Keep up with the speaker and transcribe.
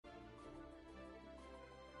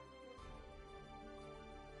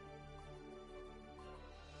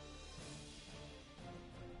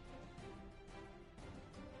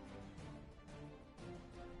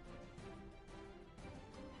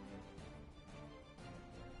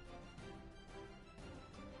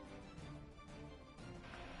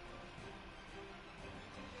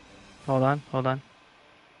hold on, hold on.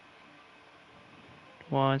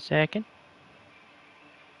 1 second.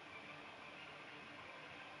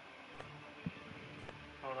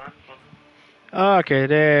 Hold on, hold on. Okay,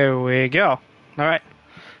 there we go. All right,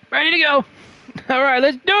 ready to go. All right,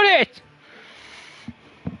 let's do this.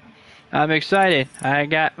 I'm excited. I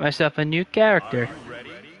got myself a new character.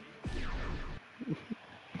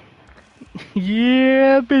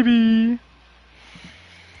 Yeah, baby.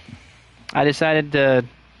 I decided to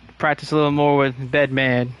practice a little more with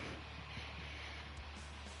Bedman.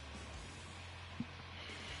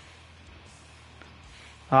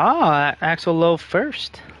 Ah, Axel low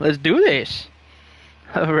first. Let's do this.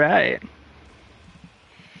 All right.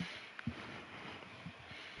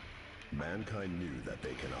 Mankind knew that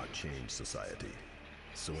they cannot change society.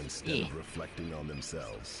 So instead of reflecting on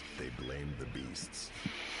themselves, they blamed the beasts.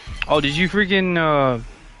 Oh, did you freaking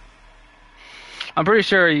I'm pretty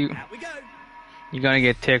sure you're gonna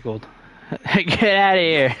get tickled. Get out of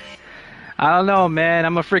here. I don't know, man.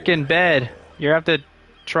 I'm a freaking bed. You have to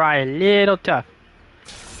try a little tough.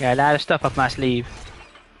 Got a lot of stuff up my sleeve.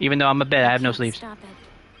 Even though I'm a bed, I have no sleeves. Stop it.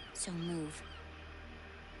 So move.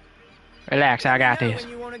 Relax, I got this.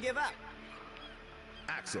 When you want to give up.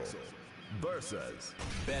 Axel versus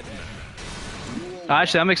Bedman.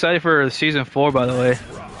 Actually, I'm excited for season 4, by the way.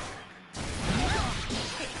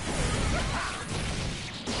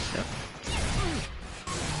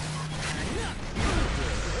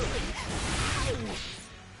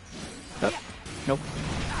 Oh, nope.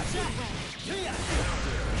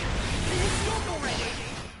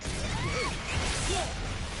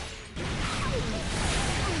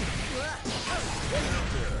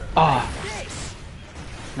 Oh.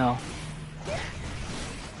 No.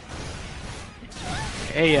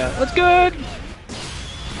 Hey, what's good?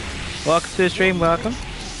 Welcome to the stream, welcome.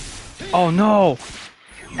 Oh no!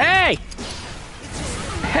 Hey!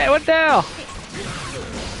 Hey, what the hell?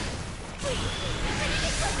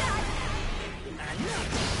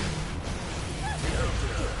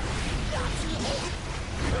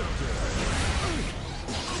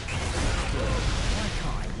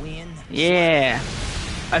 Yeah.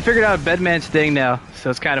 I figured out Bedman's thing now, so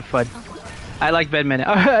it's kind of fun. I like Bedman.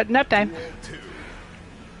 Nap time.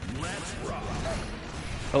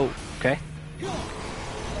 Oh, okay.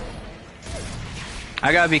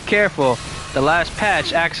 I gotta be careful. The last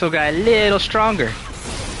patch, Axel got a little stronger.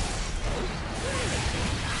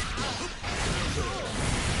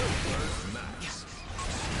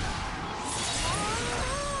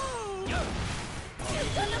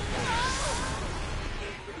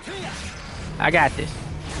 I got this.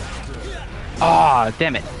 Oh,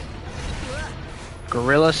 damn it.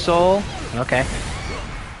 Gorilla Soul. Okay.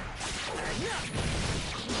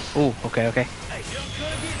 Ooh, okay, okay.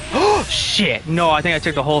 Oh, shit. No, I think I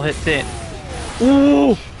took the whole hit.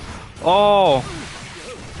 Ooh. Oh.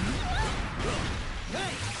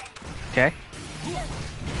 Okay.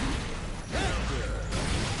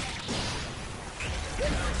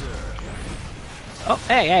 Oh,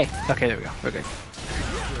 hey, hey. Okay, there we go. We're good.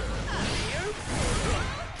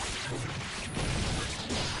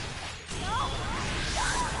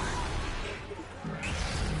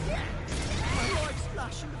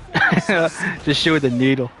 Just shoot with the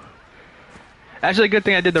needle. Actually, good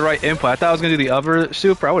thing I did the right input. I thought I was gonna do the other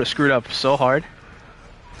super. I would have screwed up so hard.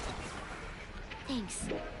 Thanks.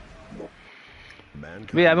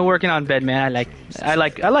 But yeah, I've been working on Bedman. I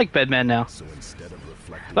like Bedman now.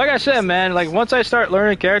 Like I said, man, like once I start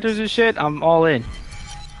learning characters and shit, I'm all in.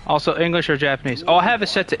 Also English or Japanese. Oh, I have it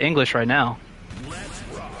set to English right now.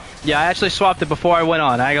 Yeah, I actually swapped it before I went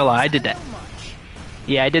on. I ain't gonna lie, I did that.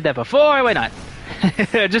 Yeah, I did that before I went on.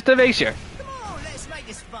 Just to make sure. Come on, let's make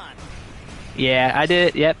this fun. Yeah, I did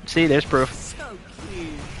it. Yep, see, there's proof. So cute.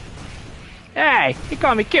 Hey, you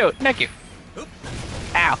call me cute, not cute.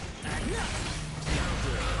 Ow.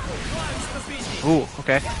 Ooh,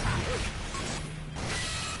 okay.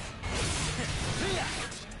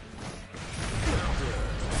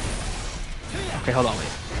 Okay, hold on, wait.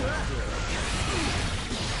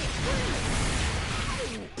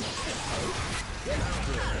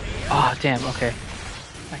 Oh, damn, okay.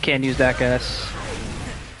 I can't use that, guys.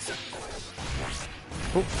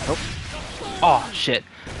 Oh, oh. Oh, shit.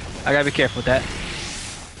 I gotta be careful with that.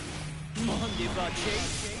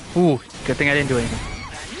 Ooh, good thing I didn't do anything.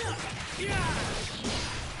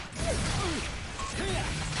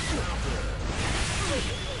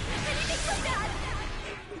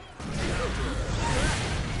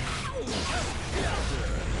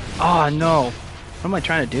 Oh, no. What am I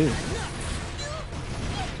trying to do?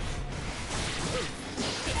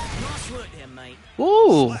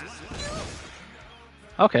 Ooh.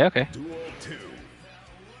 Okay, okay. Duel 2.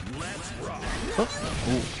 Let's Ooh.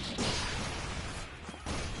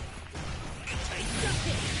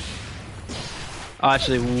 Oh,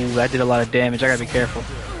 actually, ooh, that did a lot of damage. I gotta be careful.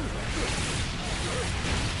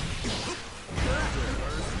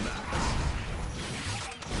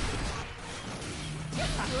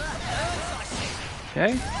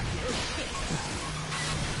 Okay.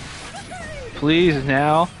 Please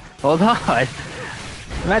now. Hold on.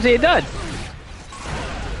 Imagine you're done.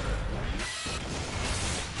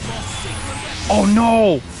 Oh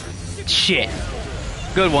no! Shit.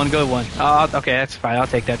 Good one, good one. Okay, that's fine. I'll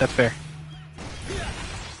take that. That's fair.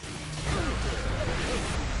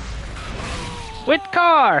 With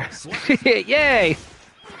car! Yay!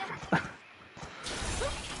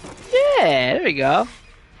 Yeah, there we go.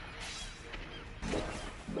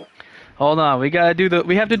 Hold on, we have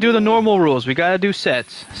to do the normal rules. We gotta do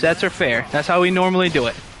sets. Sets are fair. That's how we normally do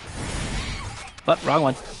it. But wrong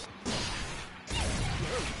one.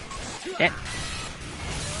 Yeah.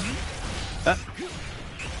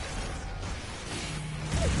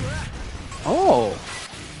 Oh,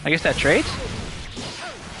 I guess that trades.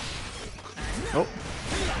 Oh.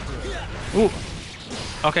 Ooh.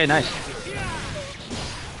 Okay, nice.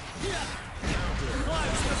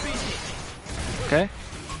 Okay.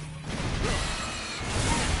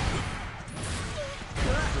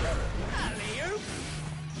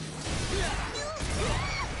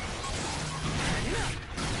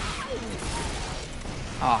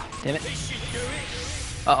 Ah, oh, damn it.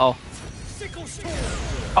 Uh-oh.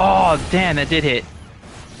 Oh, damn, that did hit.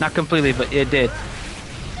 Not completely, but it did.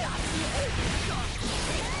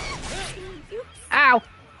 Ow!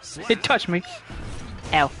 It touched me.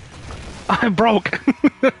 Ow. I broke.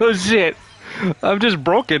 Oh, shit. I'm just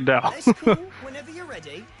broken now. Whenever you're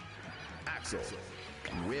ready. Axel.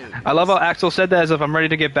 I love how Axel said that as if I'm ready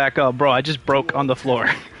to get back up. Bro, I just broke on the floor.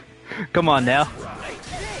 Come on now.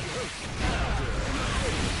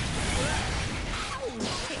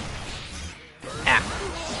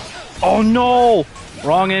 Ah. Oh no!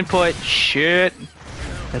 Wrong input. Shit.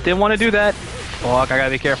 I didn't want to do that. Fuck, I gotta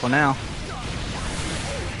be careful now.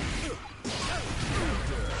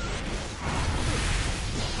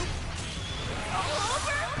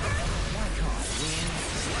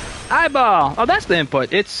 Eyeball! Oh, that's the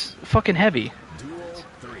input. It's fucking heavy.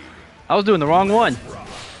 I was doing the wrong one.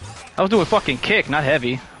 I was doing fucking kick, not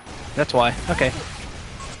heavy. That's why. Okay.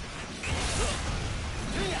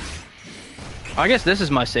 I guess this is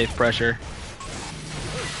my safe pressure.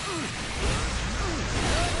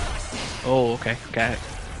 Oh, okay. Got it.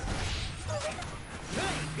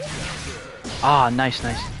 Ah, nice,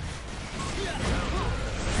 nice.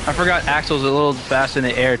 I forgot Axel's a little fast in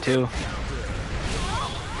the air, too.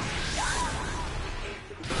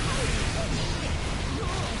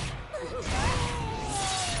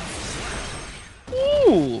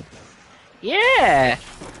 Ooh. Yeah.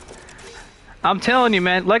 I'm telling you,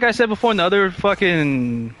 man. Like I said before in the other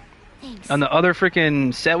fucking... On the other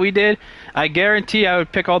freaking set we did, I guarantee I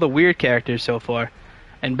would pick all the weird characters so far.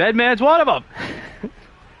 And Bedman's one of them.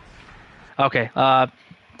 Okay,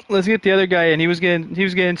 let's get the other guy in. He was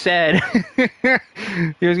getting sad.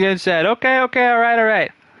 He was getting sad. Okay,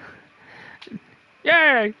 alright.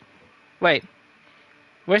 Yay! Wait.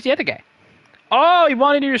 Where's the other guy? Oh, he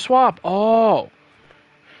wanted you to swap. Oh.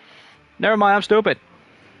 Never mind, I'm stupid.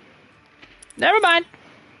 Never mind.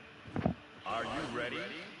 Are you ready?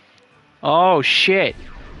 Oh, shit.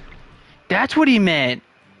 That's what he meant.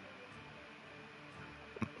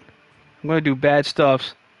 I'm gonna do bad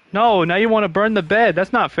stuffs. No, now you want to burn the bed.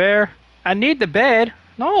 That's not fair. I need the bed.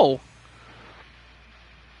 No.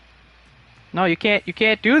 No, you can't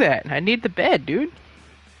do that. I need the bed, dude.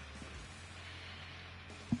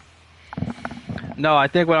 No, I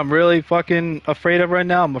think what I'm really fucking afraid of right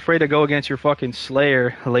now, I'm afraid to go against your fucking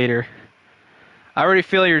Slayer later. I already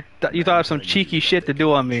feel you thought of some cheeky shit to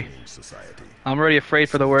do on me. I'm already afraid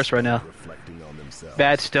for the worst right now.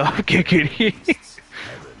 Bad stuff. Giggity.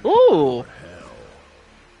 Ooh.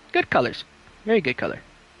 Good colors. Very good color.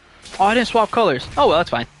 Oh, I didn't swap colors. Oh, well, that's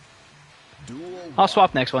fine. I'll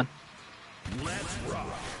swap next one.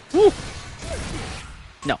 Woo.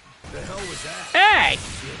 No. Hey!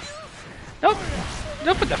 Nope.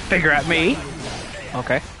 Don't put the finger at me.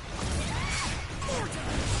 Okay.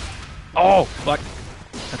 Oh, fuck.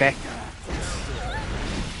 Okay.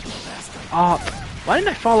 Oh, why didn't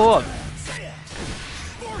I follow up?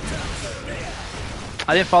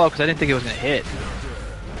 I didn't follow because I didn't think it was going to hit.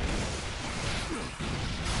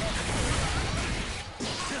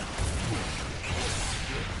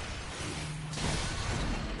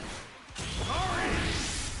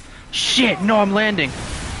 Shit, no, I'm landing.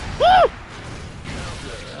 Woo!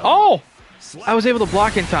 Oh! I was able to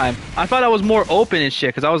block in time. I thought I was more open and shit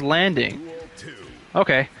because I was landing.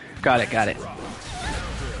 Okay, got it, got it.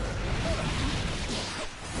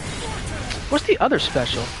 What's the other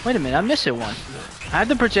special? Wait a minute, I'm missing one. I have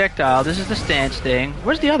the projectile. This is the stance thing.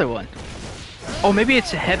 Where's the other one? Oh, maybe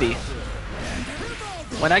it's heavy.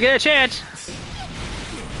 When I get a chance.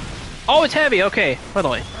 Oh, it's heavy. Okay, by the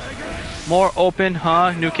way. More open,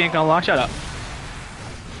 huh? New kink unlocked. Shut up.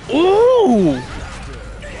 Ooh!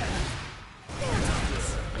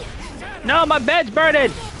 No, my bed's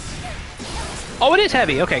burning! Oh, it is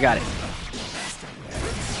heavy. Okay, got it.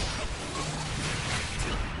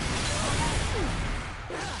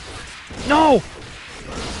 No!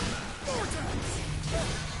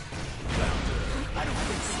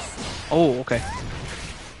 Oh, okay.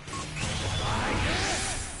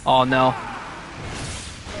 Oh, no.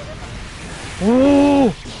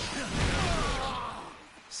 Ooh!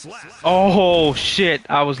 Oh, shit.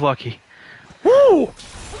 I was lucky. Woo!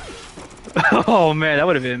 Oh, man, that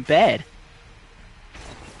would have been bad.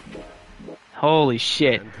 Holy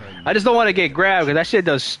shit. I just don't want to get grabbed because that shit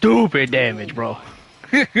does stupid damage, bro.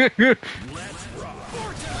 I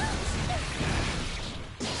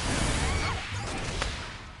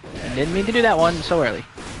didn't mean to do that one so early.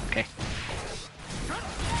 Okay.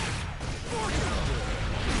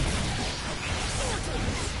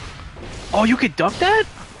 Oh, you could duck that?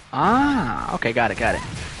 Ah, okay, got it, got it.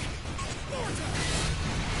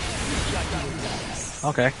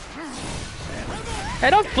 Okay. Hey,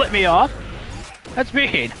 don't flip me off. That's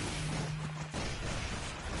mean.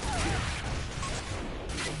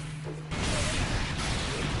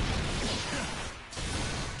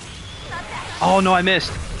 Oh no, I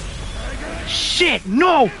missed. Shit,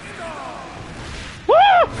 no! Woo!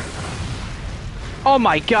 Oh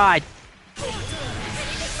my god.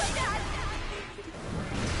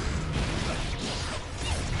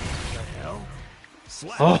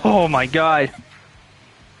 Oh my god.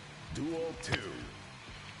 Duel 2.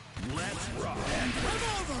 Let's rock.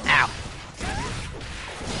 Ow.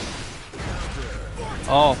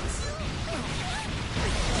 Oh.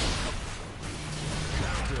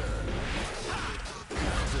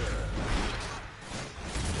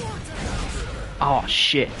 Oh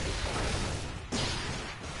shit.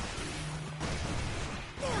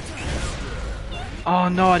 Oh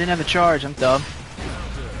no, I didn't have a charge. I'm dumb.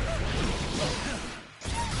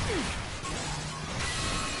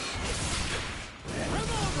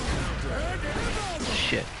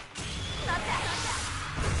 Shit.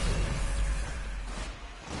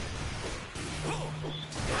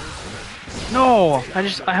 No,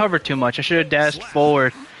 I hovered too much. I should have dashed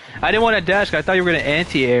forward. I didn't want to dash. I thought you were gonna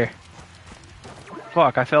anti-air.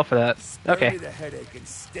 Fuck, I fell for that. Okay.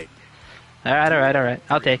 Alright, alright, alright.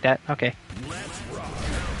 I'll take that. Okay.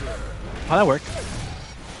 Oh, that worked.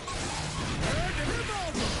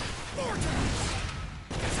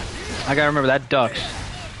 I gotta remember that ducks.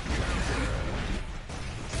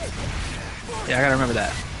 Yeah, I gotta remember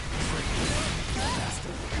that.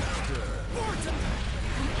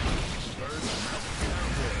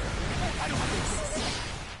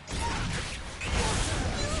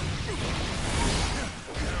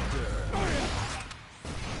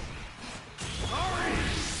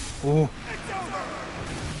 Ooh.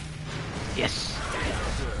 Yes.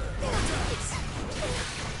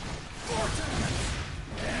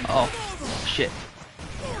 Oh, shit.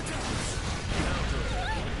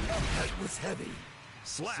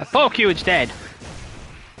 I poke you instead.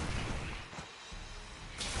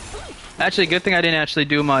 Actually, good thing I didn't actually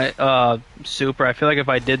do my super. I feel like if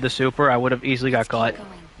I did the super, I would have easily got caught.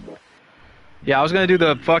 Yeah, I was gonna do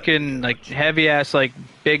the fucking like heavy ass like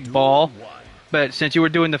big ball. But since you were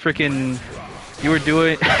doing the freaking, you were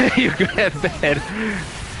doing, you got bad.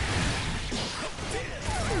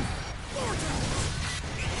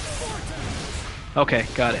 Okay,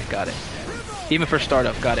 got it, got it. Even for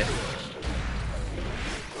startup, got it.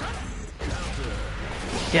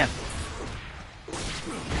 Yeah.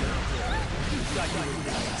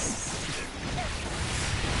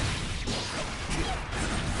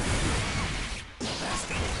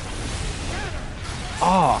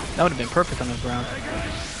 Oh, that would have been perfect on the ground.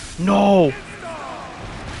 No!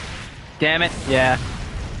 Damn it, yeah.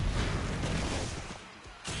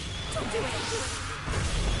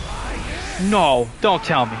 No, don't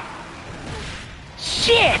tell me.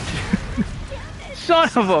 Shit! Son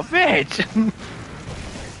of a bitch!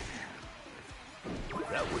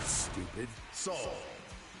 That was stupid.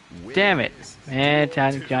 Damn it. Man,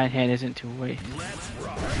 tiny giant hand isn't too way.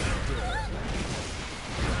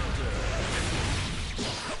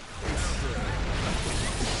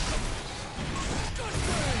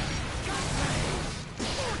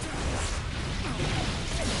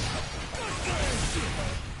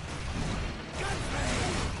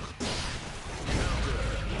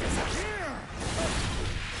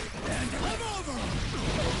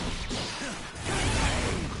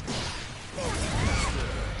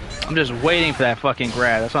 I'm just waiting for that fucking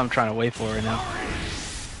grab. That's what I'm trying to wait for right now.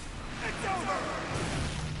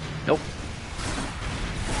 Nope.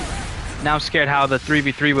 Now I'm scared how the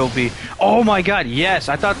 3v3 will be. Oh my god, yes!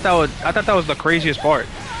 I thought that was the craziest part.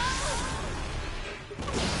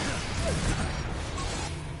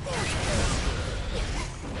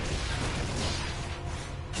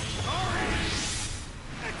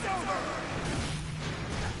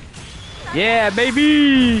 Yeah,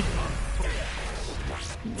 baby!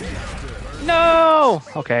 No!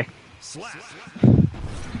 Okay.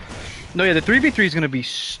 No, yeah, the 3v3 is gonna be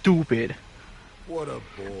stupid.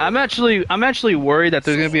 I'm actually worried that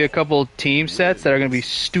there's gonna be a couple team sets that are gonna be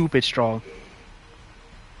stupid strong.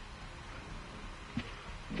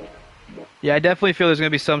 Yeah, I definitely feel there's gonna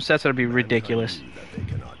be some sets that'll be ridiculous.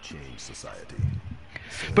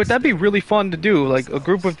 But that'd be really fun to do, like a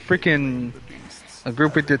group with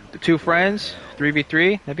the two friends,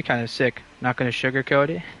 3v3. That'd be kind of sick. Not gonna sugarcoat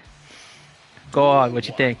it. Go on, what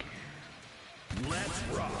you think?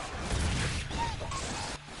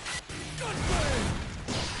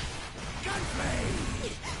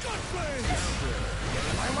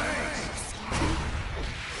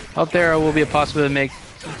 Out there will be a possibility to make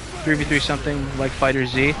 3v3 something like Fighter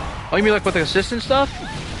Z. Oh, you mean like with the assistant stuff?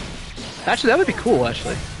 Actually, that would be cool,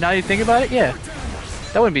 actually. Now you think about it, yeah.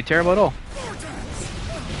 That wouldn't be terrible at all.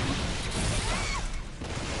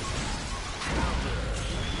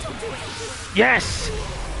 Yes!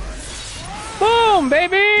 Boom,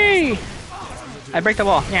 baby! I break the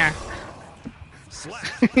wall, yeah.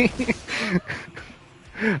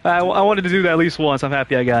 I wanted to do that at least once. I'm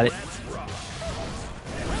happy I got it.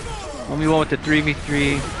 Only one with the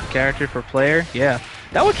 3v3 character per player? Yeah.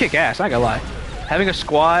 That would kick ass, not gonna lie. Having a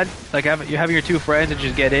squad, like you're having your two friends and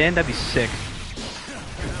just get in, that'd be sick.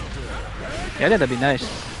 Yeah, I think that'd be nice.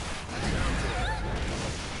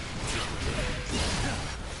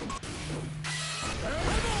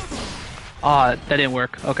 Ah, that didn't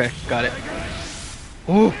work. Okay, got it.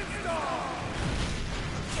 Ooh.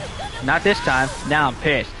 Not this time. Now I'm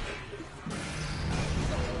pissed.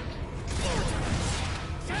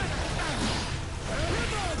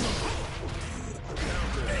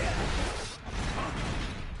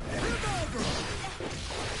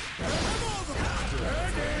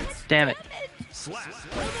 Damn it.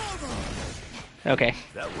 Okay.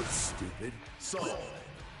 That was stupid.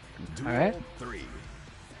 All right. 3.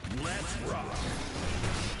 Let's rock.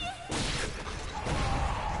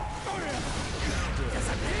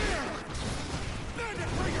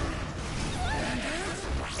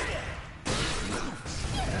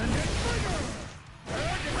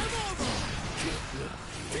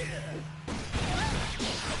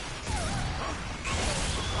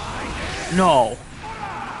 No.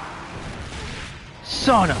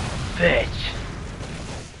 Son of a bitch.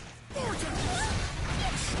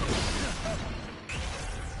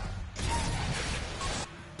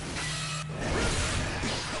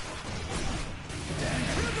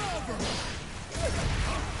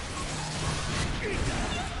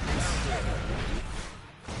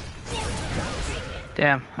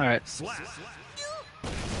 Damn, alright.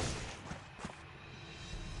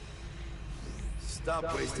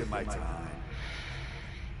 Stop wasting my time.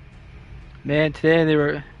 Man, today they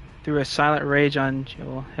were through a silent rage on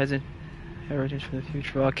Joel. Hasn't heritage for the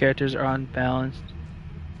future. All characters are unbalanced.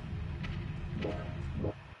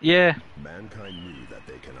 Yeah. Mankind knew that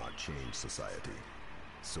they cannot change society.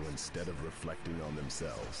 So instead of reflecting on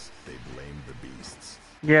themselves, they blamed the beasts.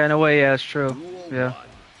 Yeah, in a way, yeah, it's true. Yeah.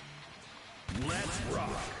 Let's rock.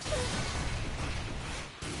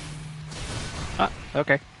 Ah,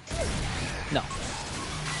 okay. No.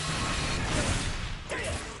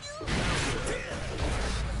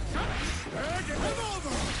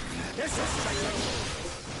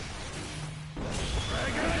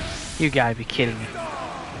 You gotta be kidding me.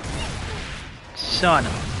 Son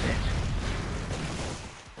of a bitch.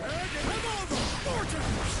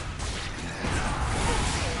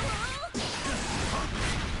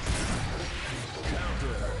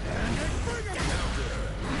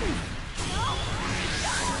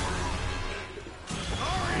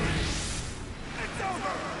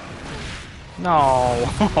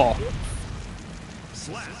 No.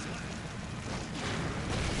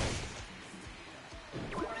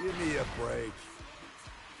 Give me a break.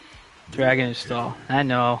 Dragon stall. I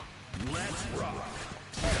know. Let's rock.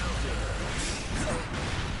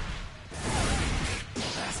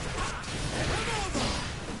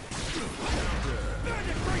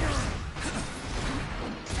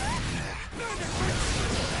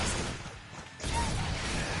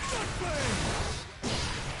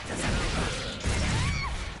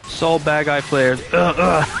 Soul bad guy players.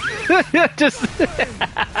 Just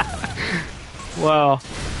wow.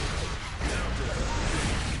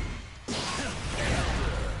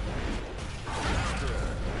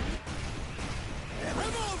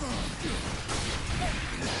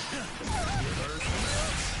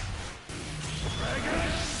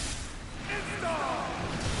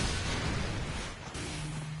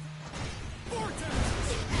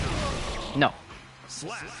 No.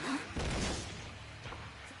 Slap.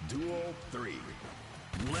 Duel 3.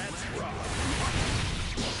 Let's rock.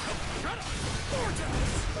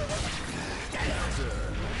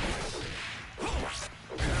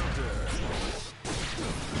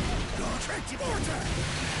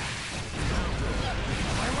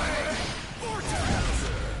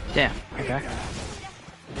 Damn. Okay.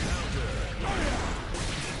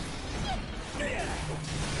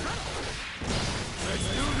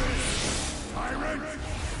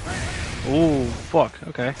 Ooh, fuck.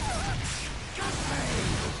 Okay.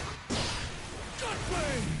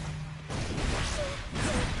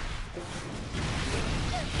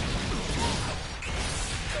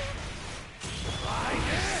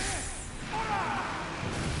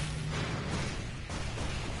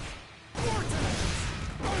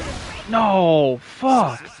 No,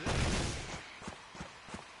 fuck.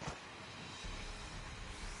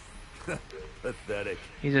 Pathetic.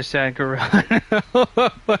 He's a sad gorilla.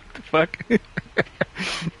 What the fuck?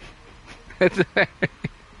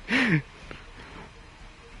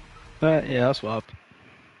 Yeah, I'll swap.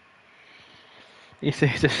 He says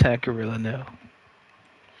he's a sad gorilla now.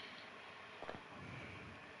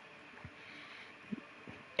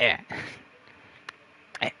 Yeah.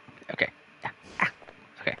 Okay.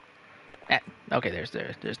 Okay. Okay, there's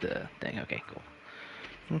the thing. Okay, cool.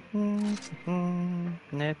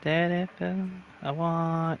 I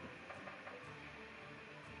want.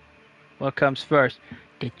 What comes first?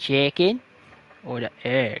 The chicken or the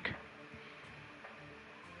egg?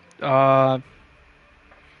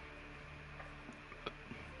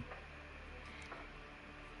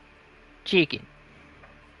 Chicken.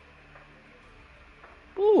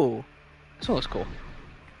 Ooh, this one looks cool.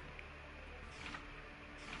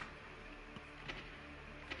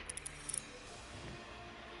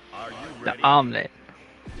 Are you The ready? omelet.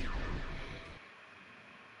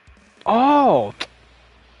 Oh,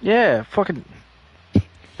 yeah, fucking.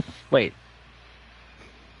 Wait,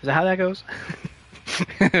 is that how that goes?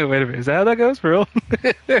 Wait a minute, is that how that goes, for real?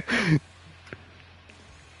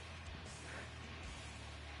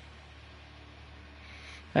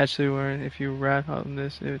 Actually, if you rap on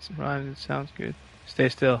this, if it's rhymed, it sounds good. Stay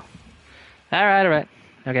still. Alright.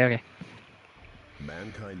 Okay.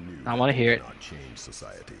 Mankind knew I wanna that hear they it. cannot change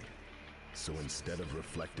society. So instead of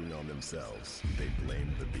reflecting on themselves, they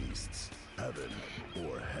blamed the beasts. Heaven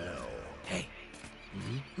or hell. Hey.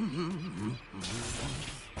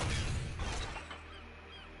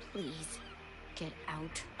 Please, get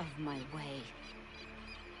out of my way.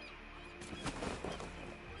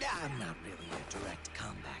 I'm not really a direct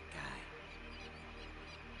combat guy.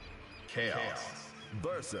 Chaos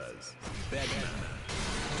versus Bedman.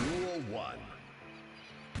 Duel 1.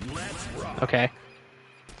 Let's rock. Okay.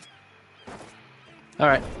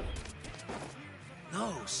 Alright.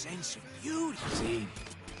 No sense of beauty. See?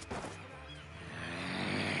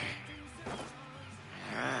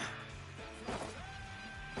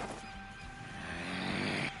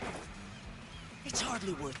 It's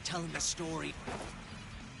hardly worth telling the story.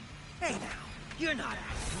 Hey now, you're not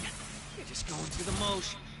acting. You're just going through the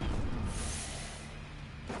motion.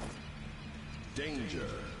 Danger.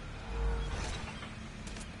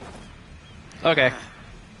 Okay.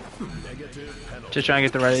 Negative penalty. Just trying to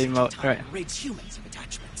get the right emote. Alright. Rids humans of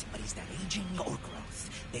attachment, but is that aging or growth?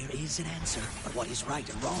 There is an answer, but what is right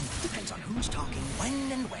and wrong depends on who's talking,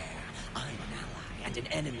 when and where. I'm an ally and an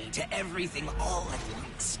enemy to everything all at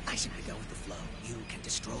once. I simply go with the flow. You can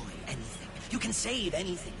destroy anything. You can save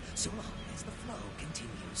anything, so long as the flow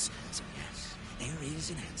continues. So yes, there is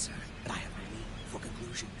an answer, but I have no need for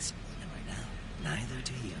conclusions. And right now, neither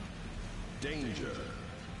do you. Danger.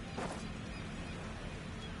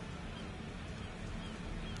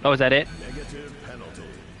 Oh, is that it? Negative penalty.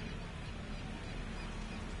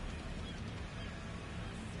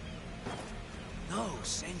 No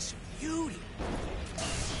sense of beauty.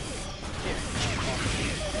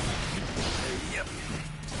 Yep.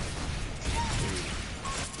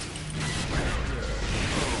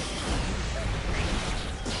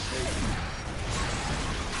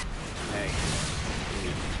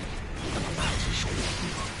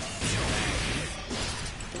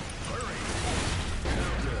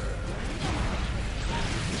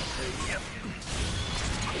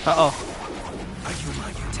 Uh-oh. Are you my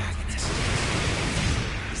antagonist?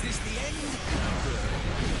 Is this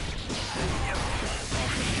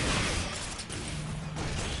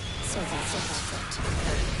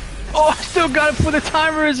Oh, I still got it before the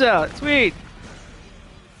timer is out. Sweet.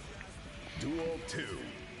 Duel 2.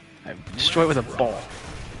 I destroy it with a ball.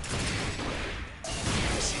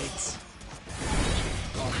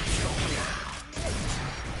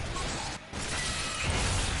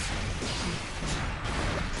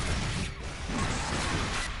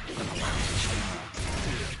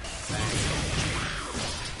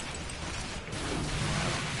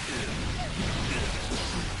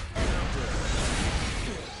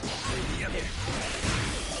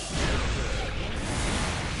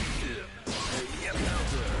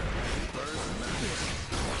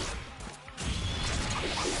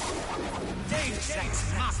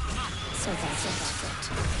 So that's it.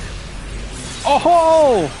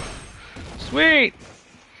 Oh, sweet!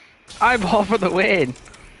 Eyeball for the win.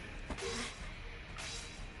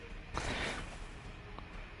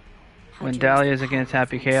 When Dahlia is against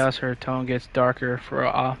Happy Chaos, her tone gets darker for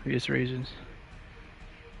obvious reasons.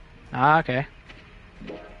 Ah, okay.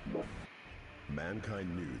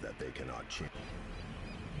 Mankind knew that they cannot change.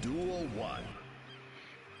 Duel 1.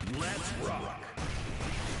 Let's rock.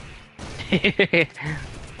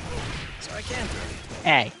 So I can't.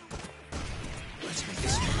 Hey. Let's make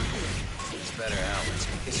this fun. It's better out. Let's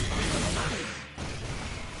make this fun.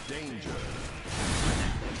 Danger.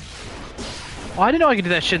 Oh, I didn't know I could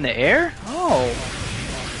do that shit in the air? Oh.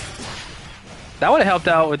 That would have helped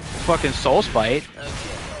out with fucking Soul Spite.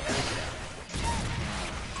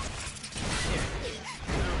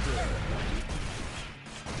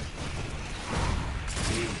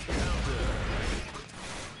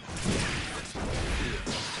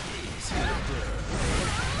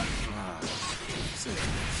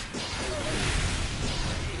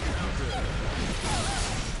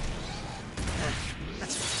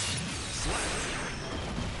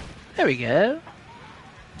 There we go.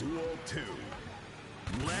 Duel 2.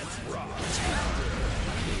 Let's rock.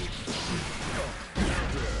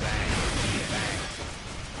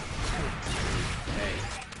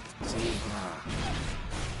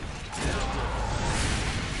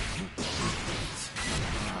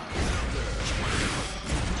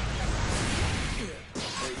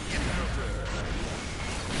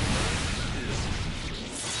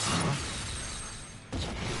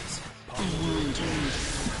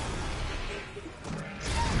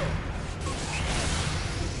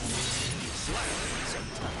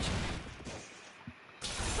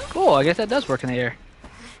 Cool, I guess that does work in the air.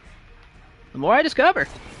 The more I discover.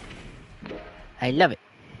 I love it.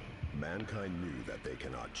 Mankind knew that they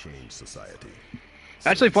cannot change society.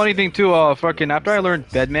 Actually, funny thing too, fucking after I learned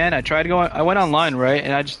Bedman, I tried to go on, I went online, right?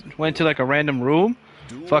 And I just went to like a random room.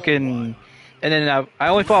 Fucking, and then I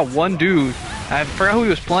only fought one dude. I forgot who he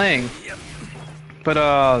was playing.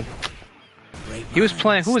 But he was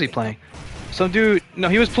playing, who was he playing? Some dude, no,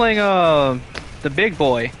 he was playing the big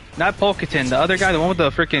boy. Not Polkaton, the other guy, the one with the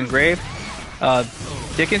freaking grave.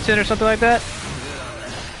 Dickinson or something like that.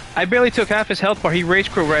 I barely took half his health bar, he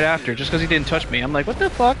rage quit right after, just because he didn't touch me. I'm like, what the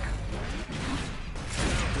fuck?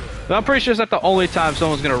 But I'm pretty sure it's not the only time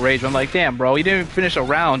someone's gonna rage. I'm like, damn, bro, he didn't even finish a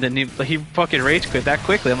round and he fucking rage quit that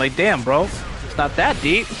quickly. I'm like, damn, bro, it's not that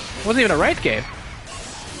deep. It wasn't even a right game.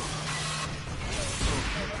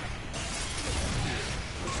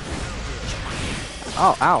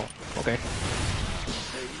 Oh, ow. Okay.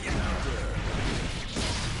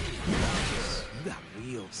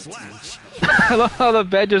 I love how the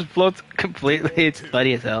bed just floats completely. It's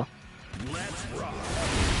funny as hell.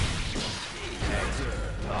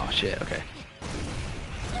 Oh shit, okay.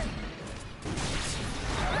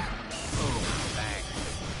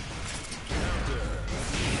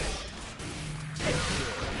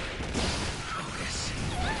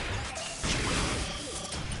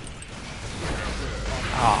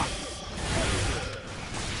 Ah.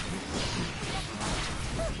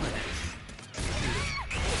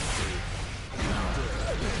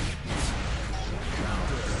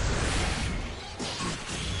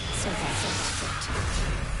 So that's it.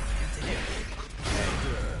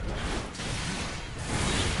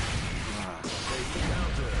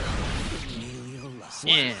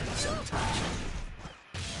 Yeah.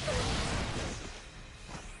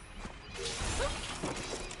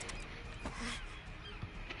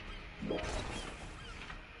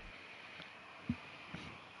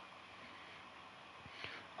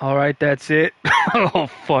 Alright, that's it. Oh,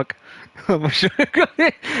 fuck.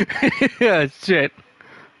 Yeah, shit.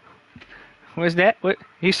 What's that? What?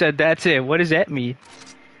 He said that's it. What does that mean?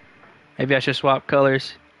 Maybe I should swap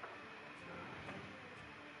colors.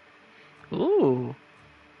 Ooh.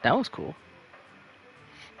 That was cool.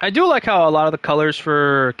 I do like how a lot of the colors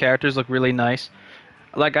for characters look really nice.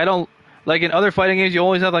 Like, I don't... Like, in other fighting games, you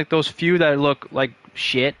always have, like, those few that look like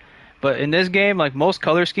shit. But in this game, like most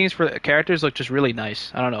color schemes for the characters look just really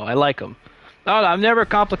nice. I don't know. I like them. I don't know, I'm never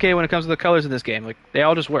complicated when it comes to the colors in this game. Like they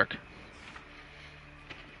all just work.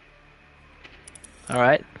 All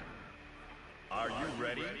right. Are you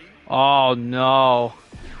ready? Oh no.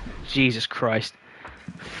 Jesus Christ.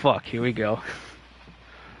 Fuck. Here we go.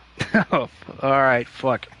 Oh, all right.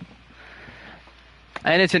 Fuck.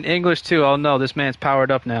 And it's in English too. Oh no, this man's powered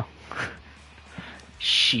up now.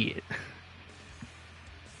 Shit.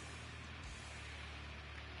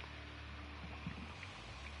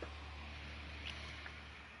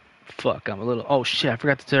 Fuck, I'm a little... Oh shit, I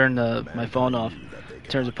forgot to turn my phone off. In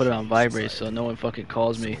terms of put it on vibrate so no one fucking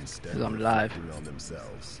calls me because I'm live. On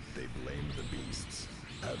themselves, they blame the beasts.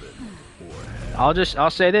 Heaven or hell. I'll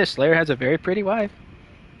say this, Slayer has a very pretty wife.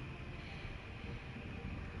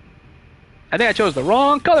 I think I chose the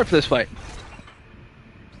wrong color for this fight.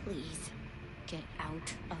 Please, get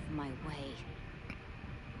out of my way.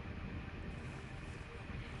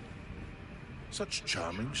 Such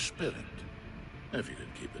charming spirit. If you can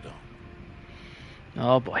keep it on.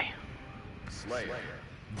 Oh boy. Slayer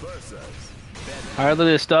versus Alright, look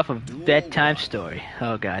at this stuff of bedtime story.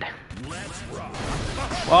 Oh god.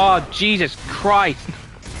 Oh Jesus Christ.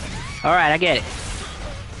 Alright, I get it.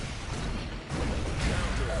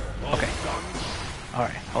 Okay.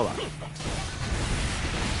 Alright, hold on.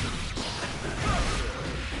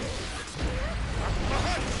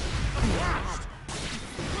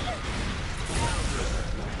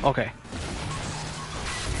 Okay.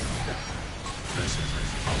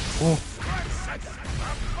 Oh.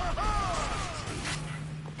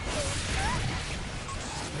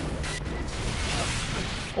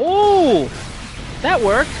 Oh, that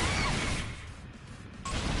worked.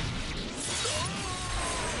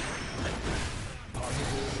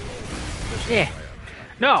 Yeah.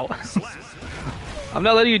 No. I'm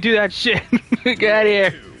not letting you do that shit. Get out of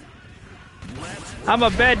here. I'm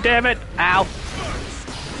a bed, damn it. Ow.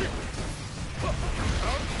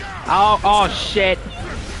 Oh shit.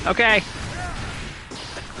 Okay.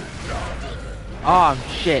 Oh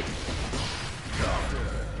shit.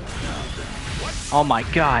 Oh my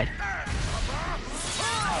god.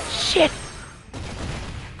 Shit.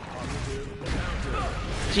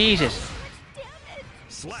 Jesus.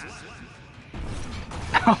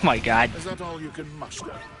 Oh my god. Is that all you can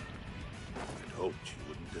muster? I'd hoped you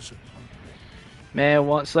wouldn't disappoint me.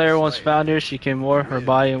 Man, Slayer once found her, she came more her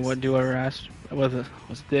body and wouldn't do her ass. Was a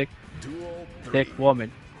thick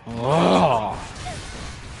woman. Oh.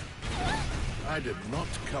 I did not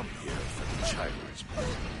come here for child's play.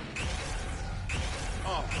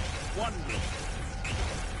 Oh, wonderful.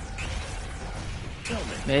 Tell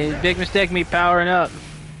me. Made big mistake me powering up.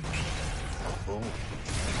 Oh,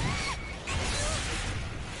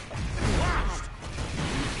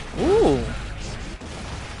 Ooh.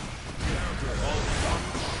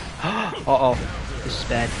 Uh-oh. This is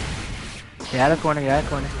bad. Get out of the corner, get out of the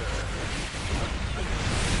corner.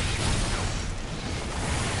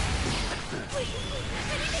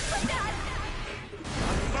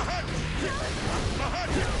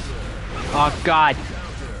 Oh god.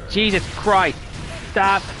 Jesus Christ.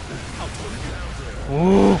 Stop.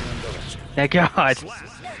 Ooh. Thank God.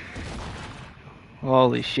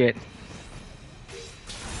 Holy shit.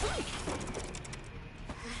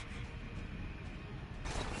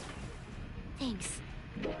 Thanks.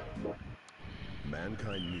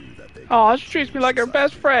 mankind knew that they Oh, she treats me like her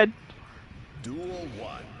best friend. Duel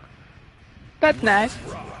 1. That's nice.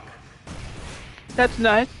 That's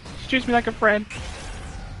nice. She treats me like a friend.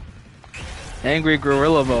 Angry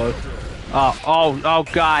gorilla mode. Oh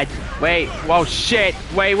god. Wait. Whoa, shit.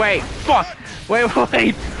 Wait. Fuck. Wait.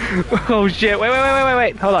 Oh shit.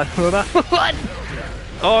 Wait. Hold on. What?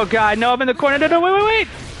 Oh god. No, I'm in the corner. No, wait.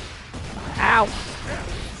 Ow.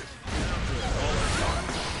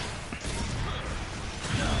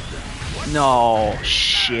 No.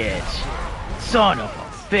 Shit. Son of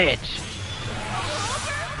a bitch.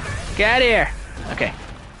 Get out of here. Okay.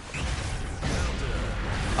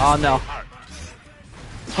 Oh no.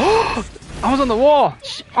 I was on the wall.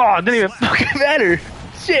 Oh, it didn't even fucking matter.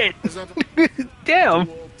 Shit. Damn.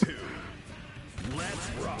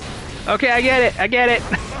 Okay, I get it. I get it.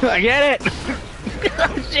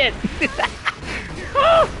 Oh, shit.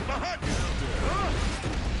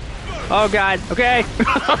 Oh god. Okay.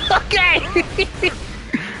 Okay.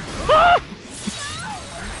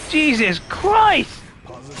 Jesus Christ.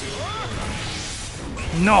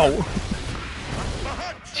 No.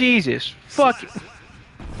 Jesus. Fuck.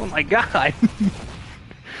 Oh my god.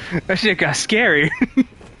 That shit got scary.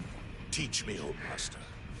 teach me, old master.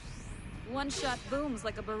 One shot booms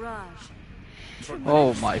like a barrage.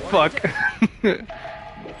 Oh my fuck.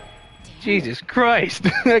 Jesus Christ.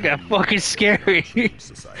 That got fucking scary.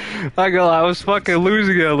 I was fucking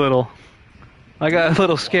losing it a little. I got a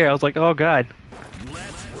little scared. I was like, oh god.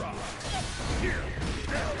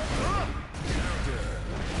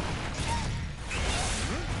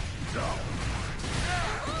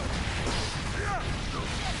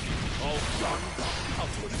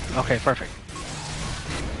 Okay, perfect.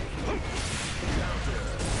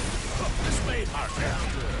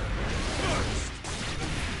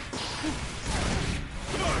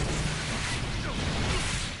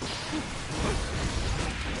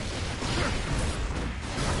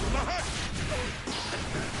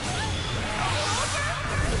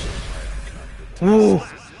 Ooh.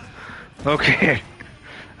 Okay.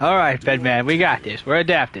 All right, Bedman, we got this. We're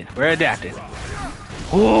adapting. We're adapting.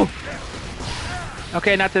 Ooh.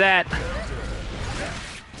 Okay, not to that.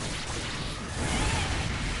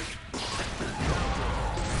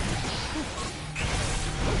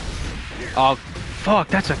 Oh, fuck,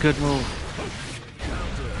 that's a good move.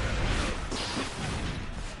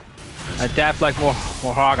 Adapt like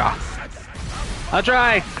Mohaga. I'll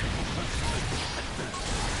try.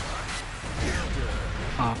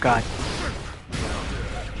 Oh, God.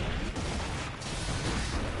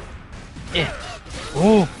 Yeah.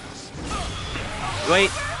 Ooh.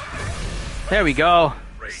 Wait. There we go.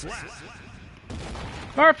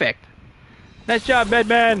 Perfect. Nice job,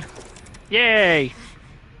 Bedman. Yay.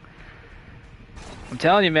 I'm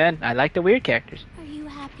telling you, man, I like the weird characters. Are you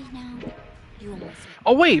happy now? You almost...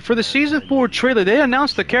 Oh, wait, for the Season 4 trailer, they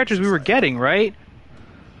announced the characters we were getting, right?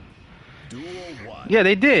 Yeah,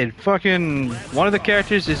 they did. Fucking one of the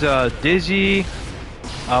characters is Dizzy.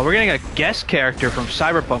 We're getting a guest character from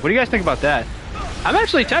Cyberpunk. What do you guys think about that? I'm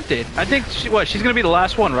actually tempted. I think she's gonna be the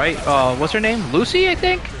last one, right? What's her name? Lucy, I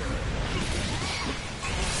think.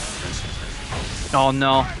 Oh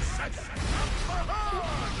no.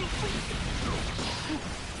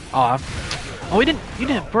 Oh, you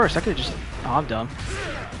didn't burst. I could just. Oh, I'm dumb.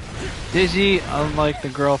 Dizzy, unlike the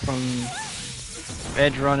girl from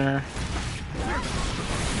Edge Runner.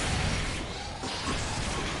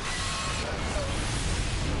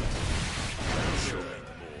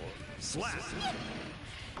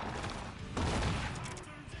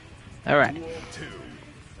 All right.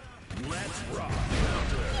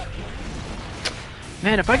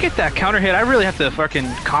 Man, if I get that counter hit, I really have to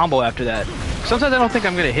fucking combo after that. Sometimes I don't think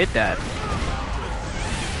I'm gonna hit that.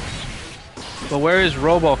 But where is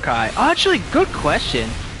RoboKai? Oh, actually, good question.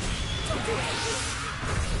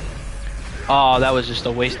 Oh, that was just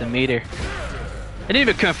a waste of meter. I didn't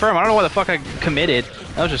even confirm. I don't know why the fuck I committed.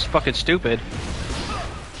 That was just fucking stupid.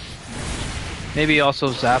 Maybe also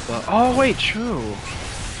Zappa. Oh, wait, true.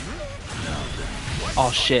 Oh,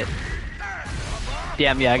 shit.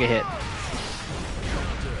 Damn, yeah, I get hit.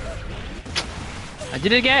 I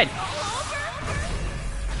did it again!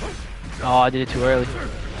 Oh, I did it too early.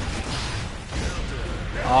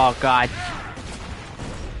 Oh, God.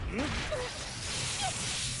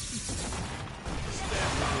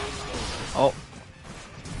 Oh.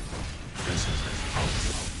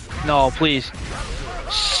 No, please.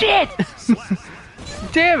 Shit!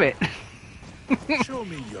 Damn it! Show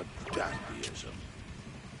me your dandyism.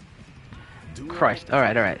 Christ.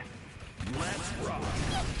 Alright, alright.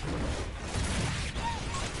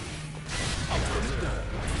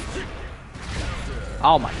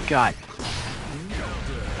 Oh my god.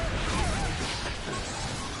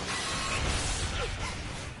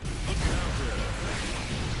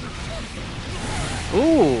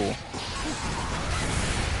 Ooh.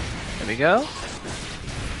 There we go.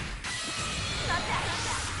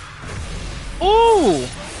 Ooh.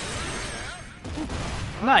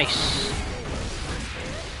 Nice.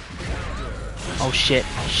 Oh shit.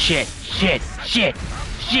 Shit. Shit. Shit.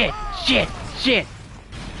 Shit. Shit. Shit.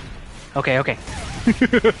 Okay, okay.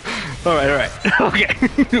 Alright, alright. Okay.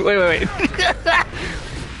 Wait, wait, wait.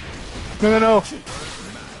 No, no, no.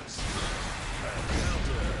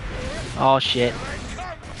 Oh shit.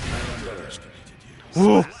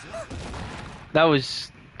 Woo. That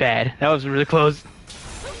was bad. That was really close.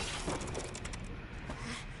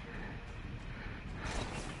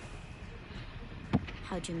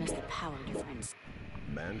 How'd you miss the power difference?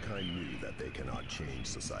 Mankind knew that they cannot change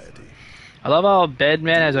society. I love how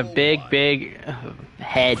Bedman has a big, big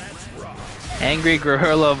head. Angry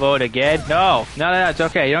gorilla vote again? No, no, no, no, it's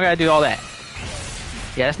okay. You don't gotta do all that.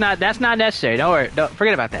 Yeah, that's not necessary. Don't worry. Don't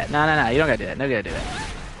forget about that. No, no, no. You don't gotta do that. No, you gotta do that.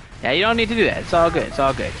 Yeah, you don't need to do that. It's all good. It's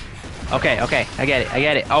all good. Okay, okay. I get it. I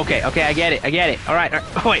get it. Okay, okay. I get it. I get it. All right. All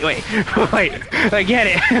right. Wait, wait, wait. I get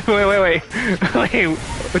it. Wait, wait, wait.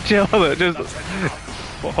 Wait. Chill. Hold on. Just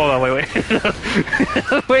hold on. Wait, wait.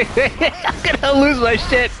 Wait, I'm gonna lose my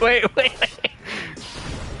shit. Wait.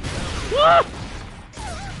 Ah!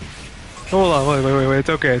 Hold on, wait. It's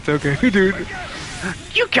okay, dude.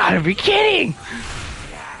 You gotta be kidding!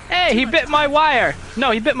 Hey, he bit my wire.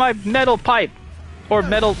 No, he bit my metal pipe. Or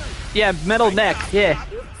metal, yeah, metal neck, yeah.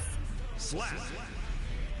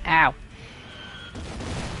 Ow.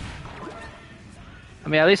 I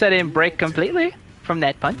mean, at least I didn't break completely from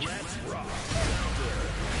that punch.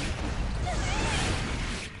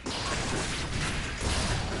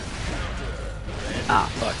 Ah,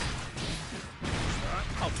 fuck.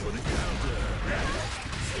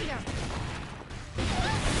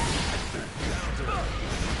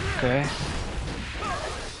 Okay.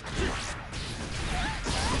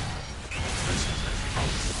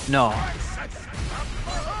 No.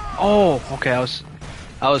 Oh, okay, I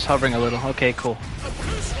was hovering a little. Okay, cool.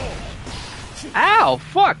 Ow,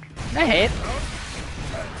 fuck! That hit.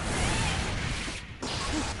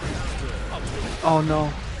 Oh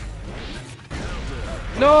no.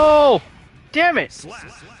 No! Damn it!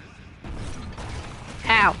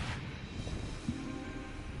 Ow.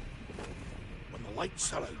 When the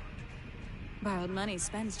lights are out, Borrowed money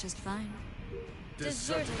spends just fine.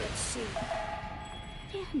 Deserted at sea.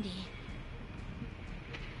 Dandy.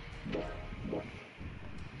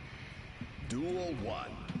 Duel 1. I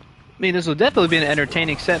mean, this will definitely be an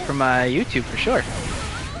entertaining set for my YouTube for sure.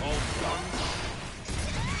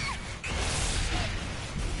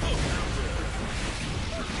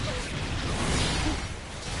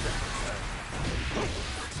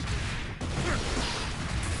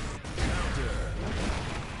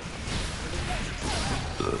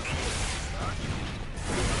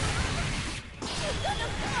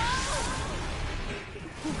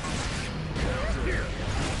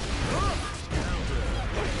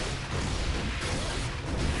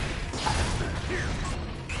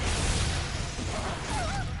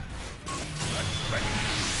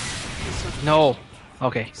 No.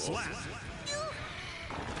 Okay.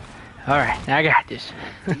 Alright, I got this.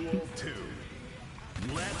 Duel 2.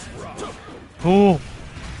 Let's rock. Ooh.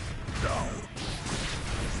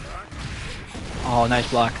 Oh, nice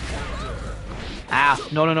block. Ah,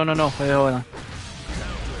 no. Wait, hold on.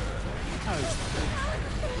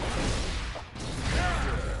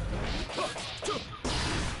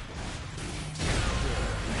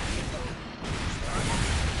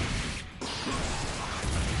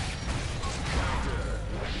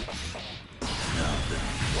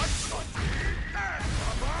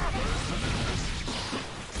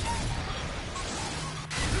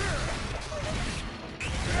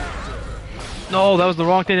 No, that was the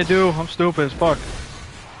wrong thing to do. I'm stupid as fuck.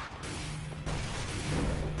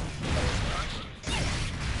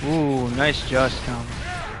 Ooh, nice just come.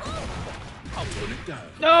 I'll turn it down.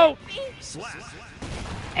 No! Slap.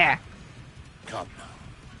 Ah. Come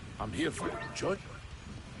now. I'm here for enjoyment.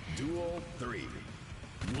 Duel 3.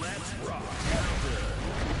 Let's rock.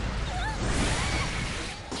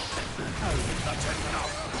 That's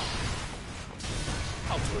enough.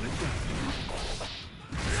 I'll turn it down.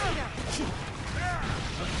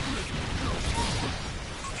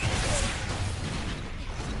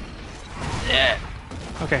 Yeah.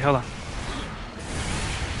 Okay, hold on.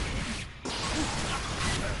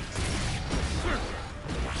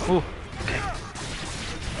 Ooh, okay.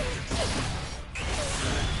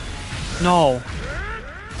 No.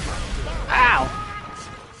 Ow.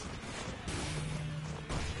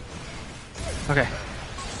 Okay.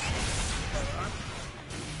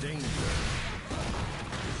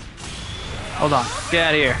 Hold on. Get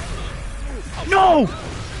out of here. No!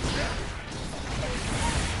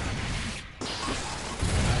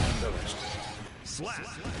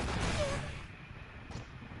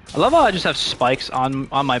 I love how I just have spikes on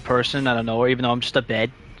my person out of nowhere, even though I'm just a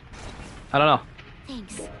bed. I don't know.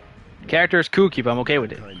 Thanks. Character is kooky, but I'm okay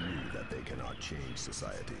with it. I knew that they cannot change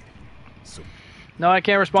society. So No, I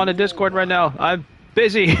can't respond to Discord right now. I'm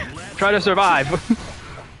busy trying to survive.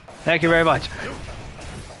 Thank you very much.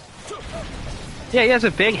 Yeah, he has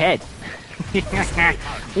a big head.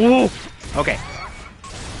 Ooh. Okay.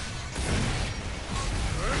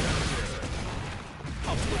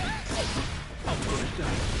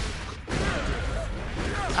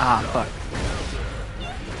 Ah, fuck.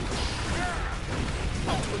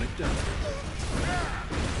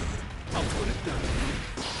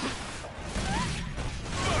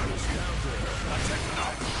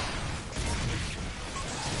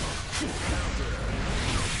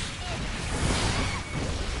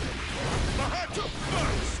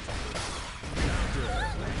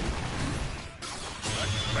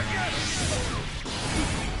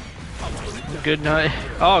 Good night.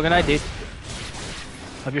 Oh, good night, dude.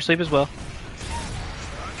 Hope you sleep as well.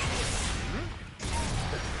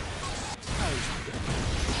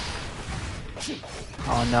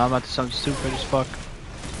 Oh no, I'm about to something stupid as fuck.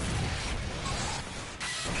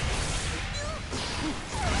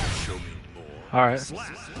 Alright.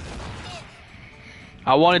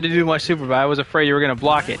 I wanted to do my super, but I was afraid you were gonna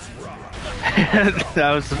block it.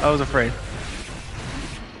 I was afraid.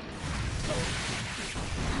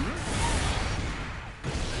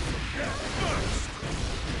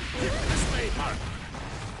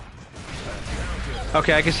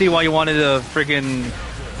 Okay, I can see why you wanted to friggin'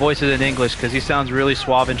 voice it in English, because he sounds really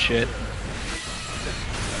suave and shit.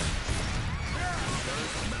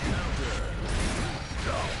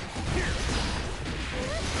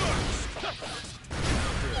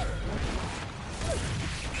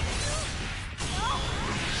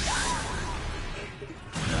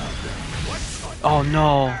 Oh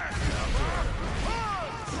no!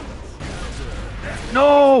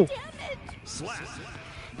 No!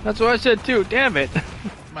 That's what I said too, damn it!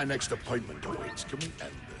 My next appointment awaits. Can we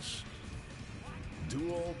end this?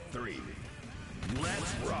 Duel 3.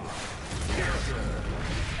 Let's rock.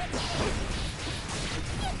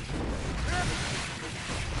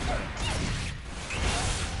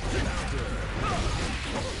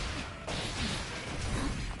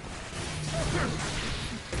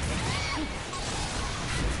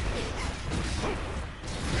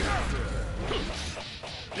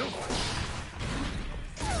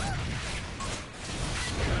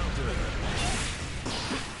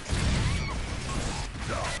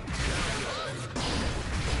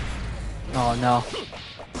 Oh no.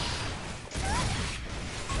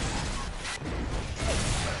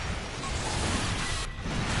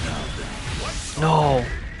 No.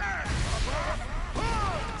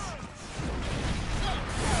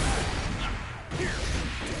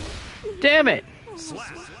 Damn it.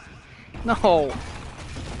 No. Ow,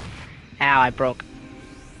 I broke.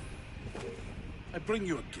 I bring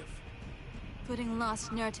you a gift. Putting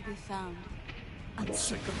lost ne'er to be found. I'm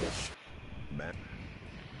sick of this. Man.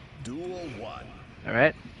 Duel 1.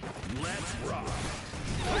 Alright. Let's rock.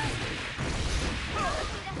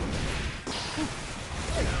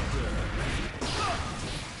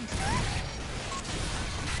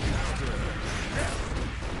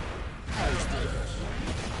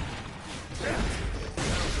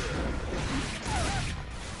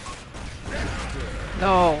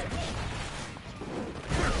 No.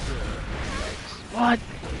 What?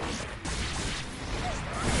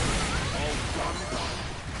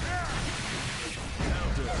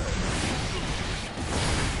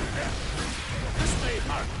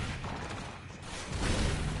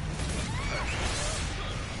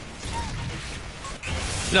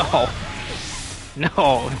 No.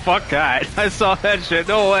 No, fuck that. I saw that shit.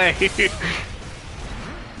 No way.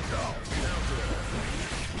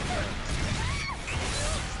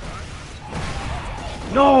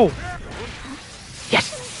 No.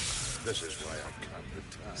 Yes. This is why I can't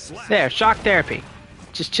retire. There, shock therapy.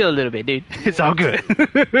 Just chill a little bit, dude. It's all good.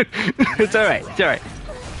 It's alright. It's alright.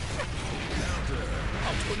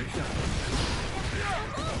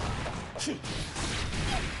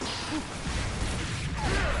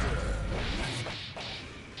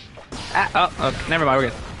 Ah, oh, okay, never mind, we're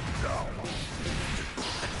good.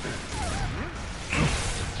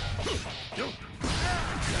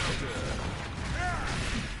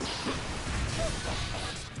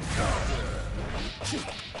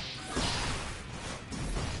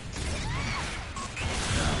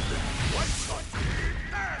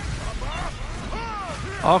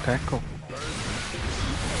 Okay, cool.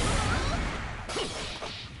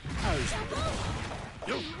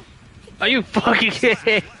 Are you fucking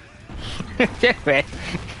kidding? Damn it.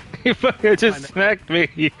 You fucking just smacked me.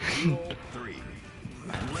 Duel 3.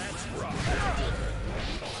 Let's rock.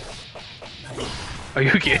 Are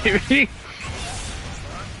you kidding me?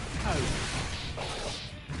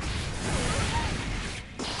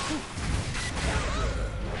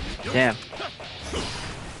 Damn.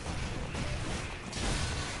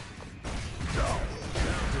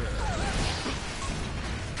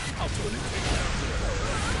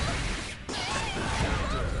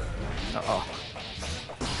 Uh-oh.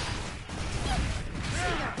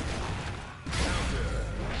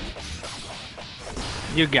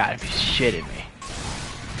 You gotta be shitting me.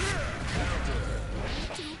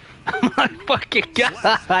 Oh my fucking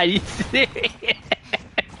god, you see?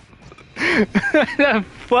 The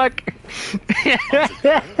fuck?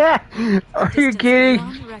 Are you kidding?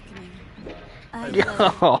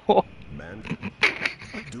 Yo. Man.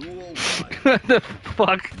 Duel 1. What the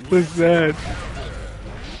fuck was that?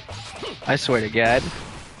 I swear to God.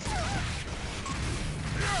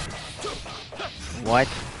 What?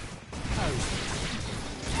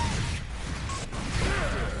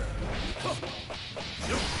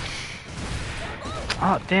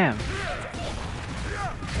 Oh, damn.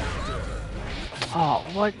 Oh,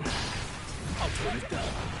 what? I'll turn it down.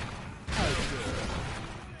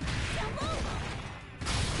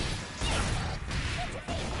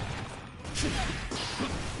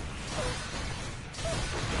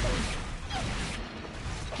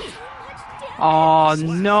 Oh,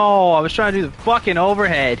 no. I was trying to do the fucking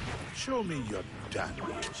overhead. Show me your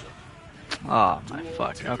dandyism. Oh, my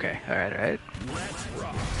fuck. Okay. Alright, alright. Let's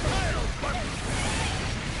rock.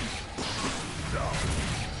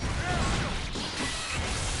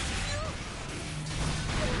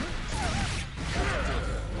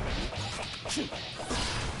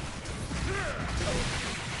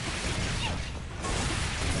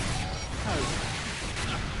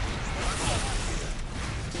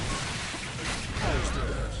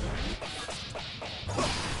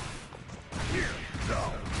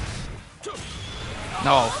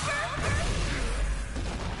 No.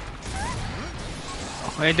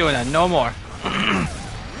 We ain't doing that no more.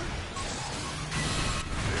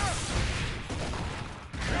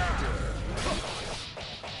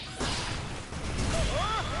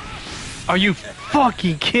 Are you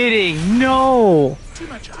fucking kidding? No! Too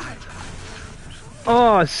much eye.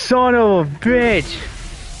 Oh, son of a bitch!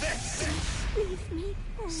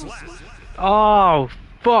 Oh,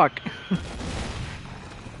 fuck!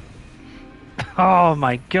 Oh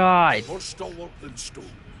my god! More stalwart than stone.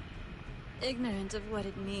 Ignorant of what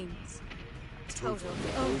it means. Totally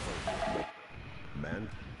over. Man,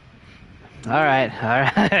 Alright,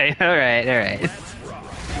 alright, alright, alright. Let's rock.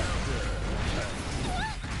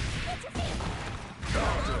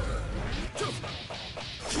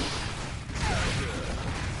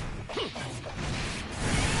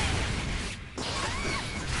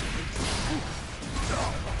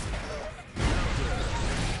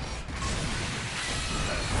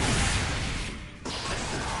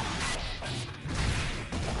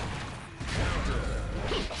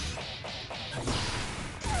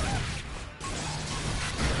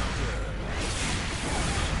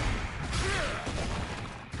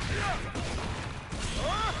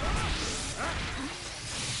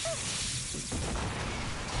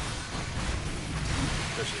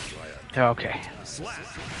 This is why I'm Okay. slap.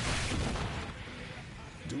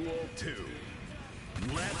 Duel 2.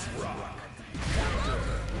 Let's rock.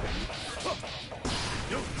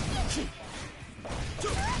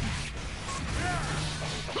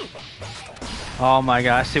 Oh my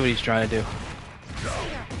god, I see what he's trying to do.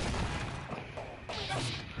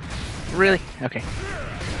 Really? Okay.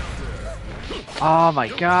 Oh my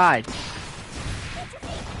god.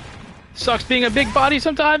 Sucks being a big body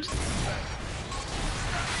sometimes.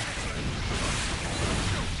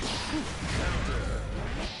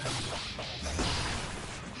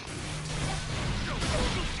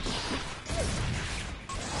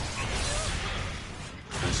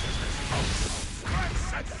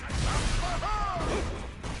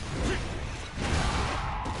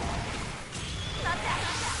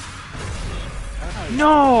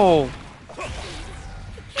 No!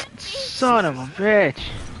 Son of a bitch.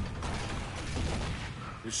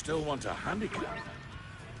 You still want a handicap?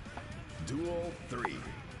 Duel 3.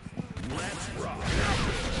 Let's rock.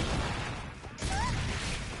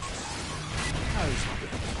 How's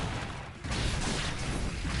this?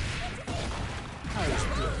 How's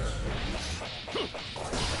this?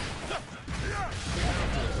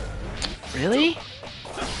 Really?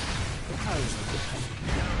 How's this?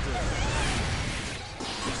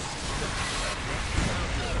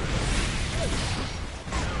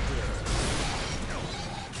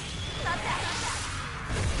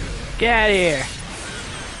 Get out of here.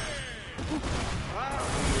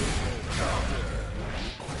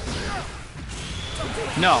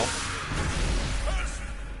 No.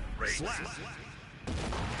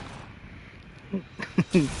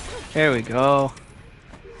 There we go.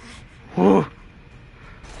 Whew.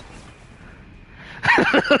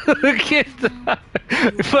 Get the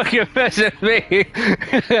fucking messing with me.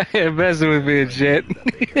 Messing with me and shit.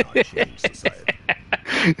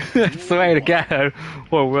 I swear to God.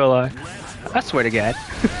 Or will I? I swear to God.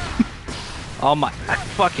 Oh my, I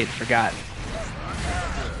fucking forgot.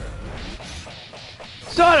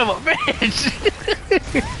 Son of a bitch!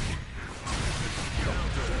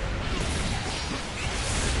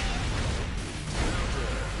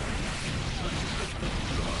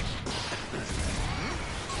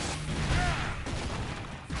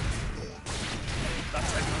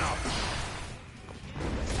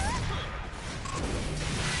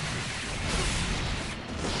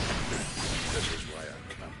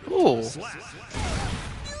 Ooh.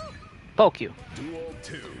 Poke you. Duel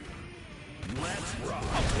 2. Let's rock.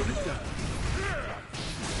 I'll put it down.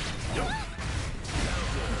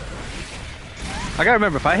 I gotta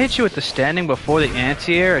remember, if I hit you with the standing before the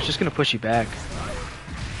anti-air, it's just gonna push you back.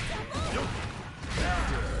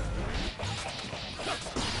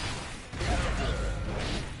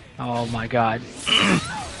 Oh my god.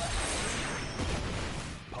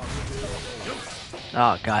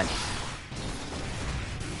 Oh god.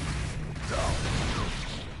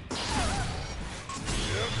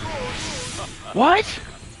 What?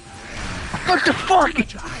 What the fuck?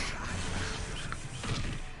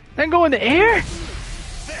 Then go in the air?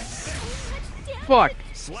 Fuck.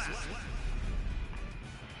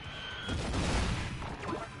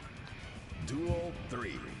 Duel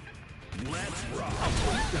 3. Let's rock.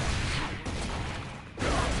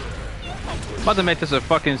 I'm about to make this a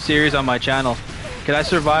fucking series on my channel. Can I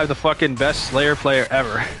survive the fucking best Slayer player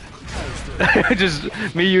ever? Just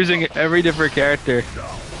me using every different character.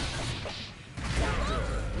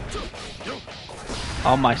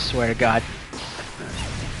 Oh my swear to God.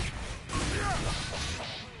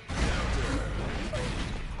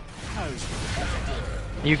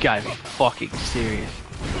 You gotta be fucking serious.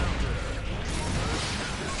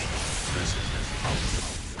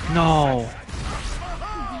 No.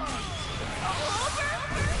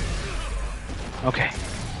 Okay.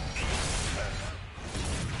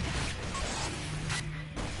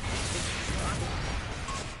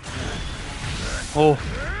 Oh.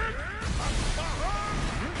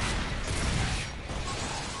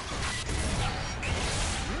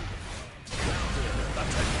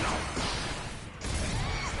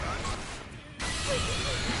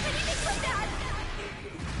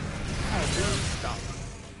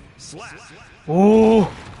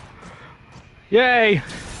 Oh. Yay.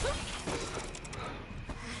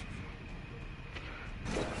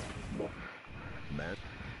 Man.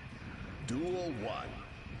 Duel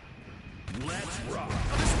 1. Let's rock.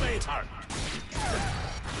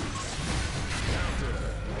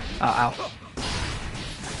 Ow.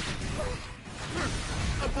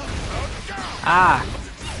 Ah.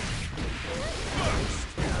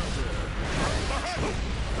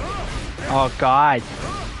 Oh God.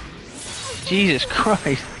 Jesus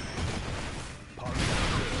Christ.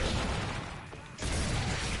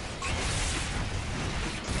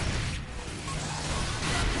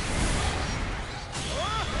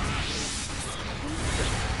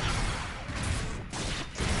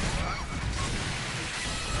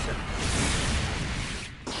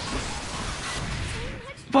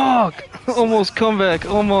 Fuck! Almost comeback,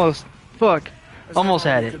 almost. Fuck. Almost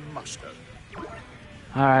had it.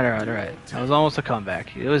 Alright. That was almost a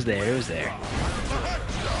comeback. It was there,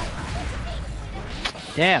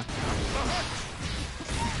 Damn.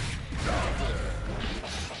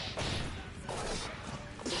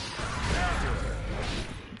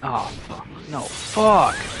 Oh, fuck. No,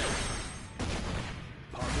 fuck.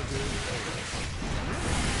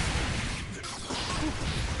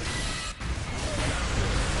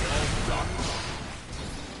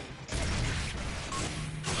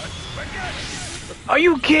 Are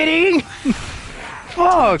you kidding?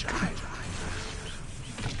 Fuck.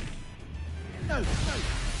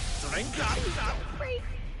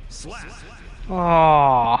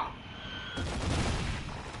 Oh.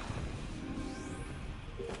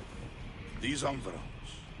 These envelopes.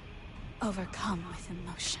 Overcome with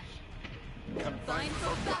emotion.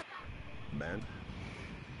 Man.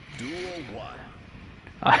 Duel 1.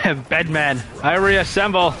 I am Bedman. I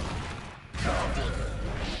reassemble.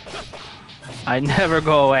 I never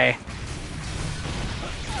go away.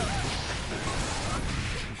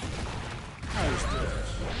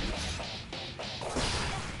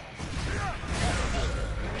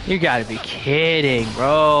 You gotta be kidding,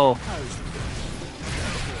 bro.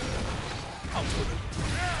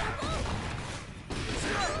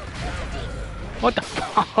 What the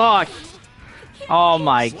fuck? Oh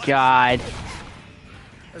my God.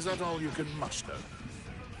 Is that all you can muster?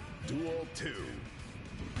 Duel 2.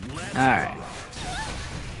 Let's Alright.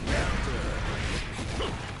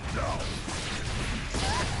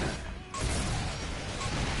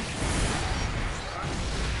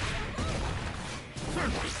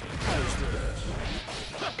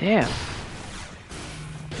 Damn.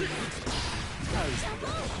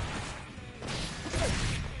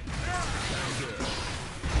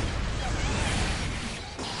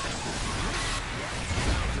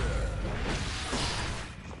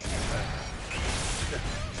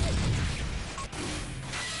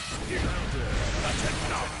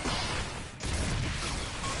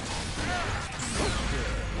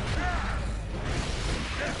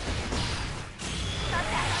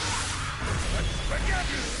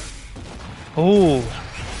 Oh.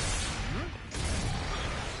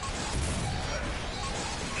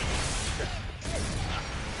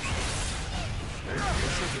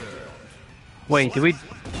 Wait, did we?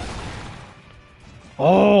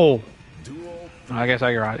 Oh! I guess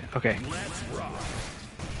I got it. Okay.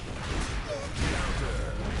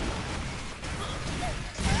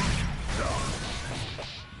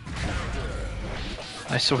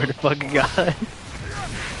 I swear to fucking God.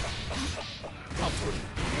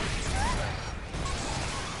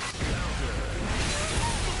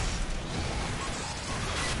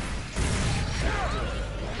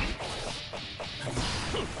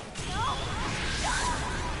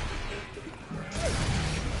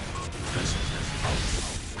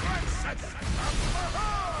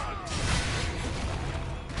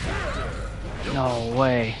 No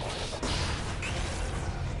way.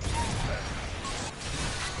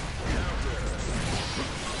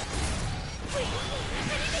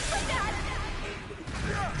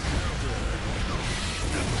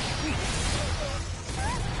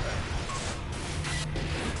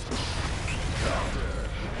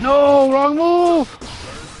 No, wrong move.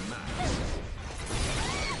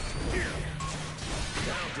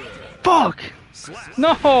 Fuck.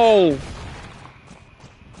 No.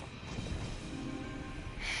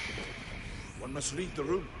 One must leave the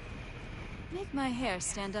room. Make my hair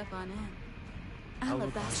stand up on end.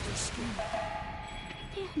 Alabaster skin.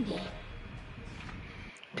 Dandy.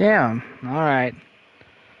 Damn. All right.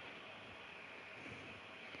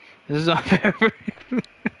 This is unfair.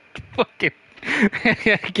 Fucking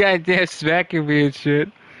goddamn smacking me and shit.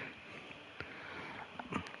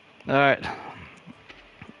 All right.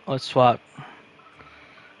 Let's swap.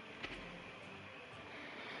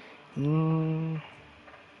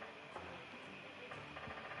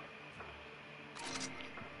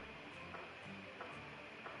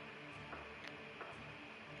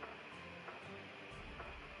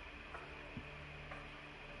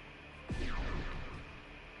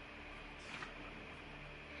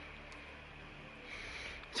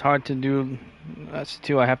 It's hard to do. That's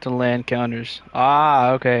two. I have to land counters.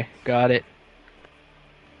 Ah, okay. Got it.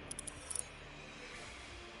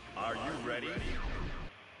 Are you ready?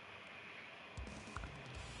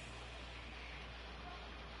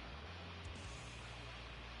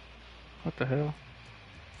 What the hell?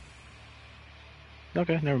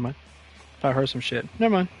 Okay, never mind. If I heard some shit.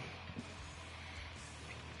 Never mind.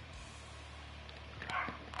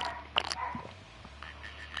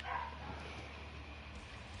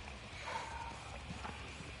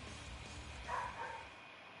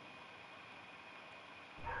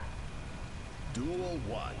 Duel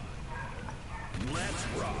 1. Let's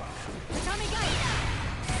rock.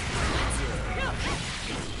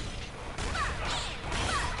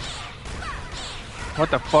 What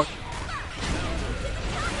the fuck?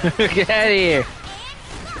 Get out of here!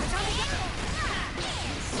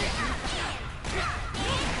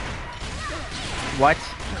 What?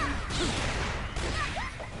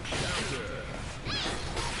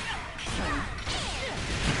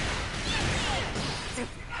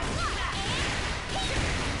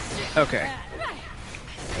 Okay.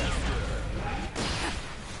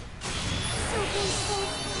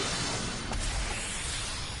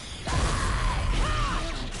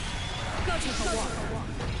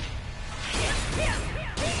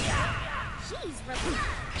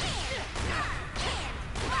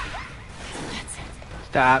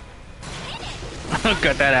 Stop.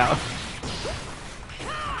 Cut that out.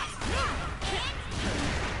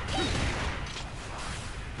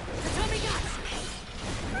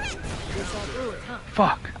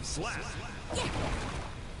 Fuck.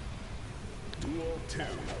 Duel 2.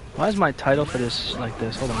 Why is my title for this like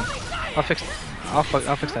this? Hold on. I'll fix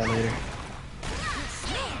that later.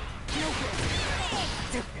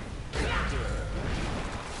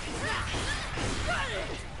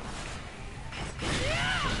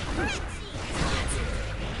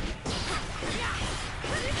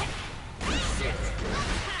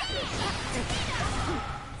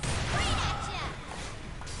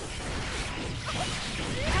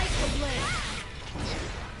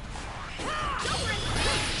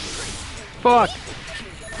 Fuck!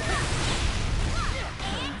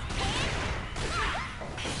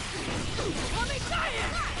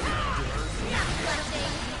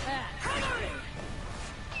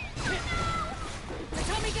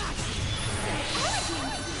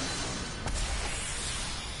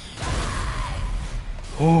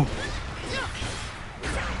 Oh!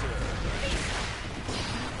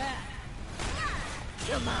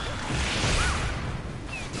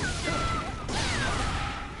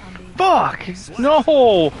 Fuck!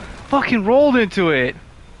 No! Fucking rolled into it!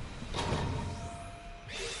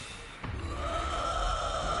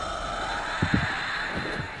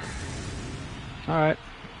 Alright.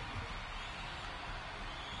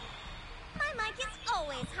 My mic is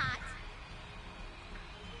always hot.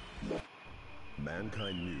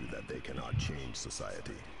 Mankind knew that they cannot change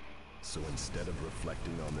society. So instead of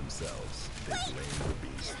reflecting on themselves, they blame the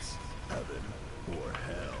beasts. Heaven or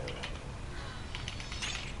hell.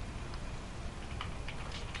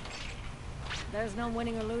 There's no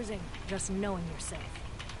winning or losing, just knowing yourself.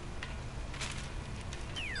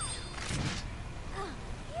 Oh,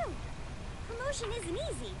 phew. Promotion isn't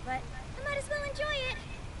easy, but I might as well enjoy it.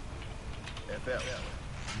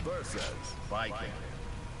 FL versus Viking.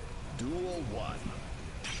 Duel 1.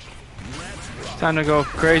 Let's rock. Time to go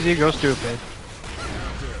crazy, go stupid.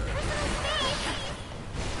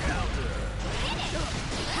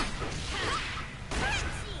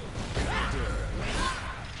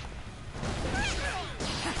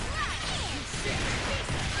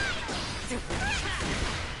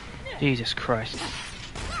 Jesus Christ.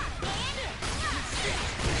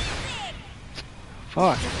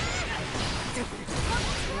 Fuck.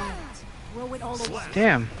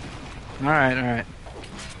 Damn. Alright, alright.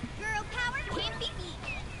 Girl power can't be beat.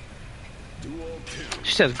 Duel 2.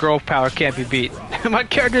 She says girl power can't be beat. My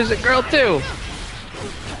character's a girl too.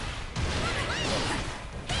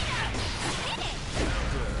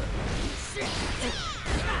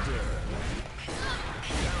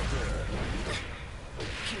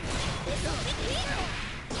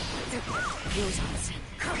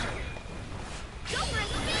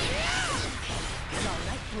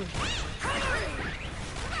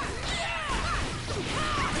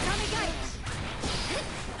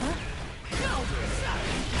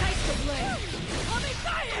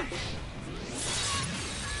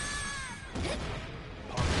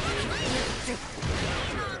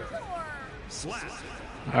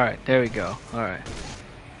 Alright, there we go. Alright.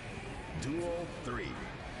 Duel 3.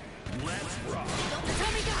 Let's rock.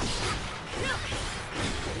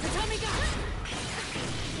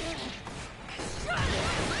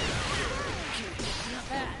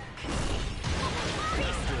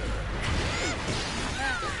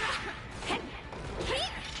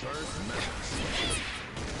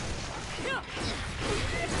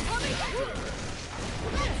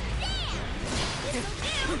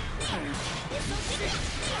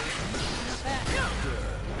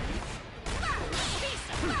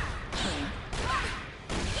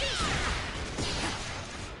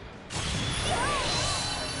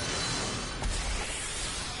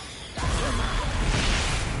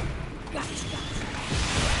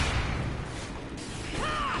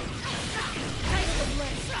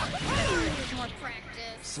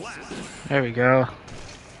 There we go.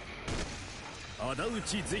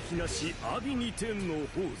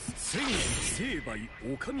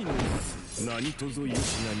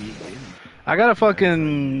 I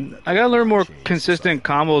gotta learn more consistent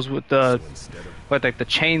combos with like the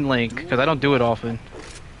chain link, because I don't do it often.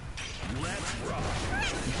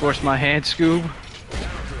 Force my hand, Scoob.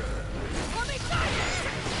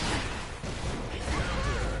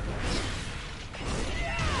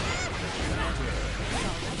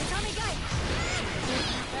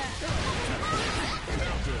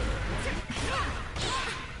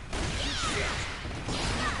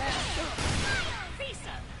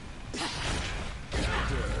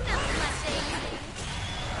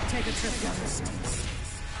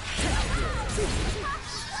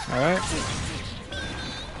 Alright.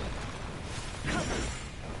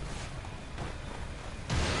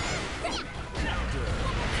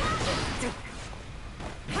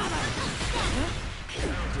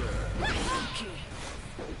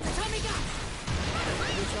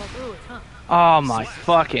 Oh my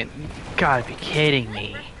fucking, gotta be kidding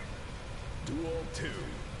me. Duel 2.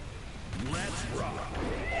 Let's rock.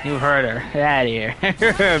 You heard her. Get out of here.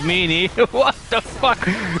 Meanie. What the fuck?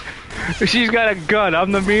 She's got a gun.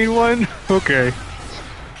 I'm the mean one? Okay.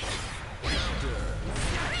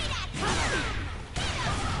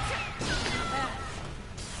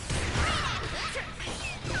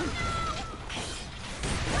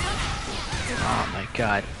 Oh my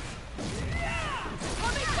god.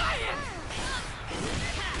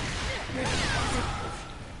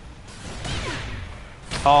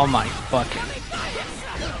 Oh my fucking.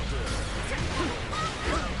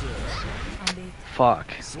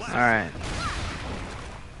 Fuck. Alright.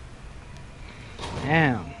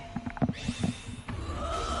 Damn.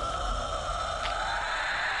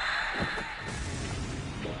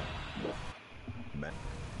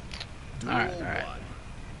 Alright, alright.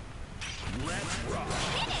 Let's rock.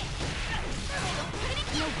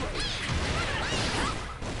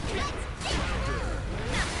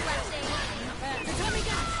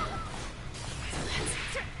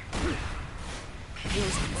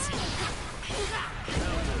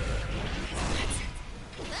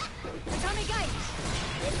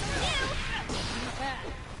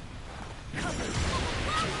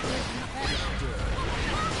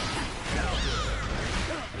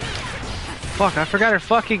 Fuck, I forgot her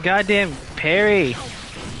fucking goddamn parry.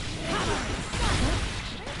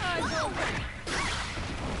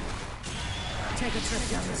 Take a trip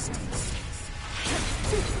down the stairs.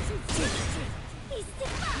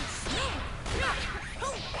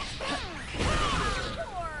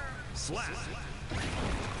 Slap.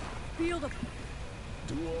 Feel the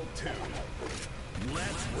Duel 2.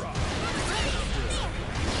 Let's rock.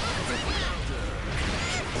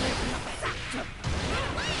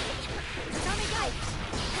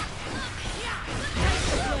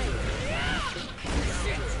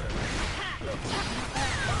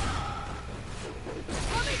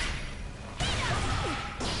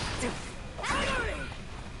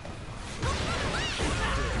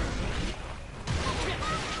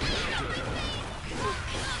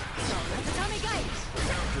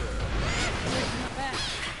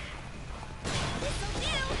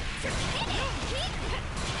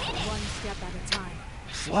 one step at a time.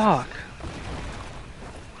 Fuck.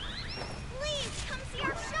 Please come see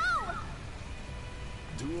our show.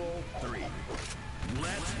 Duel 3.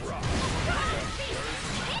 Let's rock.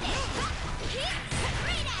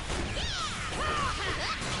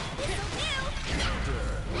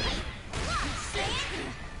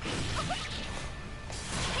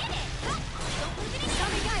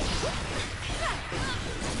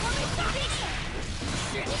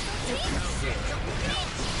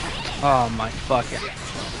 Oh my fucking.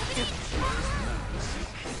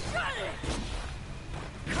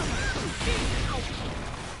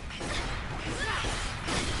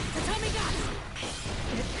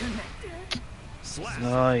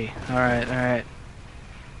 Oy. Alright, alright.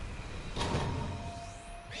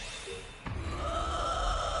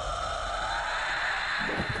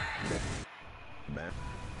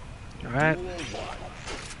 Alright.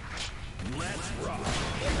 Let's rock.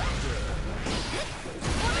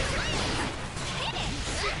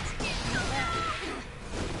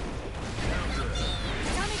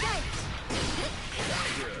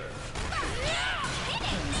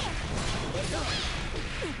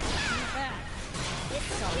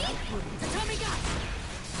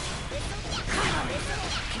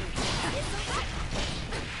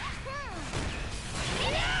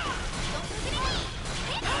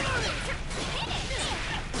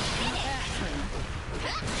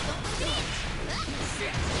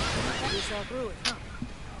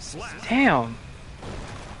 Damn.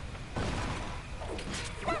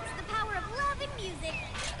 That's the power of love and music.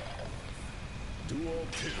 Duel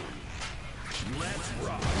 2. Let's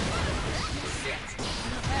rock.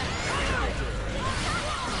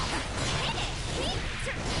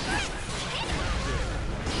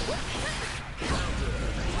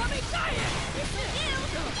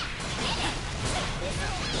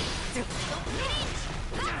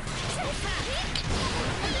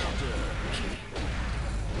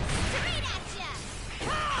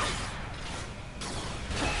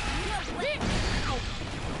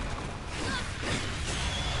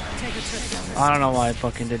 I don't know why I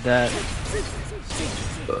fucking did that.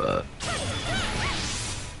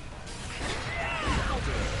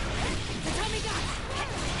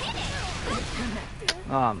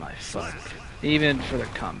 Oh my fuck. Even for the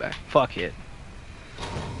comeback. Fuck it.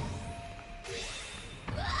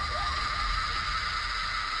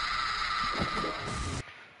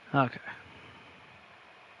 Okay.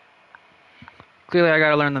 Clearly I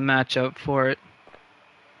gotta learn the matchup for it.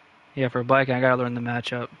 Yeah, for biking I gotta learn the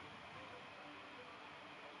matchup.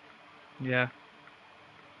 Yeah.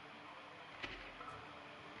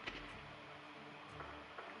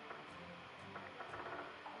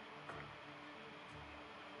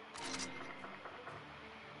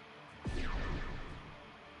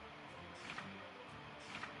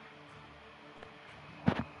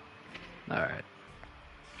 Alright.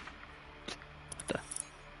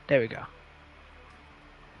 There we go.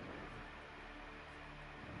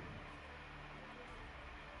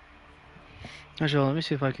 Actually, let me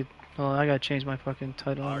see if I could... Oh, I gotta change my fucking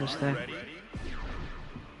title on this thing.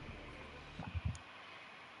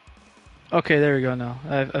 Okay, there we go now.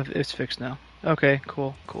 It's fixed now. Okay,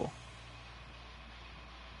 cool, cool.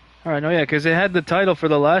 Alright, no, yeah, because it had the title for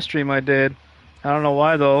the last stream I did. I don't know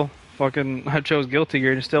why, though. Fucking, I chose Guilty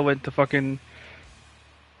Gear and still went to fucking...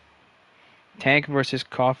 Tank versus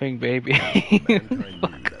Coughing Baby. Mankind knew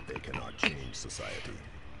that they cannot change society.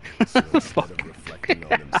 So instead of reflecting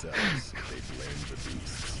on themselves, they blame the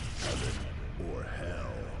beasts, heaven or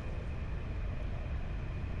hell.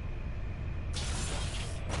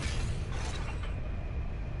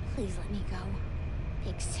 Please let me go.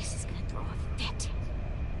 Big Sis is gonna throw a fit.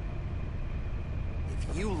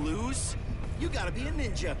 If you lose, you gotta be a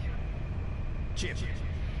ninja. Chip.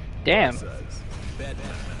 Damn. Says,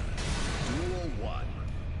 Bedman. Duel 1.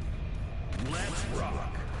 Let's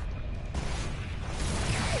rock.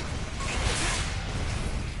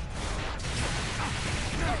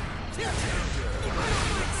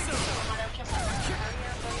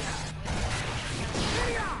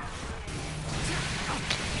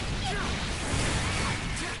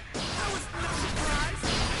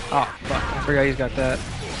 Oh fuck! I forgot he's got that.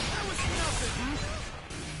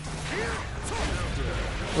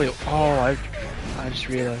 Wait. Oh, I just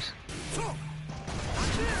realized.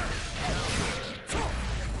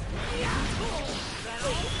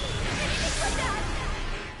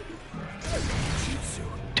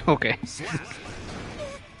 Okay.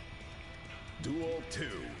 Duel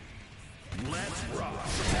 2. Let's rock.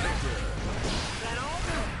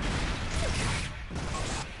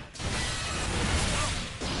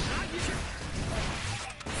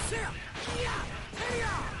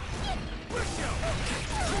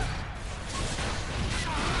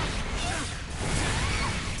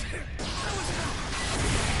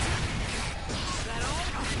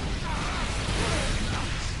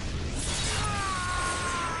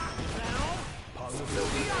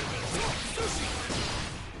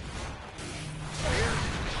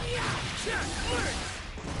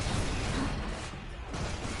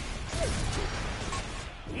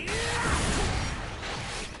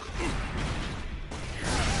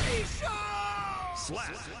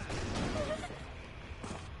 Slap.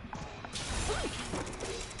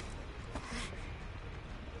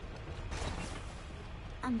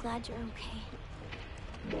 I'm glad you're okay.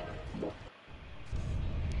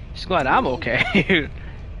 Just glad I'm okay.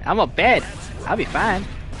 I'm a bed. I'll be fine.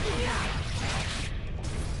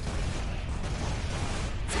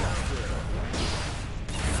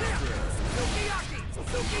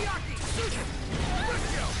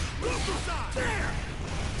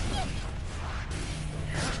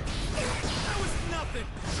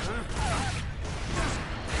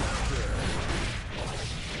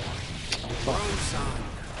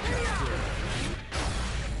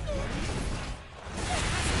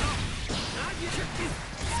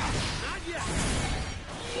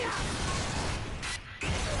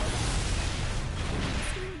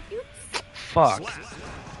 Fuck.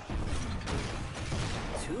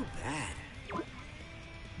 Too bad.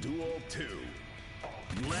 Duel 2.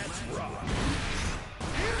 Let's rock.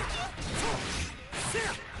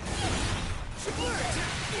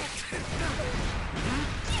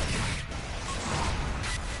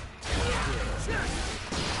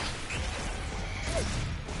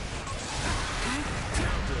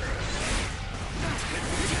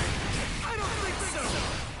 I don't think so.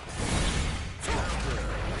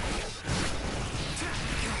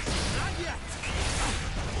 Not yet.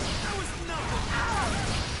 That was nothing.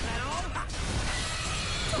 That all?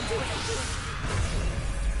 Don't do it.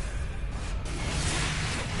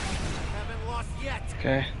 Haven't lost yet.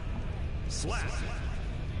 Okay. Slap.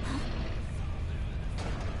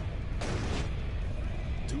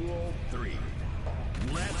 Duel 3.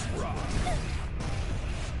 Let's rock.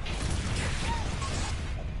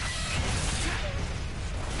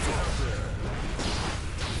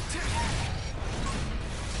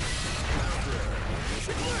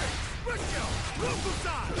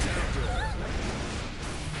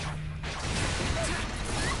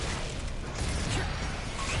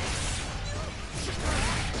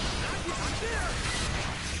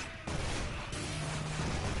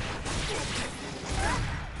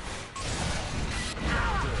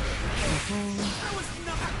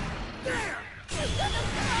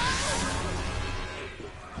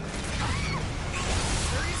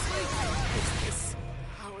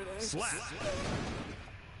 Slap.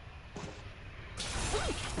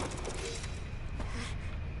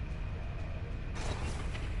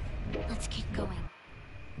 Let's keep going.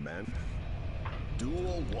 Man.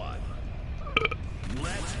 Duel 1.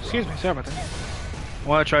 Let's Excuse me, sorry about that.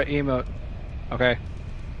 Wanna try emote? Okay.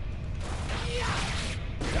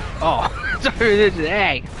 Oh, sorry, this is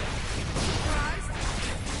hey.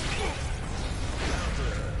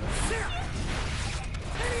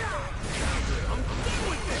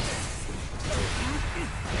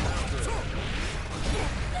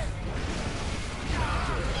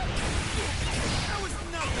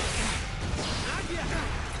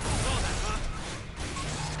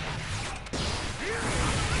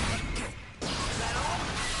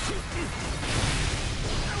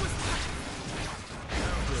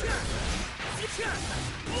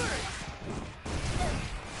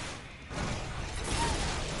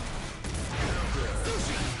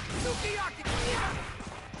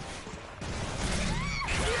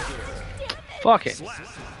 Fuck it.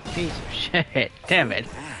 Piece of shit. Damn it.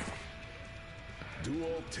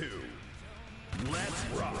 Duel 2. Let's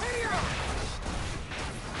rock.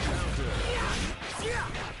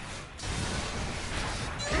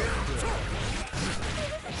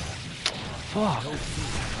 Fuck.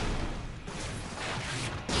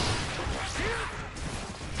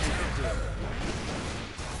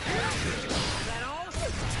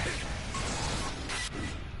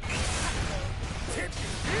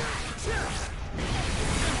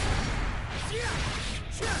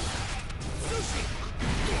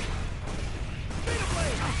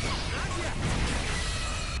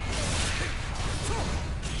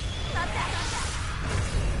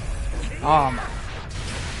 Oh my.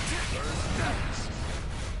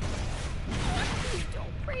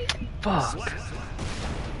 Fuck.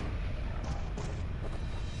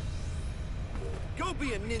 Go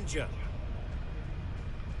be a ninja.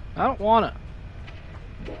 I don't wanna.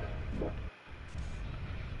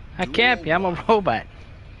 I can't be, I'm a robot.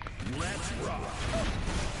 Let's rock.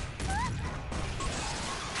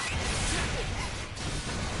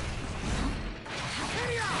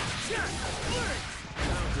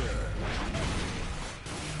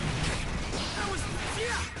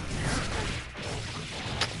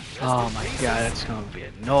 Oh my god, that's gonna be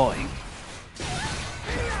annoying.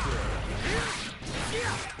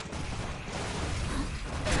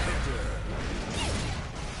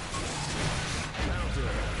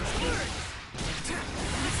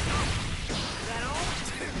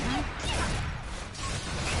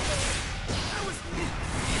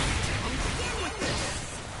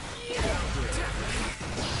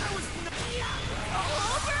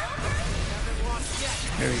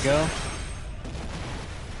 There we go.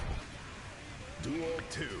 Duel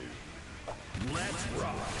 2. Let's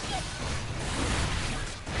rock.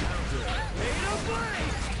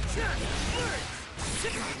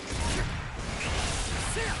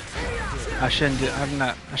 I shouldn't do.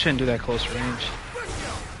 I shouldn't do that close range.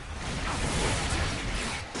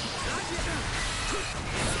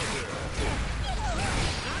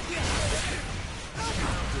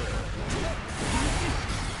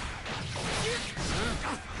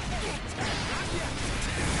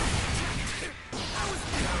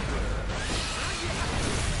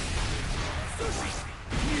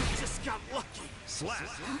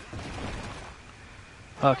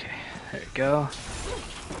 Okay, there we go.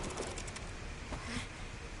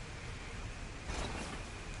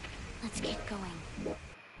 Let's get going.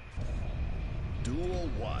 Duel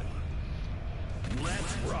 1.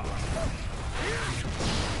 Let's rock.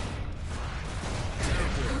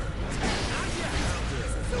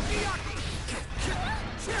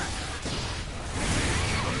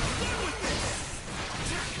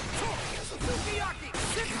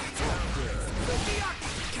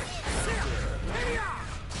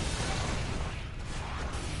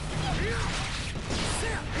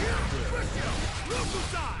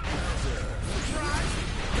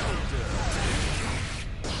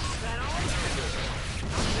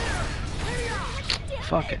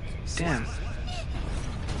 Fuck it. Damn.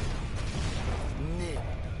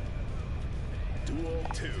 Duel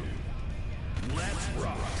 2. Let's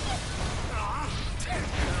rock.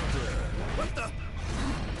 What the?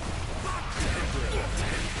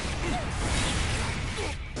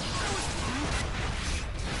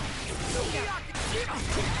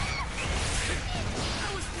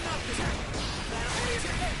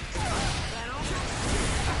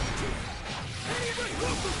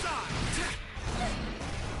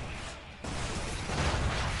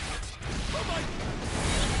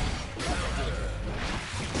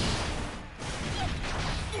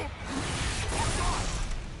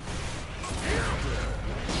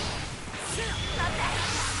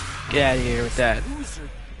 Get out of here with that.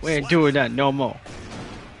 We ain't doing that no more.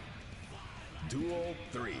 Duel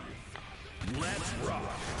 3. Let's rock.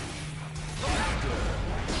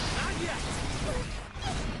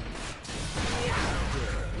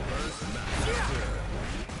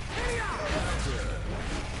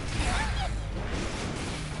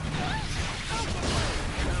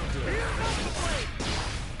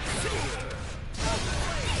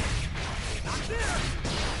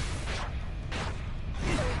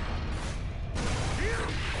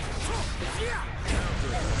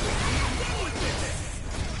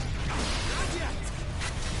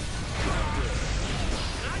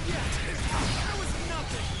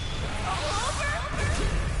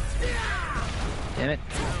 Damn it.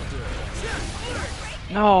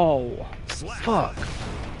 No. Fuck.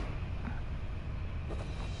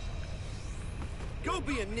 Go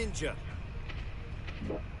be a ninja.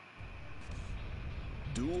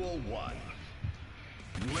 Duel 1.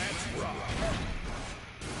 Let's rock.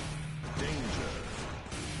 Danger.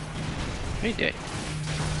 He did.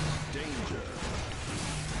 Danger.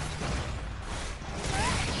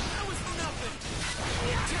 That was nothing.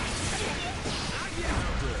 Not yet.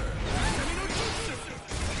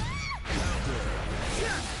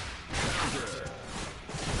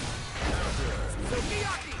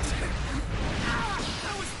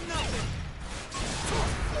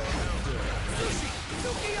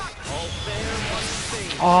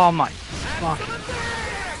 Oh my fuck.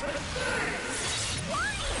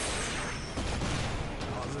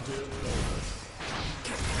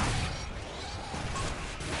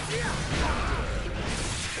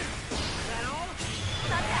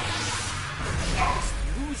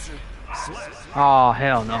 Oh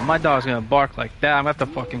hell no, my dog's gonna bark like that. I'm gonna have to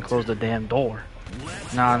fucking close the damn door.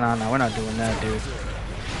 Nah, we're not doing that, dude.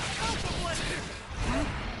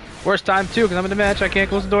 Worst time too, because I'm in the match. I can't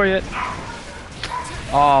close the door yet.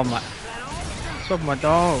 Oh my. What's up with my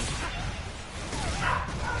dog?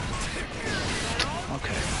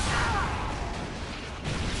 Okay.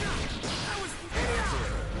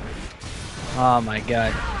 Oh my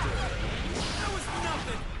god.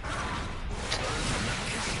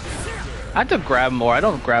 I have to grab more. I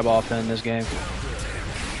don't grab often in this game.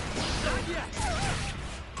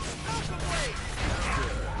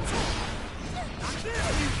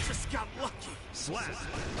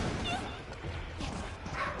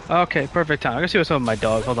 Okay, perfect time. I'm gonna see what's up with my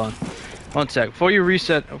dog. Hold on. One sec. Before you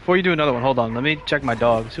reset, before you do another one, hold on. Let me check my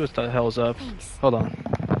dog. See what the hell's up. Thanks. Hold on.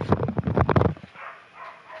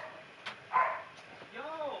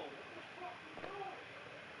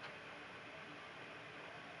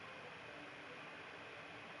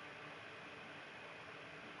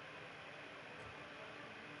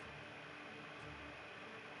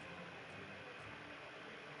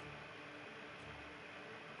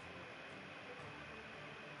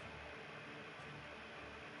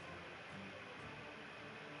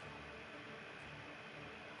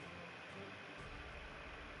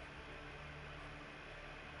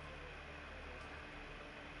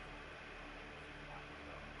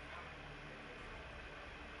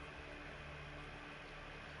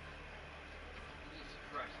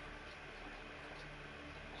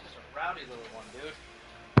 Rowdy little one, dude.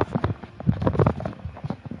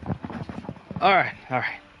 Alright.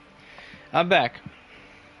 I'm back.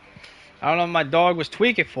 I don't know what my dog was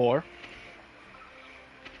tweaking for.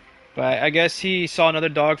 But I guess he saw another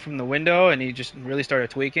dog from the window and he just really started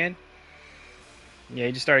tweaking. Yeah,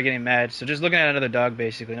 he just started getting mad. So just looking at another dog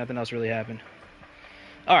basically. Nothing else really happened.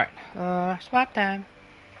 Alright. Swap time.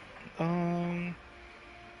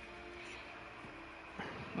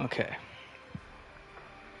 Okay.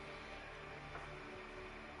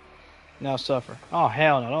 Now suffer. Oh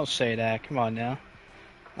hell no, don't say that. Come on now.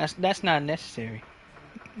 That's not necessary.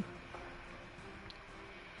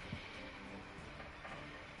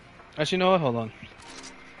 Actually, you know what? Hold on.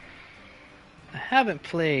 I haven't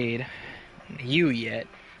played you yet,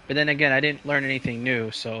 but then again, I didn't learn anything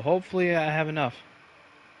new, so hopefully I have enough.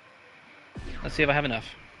 Let's see if I have enough.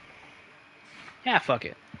 Yeah, fuck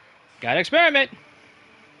it. Gotta experiment.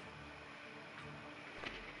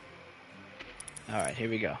 Alright, here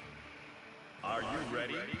we go. Are you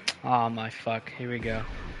ready? Oh my fuck, here we go.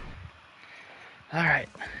 Alright.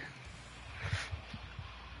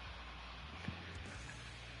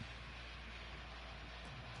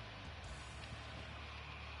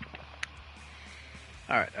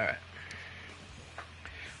 Alright.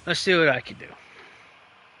 Let's see what I can do.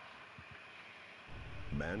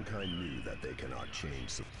 Mankind knew that they cannot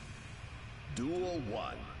change. Duel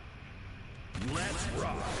 1. Let's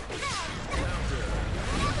rock.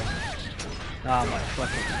 Oh my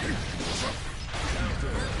fucking.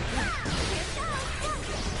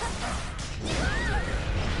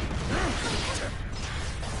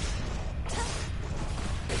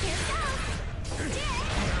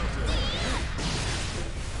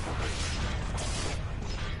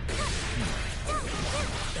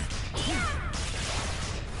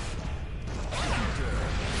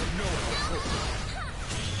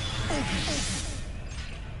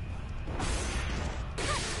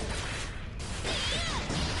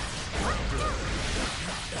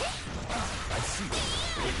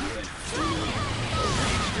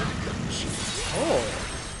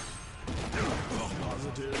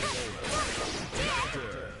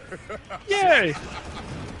 Yay!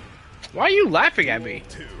 Why are you laughing at me?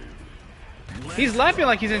 He's laughing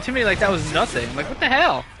like he's intimidated like that was nothing. I'm like, what the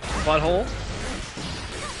hell? Butthole.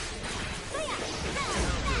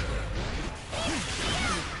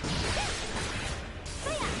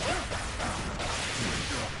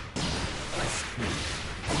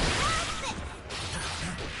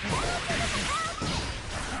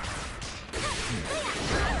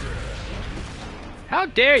 How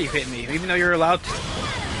dare you hit me, even though you're allowed to?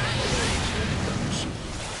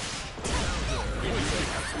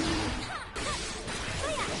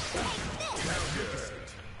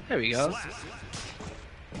 There we go.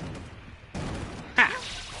 Ha!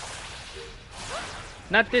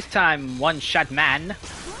 Not this time, one-shot man.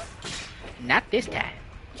 Not this time.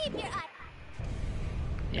 Keep your eye.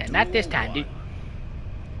 Yeah, Not this time, dude.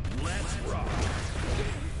 Let's rock.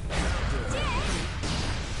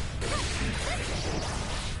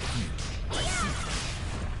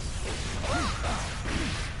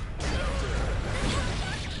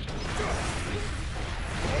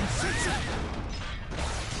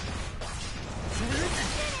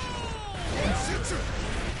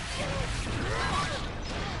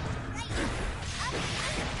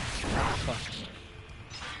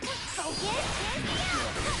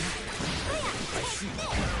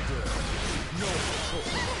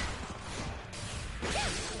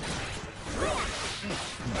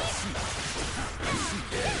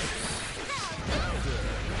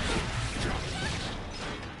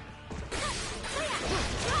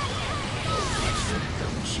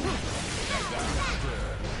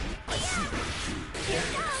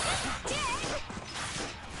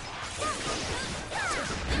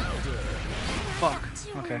 Fuck.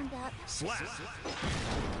 Okay. Slap.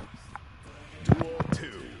 Duel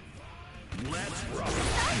 2. Let's rock.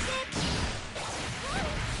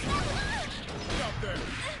 Stop there.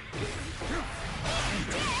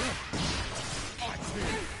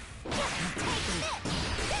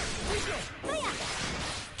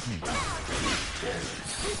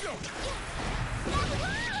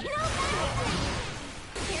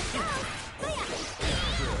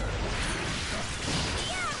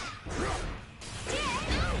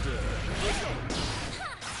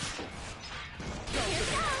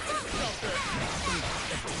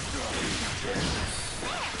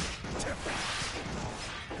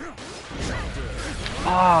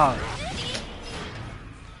 Ah.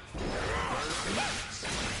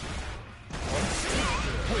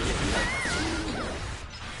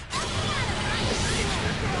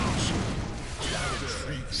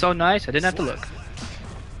 So nice, I didn't have to look.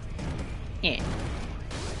 Yeah.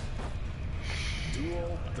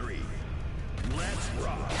 Duel 3. Let's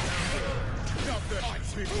rock.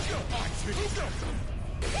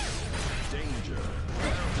 Danger.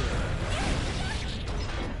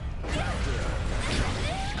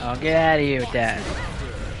 Oh, get out of here with that.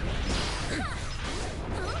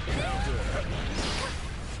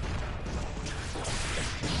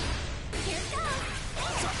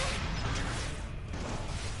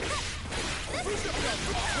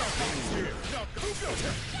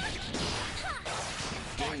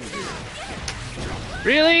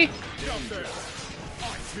 Really?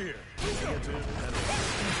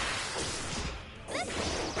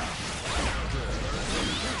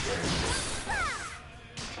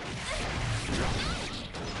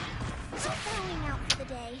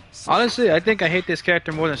 Honestly, I think I hate this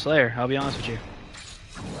character more than Slayer. I'll be honest with you.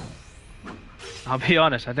 I'll be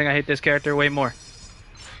honest. I think I hate this character way more.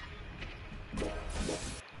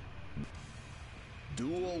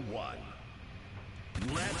 Duel 1.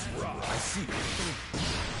 Let's rock. I see.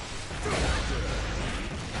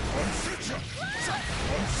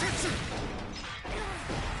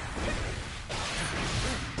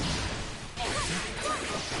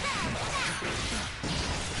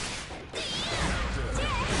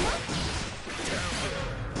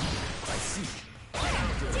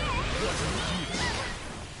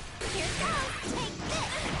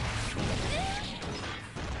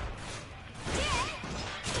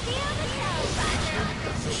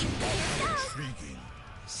 Intriguing.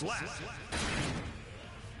 Slap.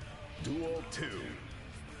 Duel 2.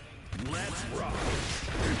 Let's rock.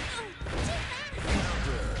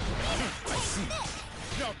 I see.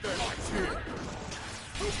 Stop there. Lights here.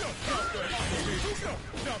 Stop there.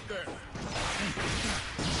 Stop there.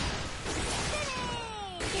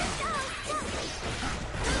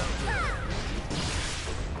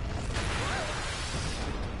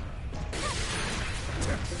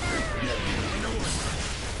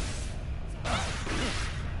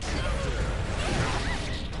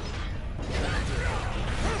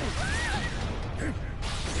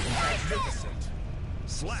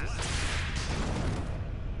 Slap.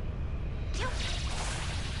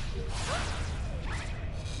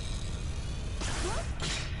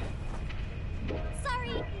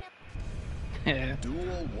 Sorry. Yeah.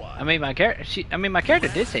 Duel 1. I mean, my character. My character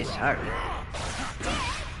did say sorry.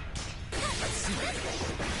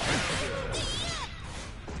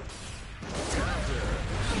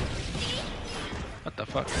 What the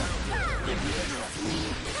fuck?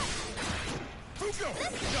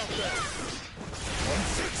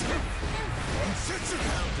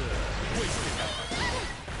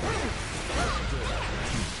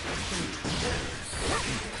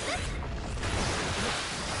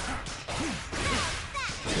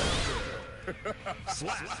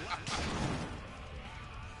 Slap.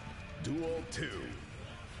 Duel 2.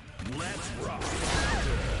 Let's rock.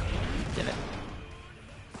 Did it?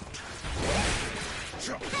 I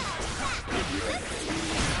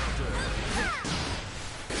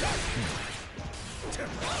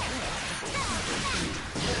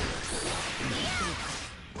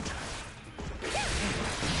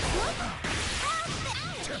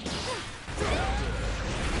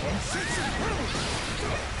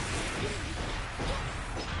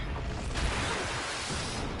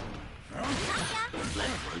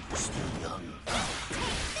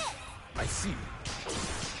see.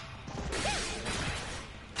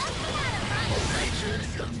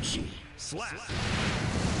 Slap.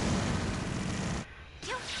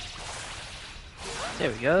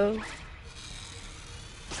 There we go.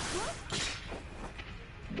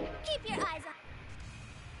 Keep your eyes on.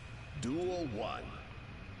 Duel 1.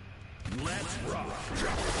 Let's rock.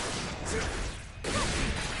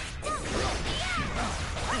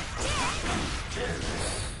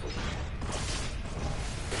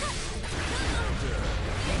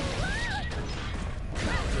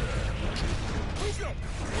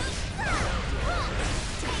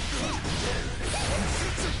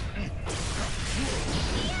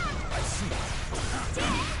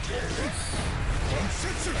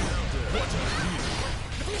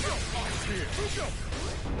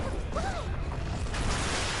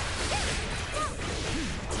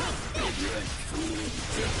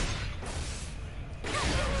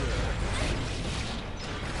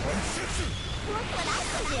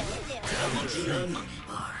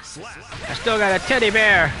 I still got a teddy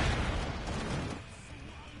bear.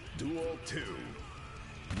 Duel 2.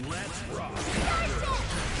 Let's rock.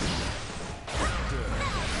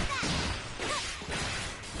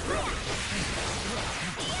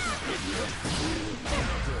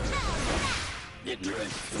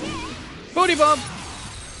 Booty bump.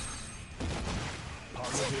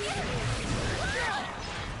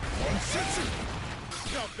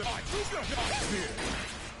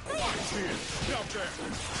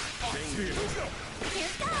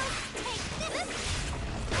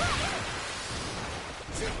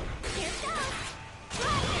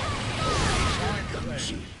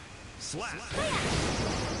 Slap.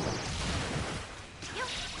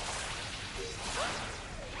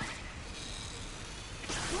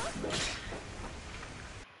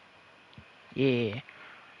 Yeah.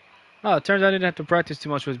 Oh, it turns out I didn't have to practice too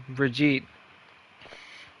much with Brigitte.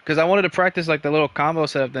 Because I wanted to practice like the little combo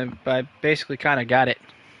setup, then, but I basically kind of got it.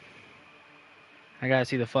 I gotta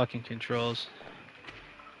see the fucking controls.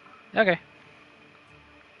 Okay.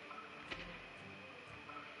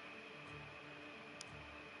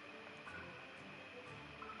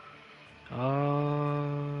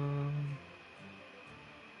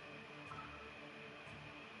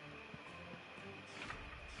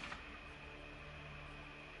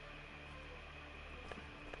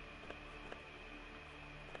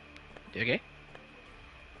 Okay.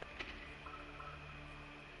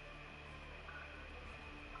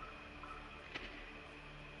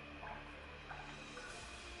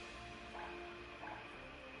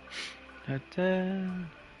 Ta-da.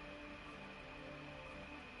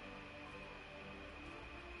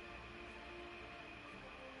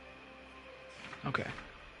 Okay.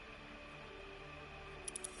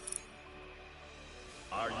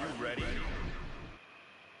 Are you ready?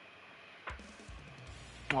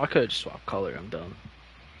 Oh, I could have just swapped color. I'm dumb.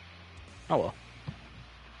 Oh well.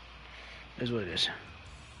 Is what it is.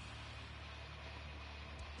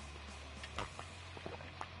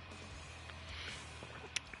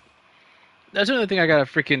 That's another thing I gotta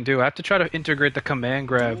freaking do. I have to try to integrate the command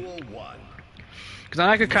grab. Duel 1. Because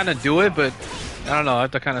I could kind of do it, but I don't know. I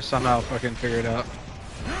have to kind of somehow fucking figure it out.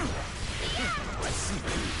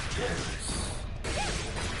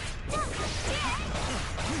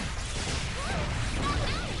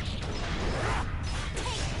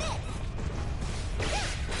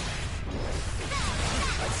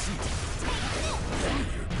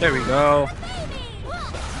 There we go.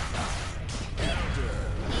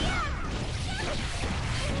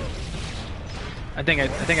 I think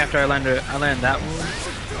after I land that one.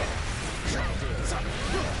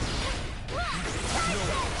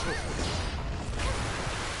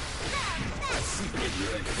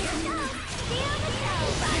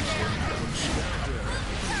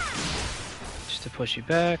 Just to push you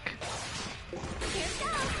back.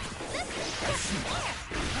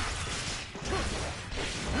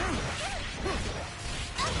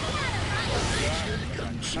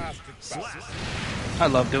 I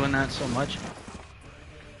love doing that so much.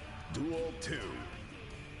 Duel 2.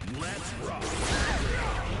 Let's rock.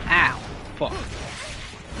 Ow. Fuck.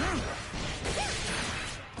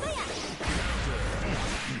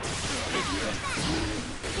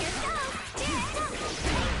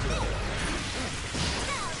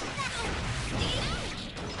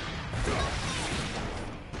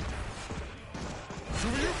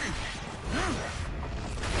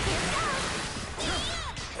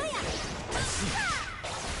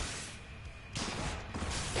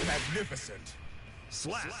 Magnificent.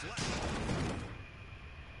 Slap.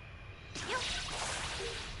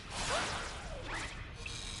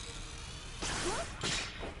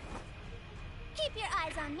 Keep your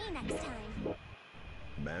eyes on me next time.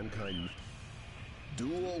 Mankind.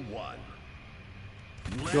 Duel 1.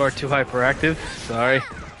 You are too hyperactive. Sorry.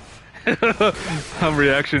 I'm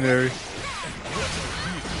reactionary.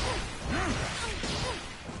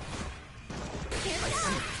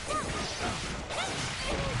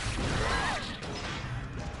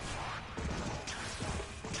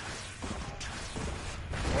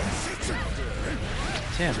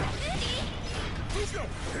 Damn.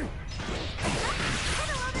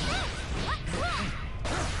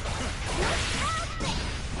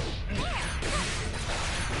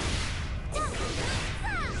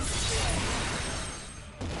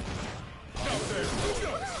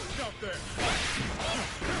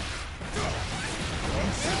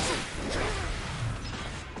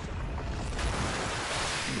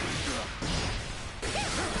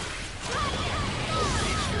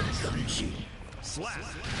 Slap.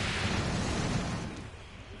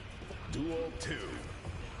 Duel 2.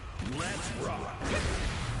 Let's rock.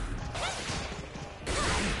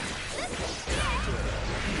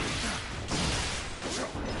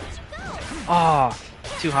 Ah,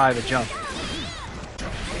 too high of a jump.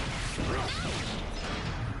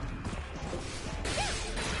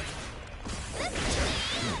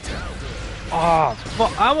 Oh,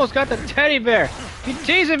 fuck. I almost got the teddy bear. You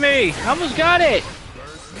teasing me. I almost got it.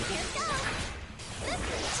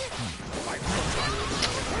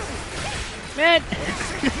 Man.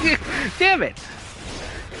 Damn it.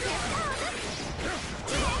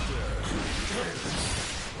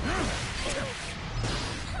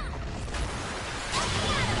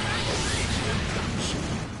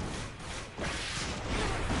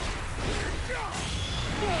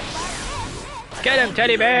 Get him,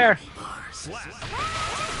 teddy bear.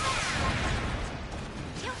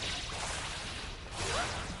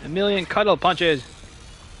 A million cuddle punches.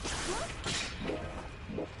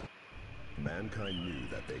 Mankind knew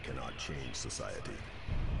that they cannot change society.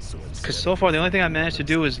 Because so far the only thing I managed to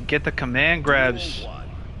do is get the command grabs Duel 1.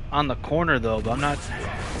 on the corner though, but I'm not.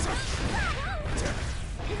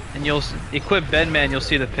 And you'll equip Bedman, you'll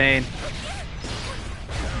see the pain.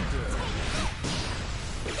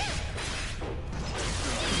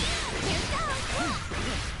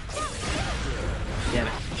 Damn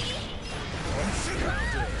it.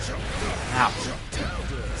 Ow.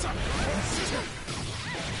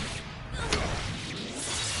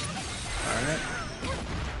 Alright.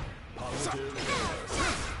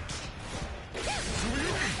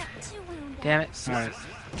 Damn it. Alright.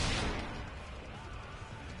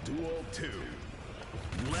 Duel 2.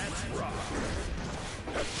 Let's rock.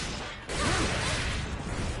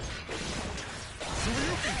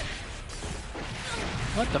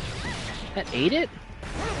 What the that ate it?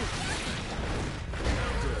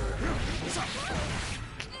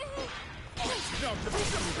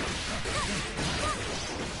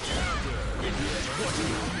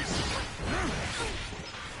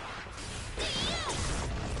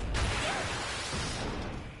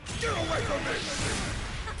 Get away from me!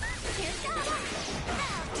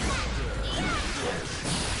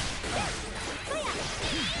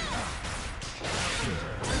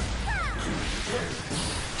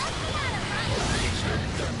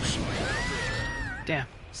 Damn.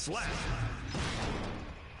 Slap.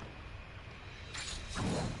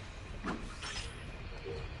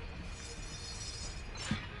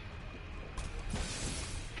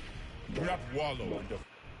 Do not wallow in the...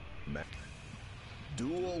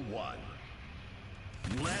 Duel 1.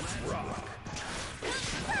 Let's rock.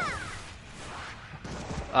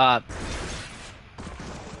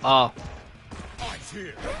 Oh. Eyes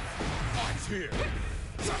here. Eyes here.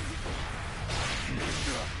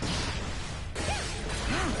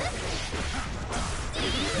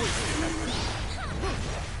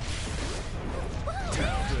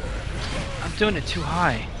 I'm doing it too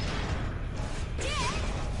high.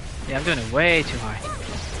 Yeah, I'm doing it way too high.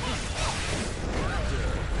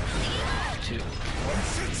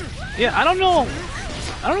 Yeah, I don't know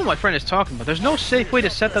what my friend is talking about. There's no safe way to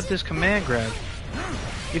set up this command grab.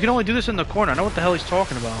 You can only do this in the corner. I know what the hell he's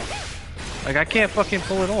talking about. Like, I can't fucking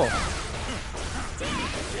pull it off.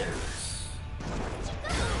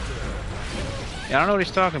 Yeah, I don't know what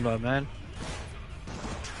he's talking about, man.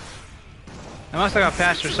 I must have got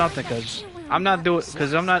passed or something, because I'm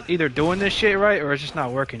not either doing this shit right or it's just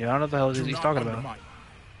not working, dude. I don't know what the hell he's talking about.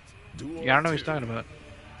 Yeah, I don't know what he's talking about.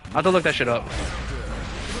 I'll have to look that shit up.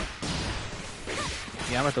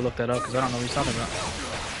 Yeah, I'm gonna have to look that up because I don't know what he's talking about.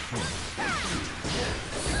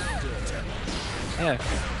 Yeah.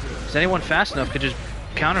 Is anyone fast enough could just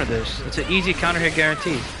counter this? It's an easy counter hit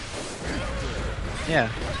guaranteed. Yeah.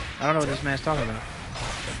 I don't know what this man's talking about.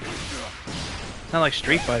 It's not like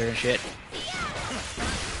Street Fighter and shit.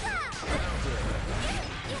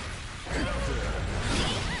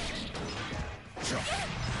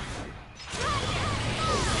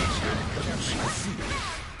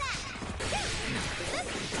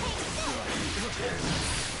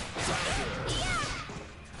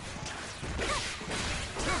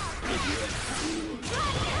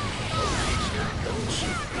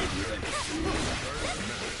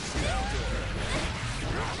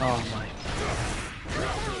 Oh my.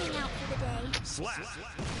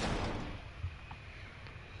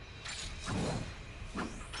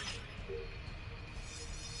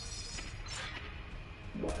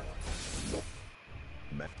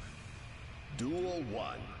 Duel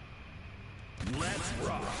 1. Let's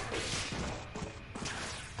rock.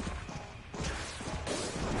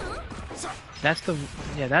 That's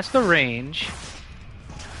the range.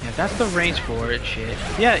 Yeah, that's the range for it, shit.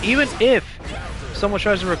 Yeah, even if someone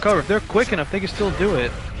tries to recover, if they're quick enough, they can still do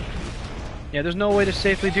it. Yeah, there's no way to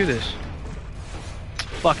safely do this.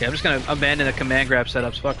 Fuck it, I'm just gonna abandon the command grab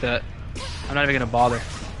setups, fuck that. I'm not even gonna bother.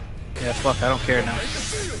 Yeah, fuck, I don't care now.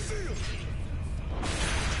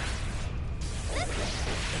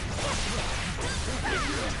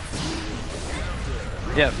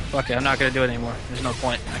 Yeah, fuck it, I'm not gonna do it anymore. There's no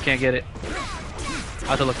point, I can't get it. I'll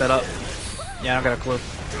have to look that up. Yeah, I don't got a clue.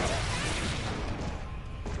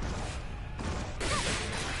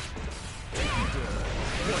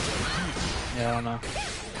 Yeah, I don't know.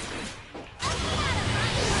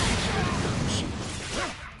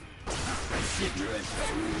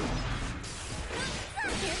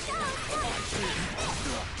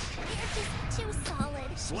 Too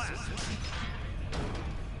solid.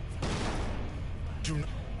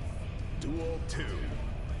 Duel 2.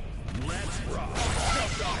 Let's rock.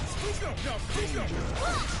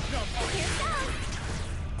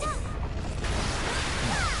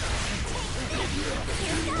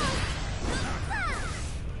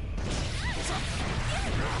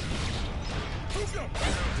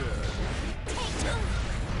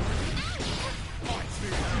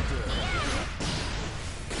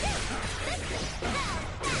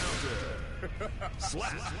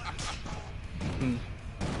 Slap.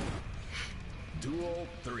 Duel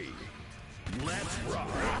 3. Let's rock.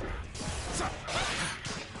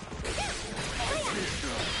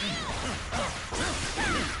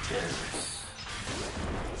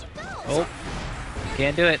 Oh,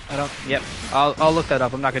 can't do it. I don't. Yep, I'll look that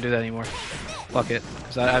up. I'm not gonna do that anymore. Fuck it,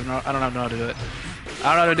 because I don't know how to do it. I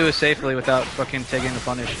don't know how to do it safely without fucking taking the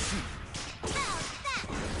punish.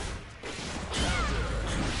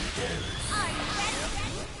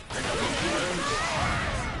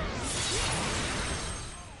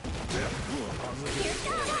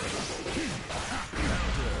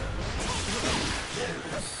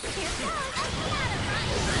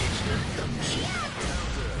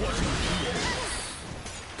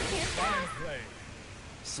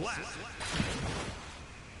 Slap.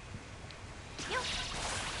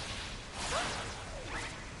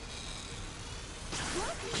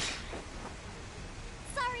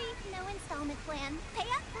 Sorry, no installment plan. Pay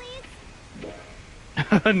up,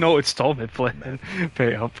 please. No installment plan.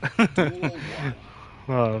 Pay up. Oh,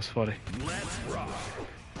 that was funny. Let's rock.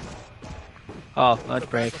 Oh, that's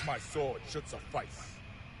brave. My sword should suffice.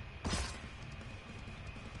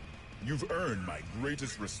 You've earned my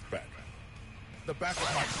greatest respect. The back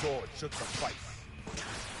of my sword should suffice.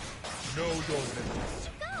 Know your limits.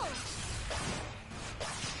 Go!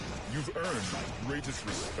 You've earned my greatest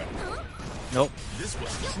respect. Nope. This was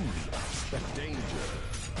truly unexpected. Danger.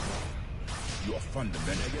 Your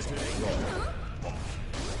fundamentals are wrong. Nope.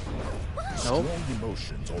 Strong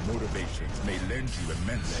emotions or motivations may lend you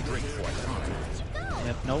immense strength for a time.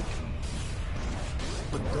 Yep. Nope.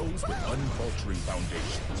 But those with unfaltering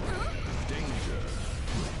foundations, danger,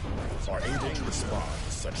 are able to respond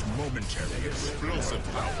to such momentary explosive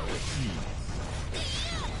power with ease.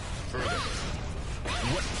 Further,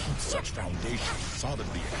 what keeps such foundations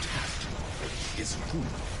solidly intact is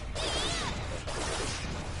food.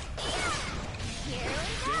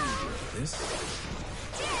 This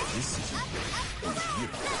is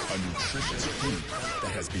a nutritious food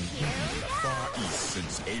that has been eaten in the Far East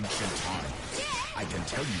since ancient times. I can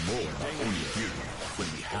tell you more about onigiri when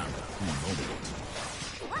we have a free moment.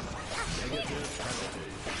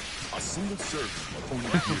 A single serving of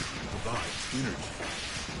onigiri provides energy,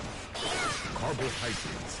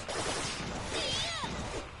 carbohydrates,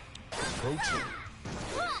 protein,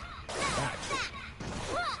 fat,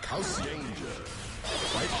 calcium,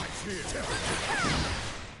 vitamin,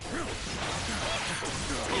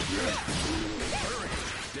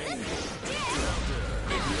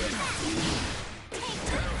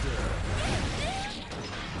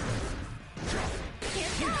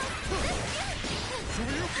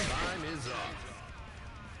 Time is up.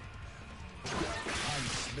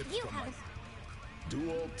 You have a...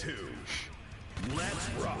 Duel 2. Let's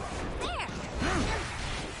rock. There!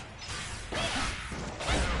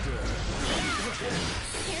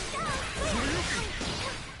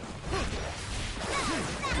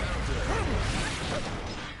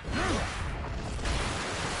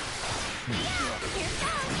 Here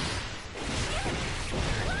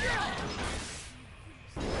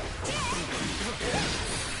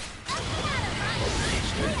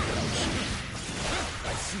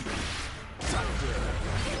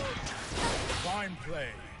Fine play.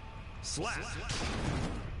 Slap.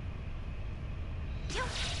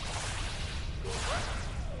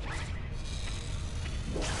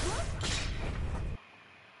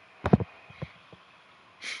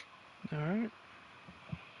 All right.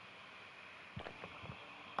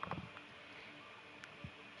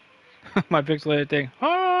 My pixelated thing.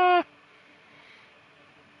 Ah!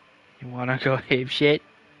 You wanna go ape shit?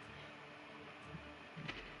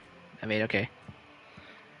 I mean, okay.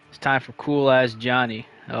 It's time for cool ass Johnny.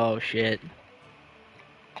 Oh shit.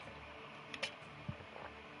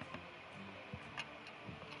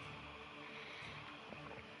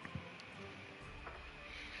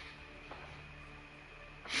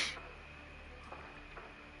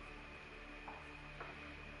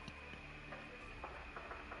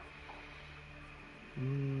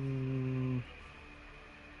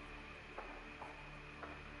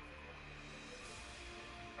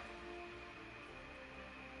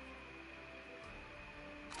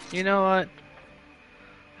 You know what?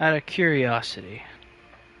 Out of curiosity.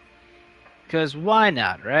 Because why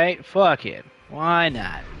not, right? Fuck it. Why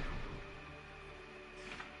not?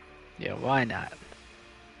 Yeah, why not?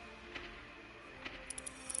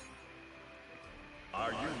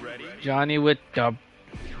 Are you ready? Johnny with the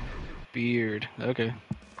beard. Okay.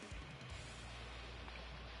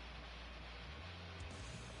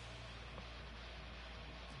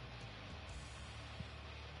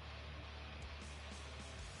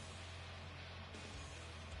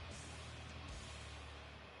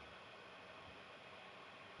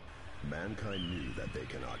 Mankind knew that they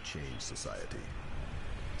cannot change society.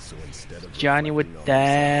 So instead of Johnny with reflecting on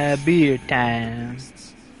the themselves, beard they time.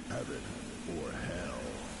 beasts, heaven or hell.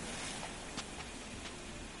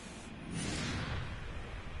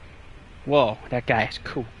 Whoa, that guy is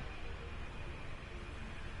cool.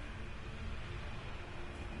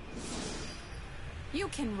 You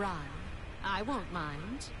can run. I won't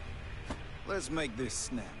mind. Let's make this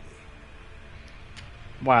snappy.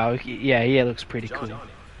 Wow, yeah, he looks pretty cool.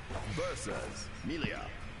 Johnny versus Milia.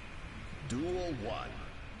 Duel 1.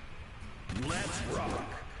 Let's rock.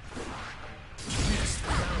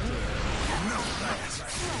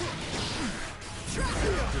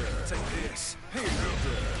 Take this.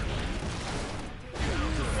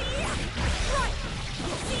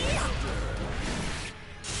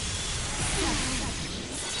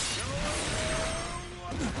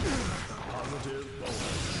 Positive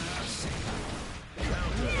bonus.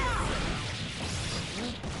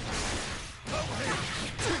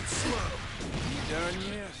 Done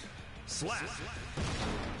yet? Slap.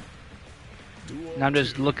 And I'm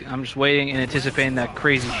just waiting and anticipating that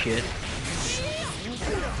crazy shit.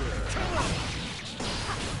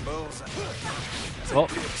 Oh.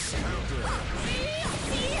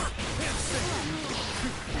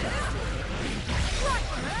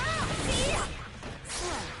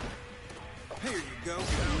 Here you go.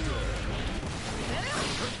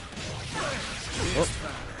 Oh.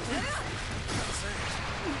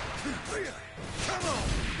 Come on.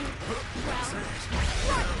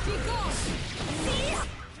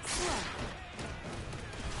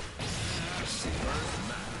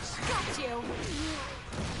 Got you.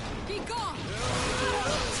 Be gone.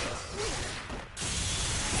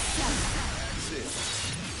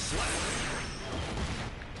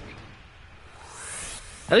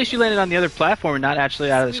 At least you landed on the other platform and not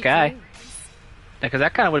actually out of the sky. Because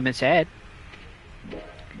that kind of would have been sad.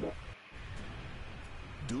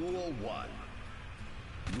 Duel 1.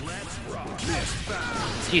 Let's rock.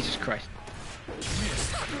 Jesus Christ.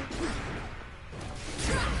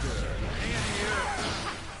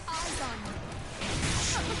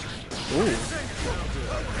 Ooh.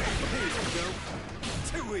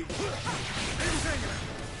 Too weak.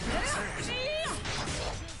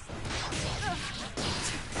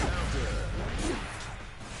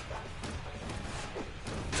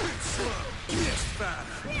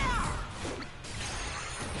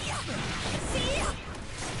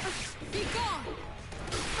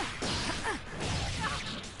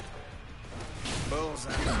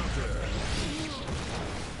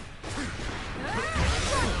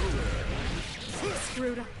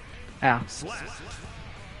 Ow. Slap.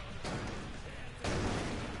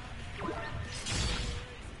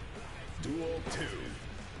 Duel 2.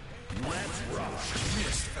 Let's rock.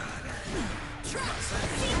 Mist fighter.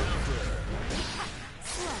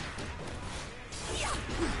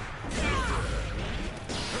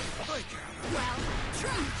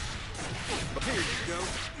 Here you go.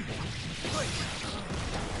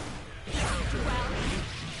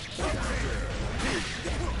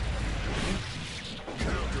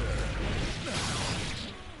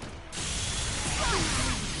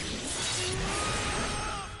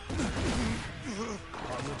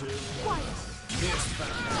 Mist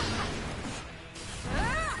fighter.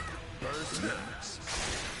 Burst next.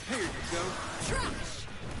 Here you go.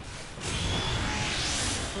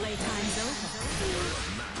 Playtime's over.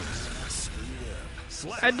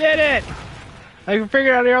 Slap. I did it! I can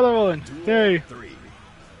figure out the other one. Hey. 3.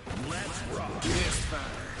 Let's rock. Mist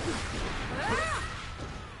fighter.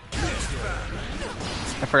 Mist fighter.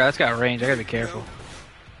 I forgot, it's got range. I gotta be careful.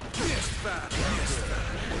 Mist fighter. Mist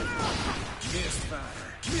fighter. Mist fighter.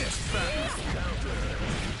 Mist fighter.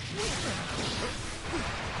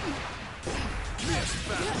 Mist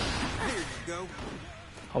fighter. Here you go.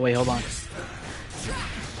 Oh, wait, hold on.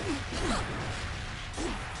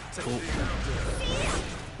 Cool.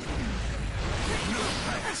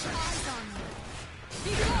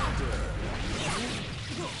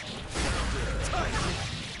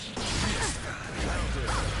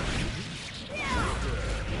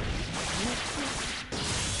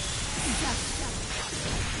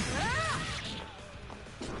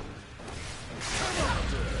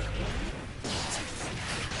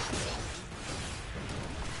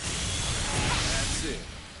 That's it.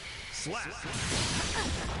 Slap.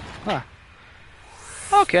 Huh.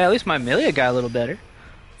 Okay, at least my Amelia got a little better.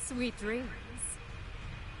 Sweet dreams.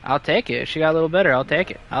 I'll take it. If she got a little better, I'll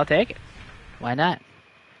take it. I'll take it. Why not?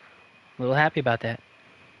 A little happy about that.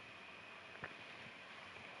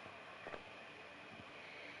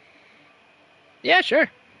 Yeah, sure.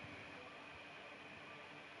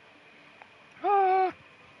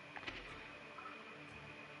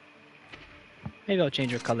 Maybe I'll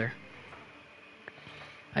change her color.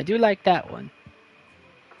 I do like that one.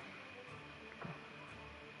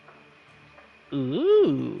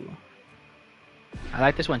 Ooh. I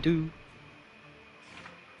like this one too.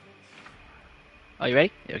 Oh, you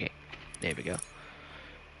ready? Okay. There we go.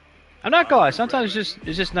 I'm not gonna lie, sometimes it's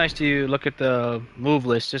just nice to look at the move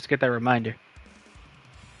list just to get that reminder.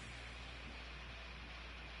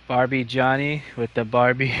 Barbie Johnny with the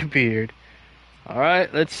Barbie beard.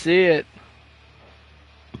 Alright, let's see it.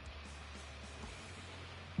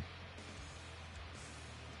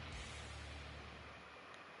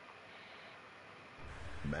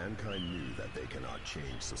 Mankind knew that they cannot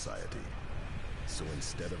change society. So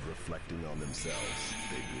instead of reflecting on themselves,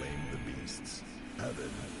 they blamed the beasts. Heaven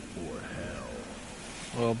or hell.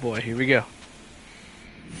 Oh boy, here we go.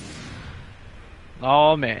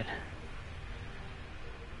 Oh man.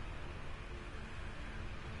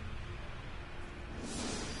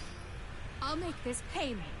 I'll make this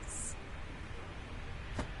painless.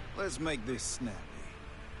 Let's make this snappy.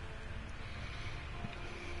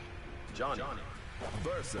 Johnny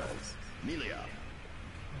versus Melia.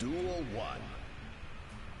 Duel 1.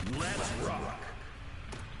 Let's rock.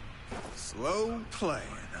 Slow playing,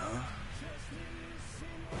 huh?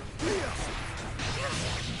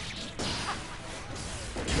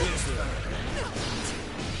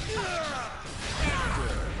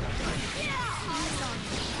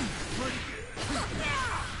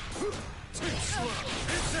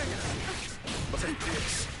 Take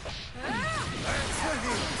this.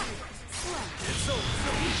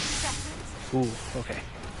 Ooh, okay.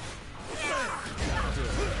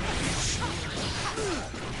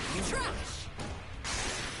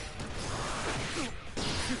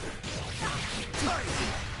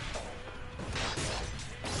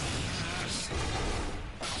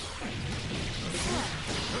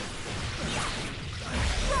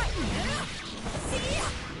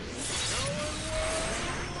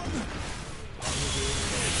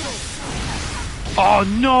 Oh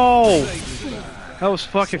no! That was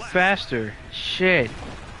fucking faster. Shit.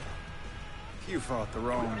 You fought the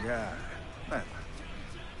wrong guy.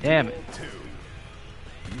 Damn it.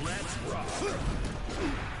 Let's rock.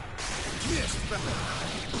 Mist fighter.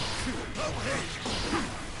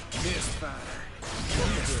 Mist fighter.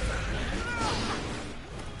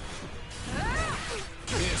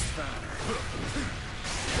 Mist fighter.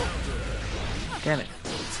 Damn it.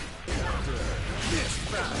 Mist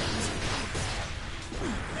fighter.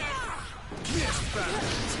 Mist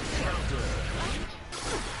fighter.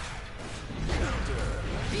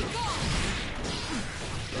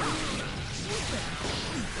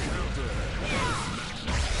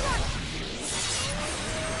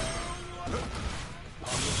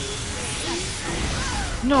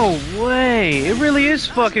 No way! It really is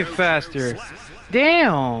fucking faster.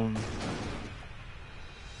 Damn.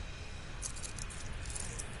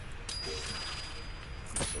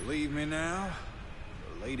 Believe me now,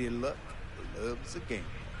 Lady Luck loves a game.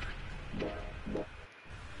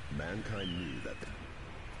 Mankind knew that.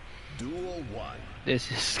 Duel 1.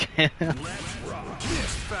 This is Let's rock.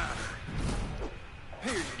 Misfire.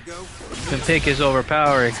 Here you go. the pink is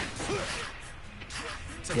overpowering.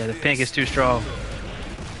 Yeah, the pink is too strong.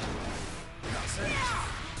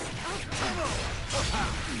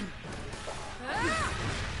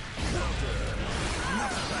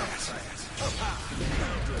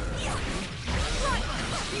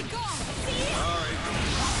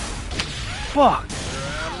 Fuck.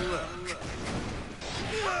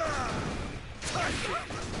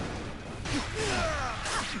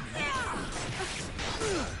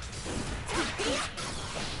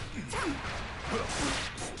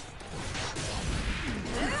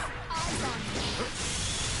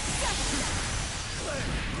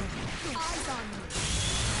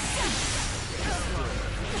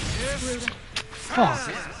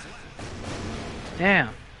 Fuck. Damn.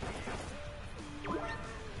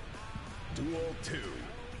 Duel 2.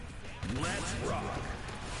 Let's rock.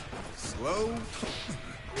 Slow.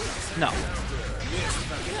 No.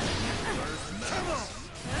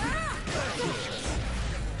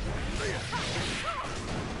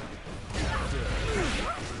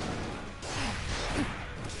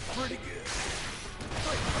 Pretty good.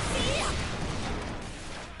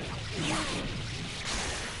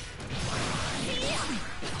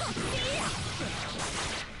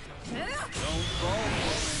 Don't fall.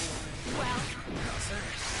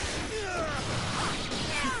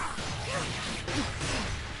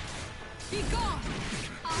 Be gone!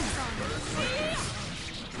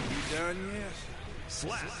 You done yet?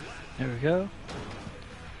 Slap. There we go.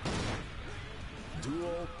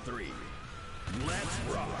 Duel 3. Let's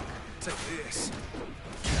rock. Take this.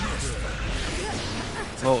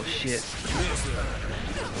 Oh shit.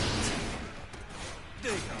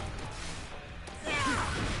 There you go.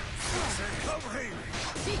 Over here.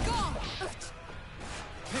 Be gone!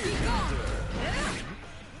 Here. Be gone!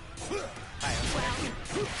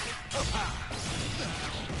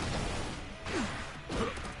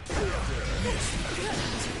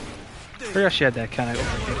 I forgot she had that kind of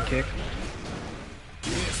overhead kick.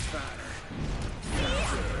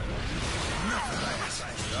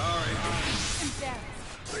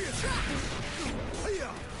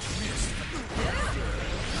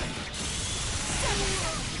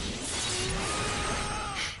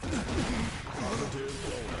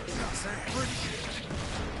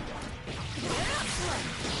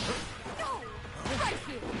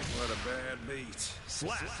 What a bad beat.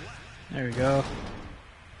 Slap. There we go.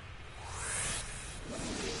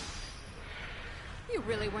 You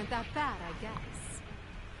really weren't that bad, I guess.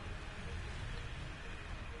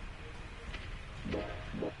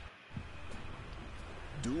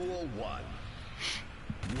 Duel 1.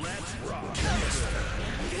 Let's rock.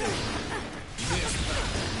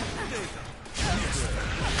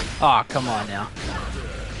 Aw, come on now.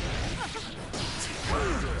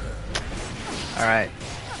 Alright.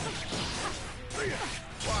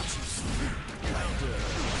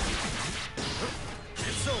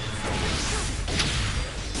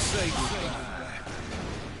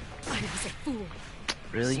 I was a fool.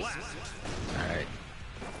 Really? Alright.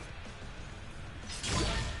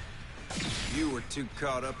 You were too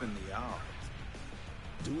caught up in the hour.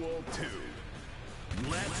 Duel 2.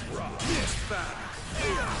 Let's rock.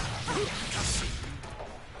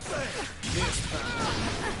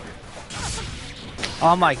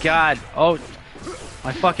 Oh my god. Oh,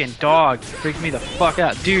 my fucking dog freaked me the fuck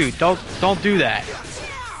out. Dude, don't do that.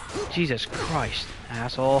 Jesus Christ,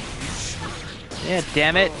 asshole. Yeah,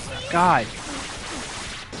 damn it. God.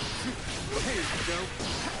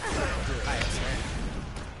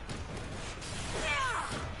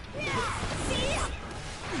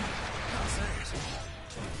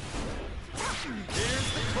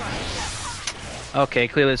 Okay,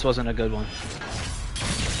 clearly this wasn't a good one.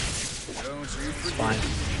 It's fine.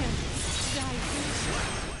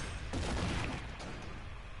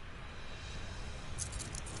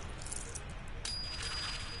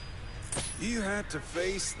 You had to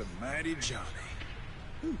face the mighty Johnny.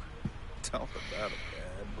 Whew. Talk about a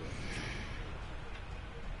bad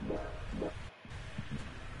break.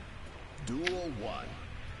 Duel 1.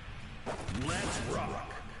 Let's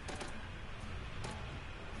rock.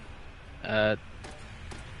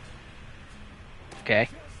 Okay.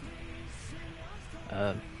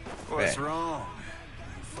 What's okay. wrong?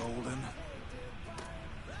 You folding?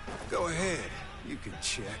 Go ahead. You can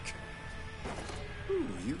check. Ooh,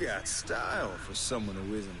 you got style for someone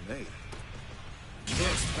who isn't me.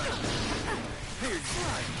 Yes, fine. Here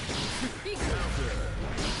you go.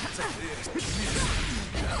 Take this.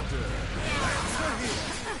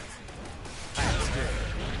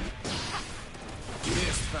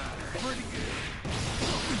 Yes, fine. Pretty good.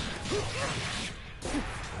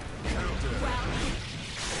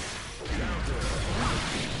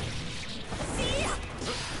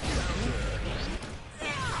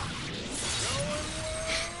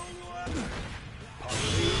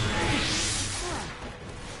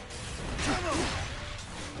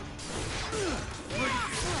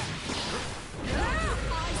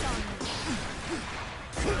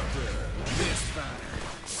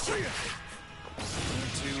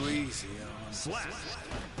 Too easy on Slap.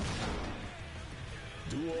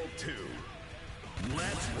 Duel 2.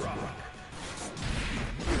 Let's rock.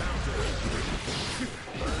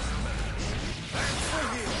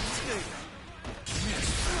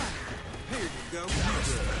 Here you go.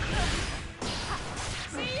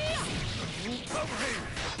 Over here.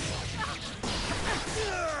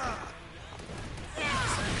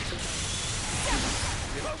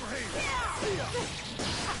 Get over here.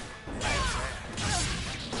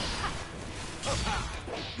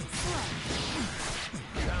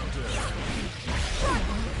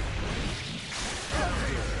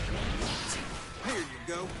 Here you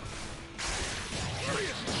go.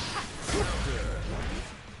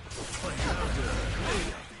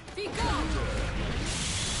 Be gone!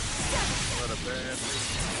 What a bad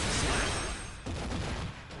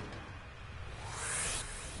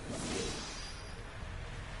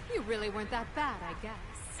You really weren't that bad, I guess.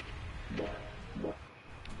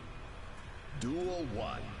 Duel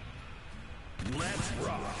 1. Let's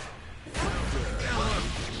rock. It's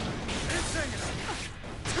hanging up.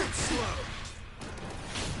 Too slow.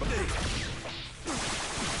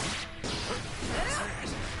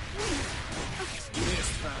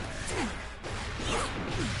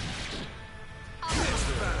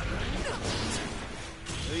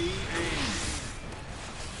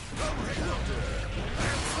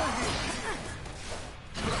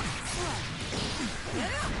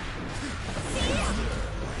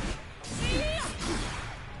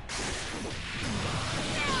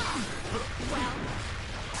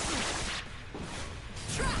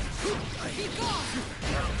 Be gone!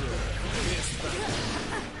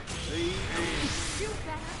 You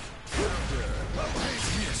better.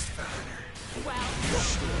 Well.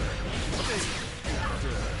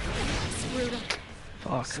 Screwed up.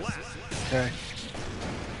 Fuck. Okay.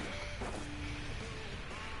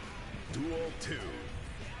 Duel 2.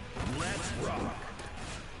 Let's rock.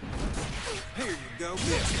 Here you go.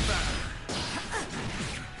 Yes, fire.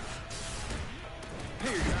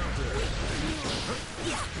 Here you go.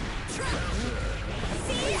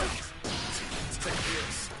 Take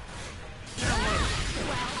this.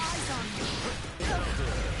 Well, eyes on me.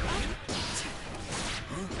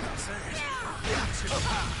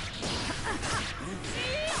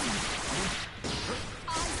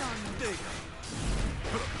 Eyes on me.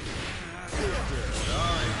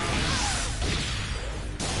 Sorry.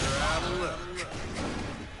 You're out of luck.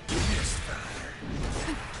 Yes, fire.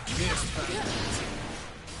 Yes, fire.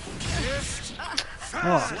 Yes,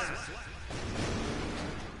 Oh.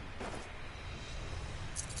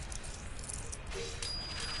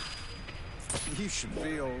 you should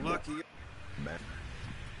feel lucky.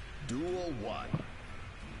 Duel 1.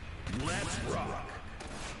 Let's rock.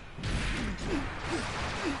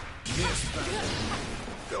 Yes, fire.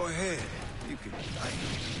 Go ahead. You can fight.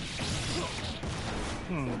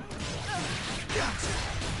 Gotcha.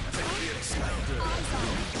 Take this.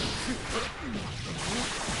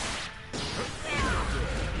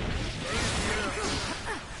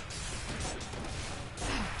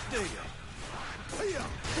 Deal. Deal.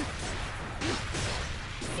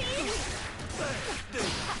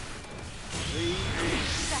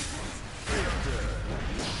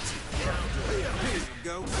 Here you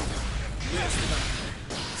go. Yes,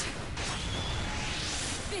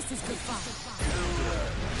 This is good fun.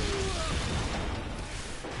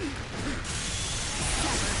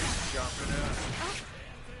 Chopping up.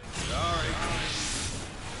 Sorry.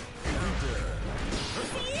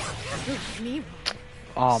 Me.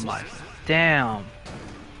 Oh my. Damn.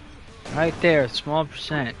 Right there, small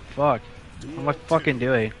percent. Fuck. What am I fucking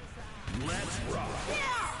doing? Let's rock.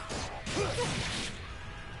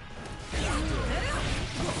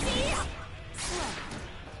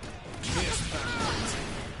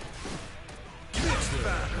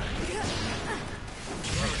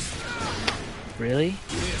 Really?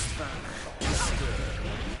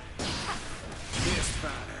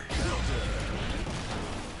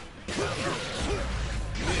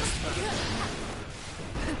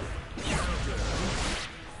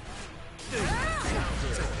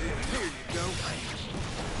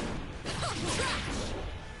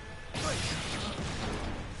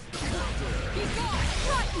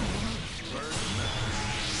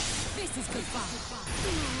 This is goodbye.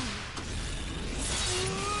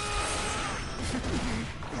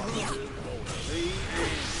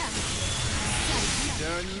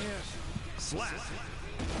 Done yet? Slap.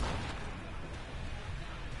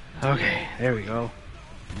 Okay, there we go.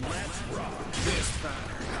 Let's rock. Misfire.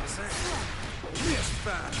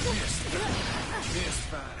 Misfire.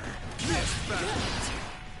 Misfire. Misfire.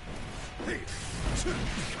 Hey.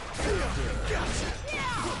 Gotcha.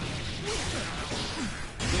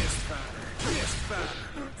 Misfire. Misfire.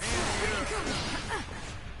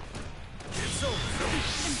 It's over.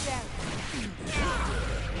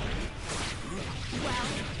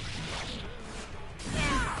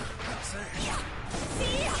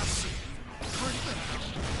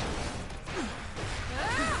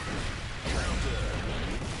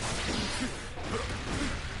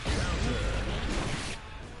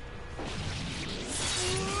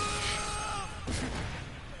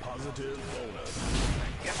 Positive bonus.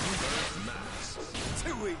 Max.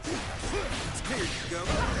 Too weak. Here you go.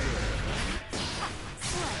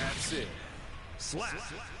 That's it. Slap.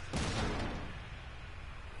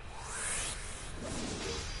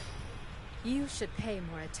 You should pay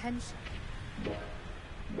more attention.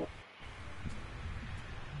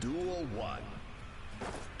 Duel 1.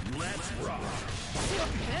 Let's rock.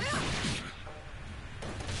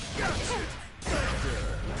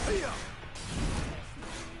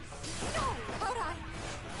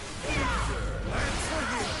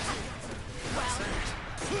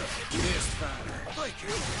 Misfire. Break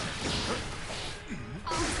it.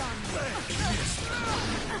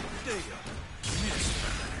 Deal.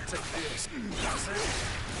 Misfire. Take this. Sorry.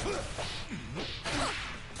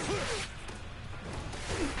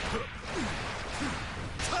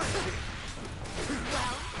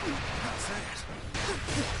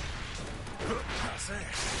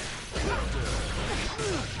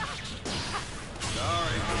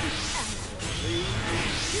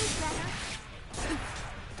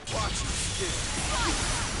 Watch your skip.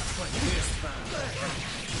 Like this time.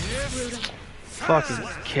 Yes. Fucking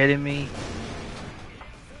kidding me?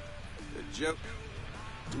 Good joke.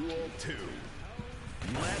 Duel 2.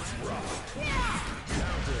 Let's rock.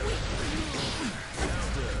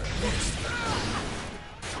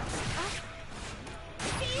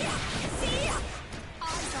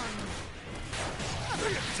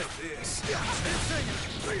 Take this.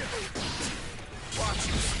 Watch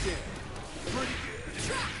your skip. Pretty good.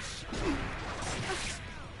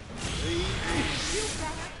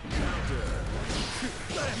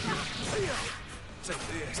 Take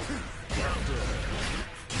this.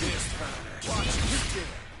 Misfire. Watch your skip.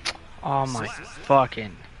 Oh my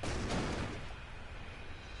fucking.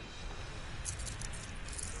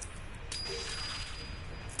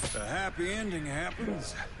 A happy ending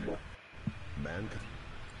happens. Man.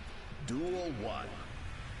 Duel 1.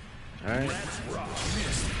 Alright. Let's rock.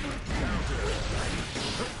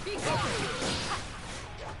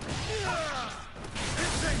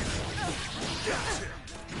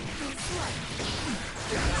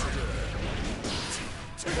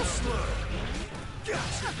 Too slow.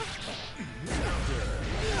 Gotcha.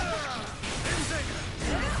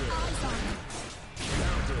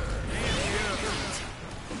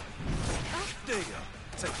 Deal.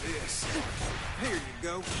 Take this. Here you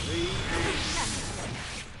go.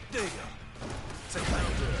 Deal. Take that.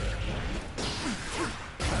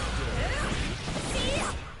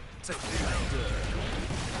 Take that.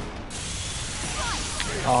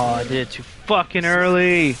 Oh, I did it too fucking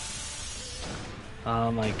early.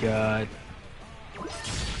 Oh my god.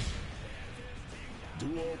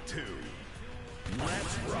 Duel 2.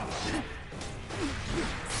 Let's rock.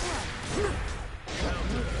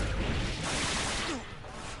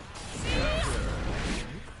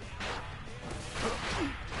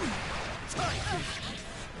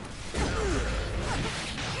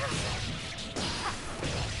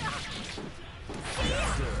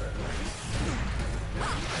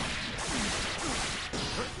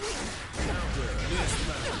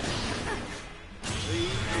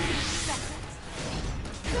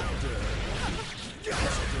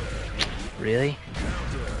 Really?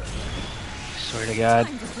 Swear to God.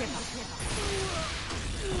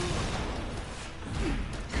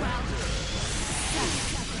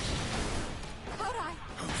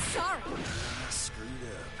 Screwed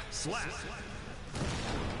up. Slap.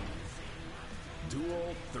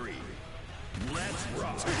 Duel 3. Let's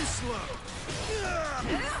rock. Too slow.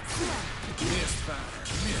 Misfire.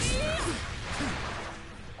 Misfire.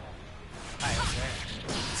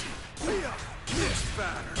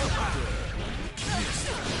 Misfire.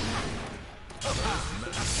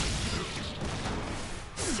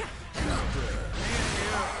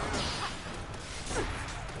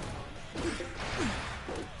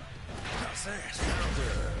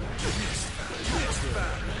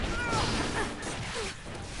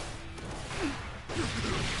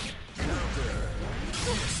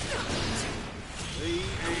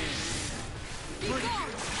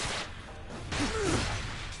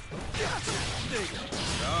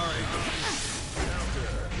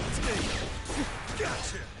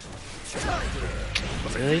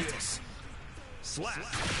 Really? Slap.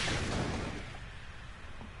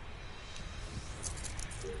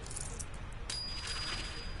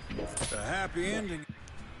 A happy ending.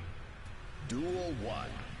 Duel 1.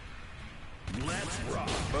 Let's rock.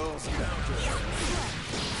 Bulls Counter.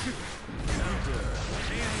 Counter.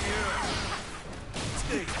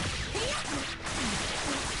 Stay.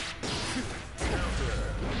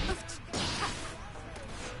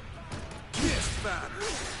 Misfire.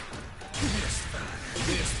 Misfire.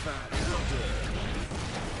 Misfire.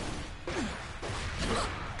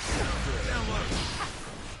 Down low.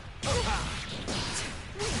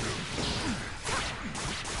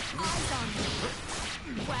 Eyes on me.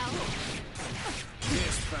 Well,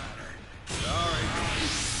 Misfire. Sorry.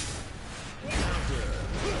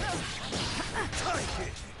 Take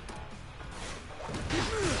it.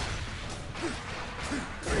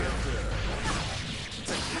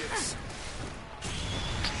 Take this.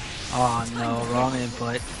 Oh no, wrong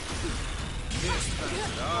input. Misfire.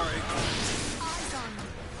 Sorry. eyes on me.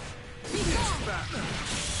 Misfire.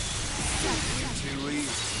 Too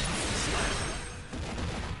easy.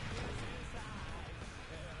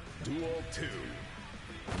 Duel 2.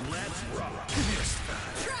 Let's rock.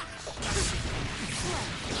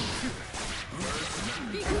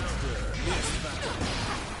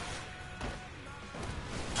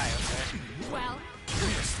 Well,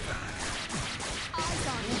 eyes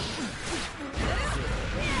on me.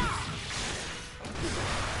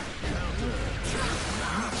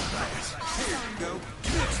 Go.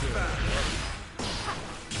 Misfire.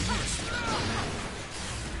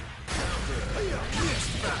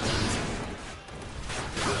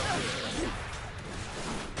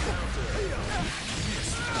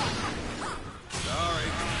 Sorry.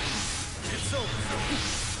 It's over.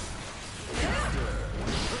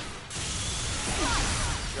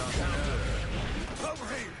 Over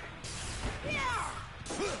here.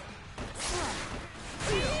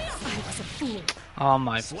 I was a fool. Oh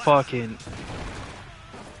my fucking.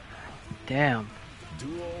 Damn.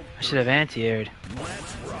 Duel. I should have anti-aired.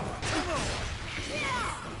 Let's rock.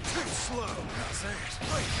 Too slow. How's that?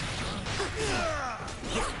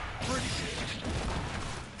 Pretty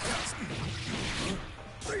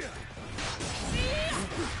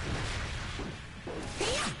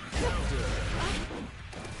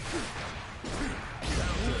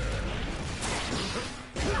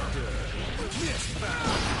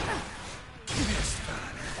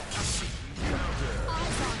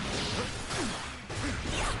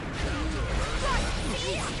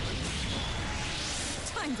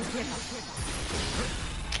Time to give up.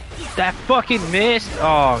 That fucking missed.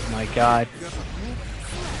 Oh my god.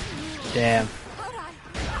 Damn.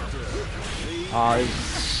 Oh, this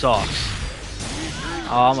sucks.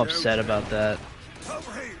 Oh, I'm upset about that.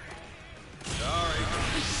 over here. Sorry.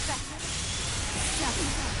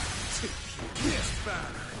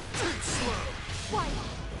 Misfire. Too slow.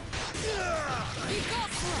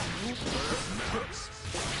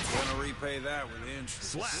 Gonna repay that with interest.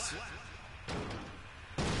 Slap.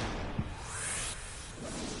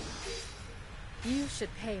 You should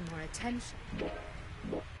pay more attention.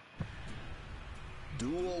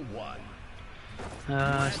 Duel 1.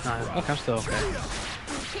 It's not. Okay, I'm still okay.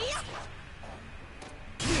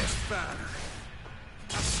 Misfire.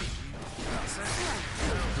 I see you. How's that?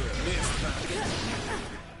 Misfire.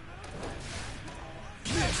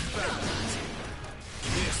 Misfire.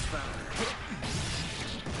 Misfire.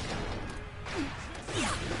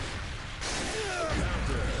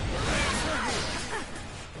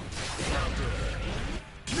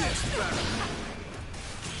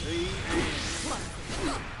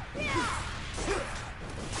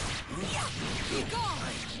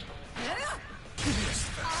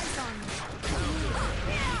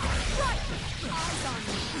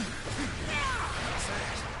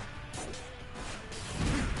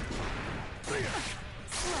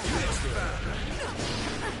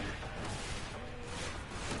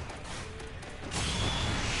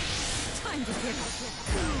 Time to give up.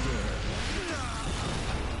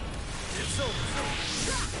 It's over.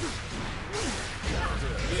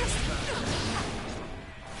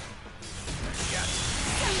 Gotcha.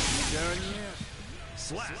 Done yet?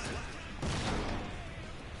 Slap.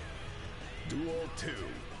 Duel 2.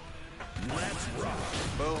 Let's rock.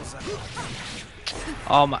 Bullseye.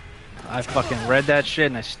 Oh my. I fucking read that shit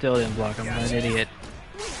and I still didn't block. I'm an idiot.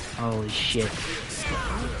 Holy shit.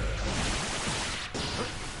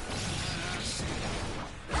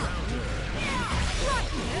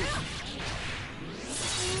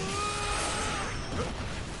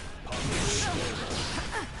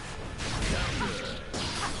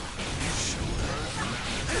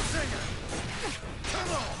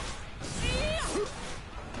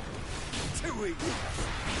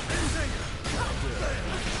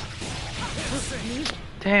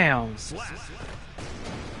 Damn.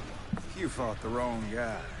 You fought the wrong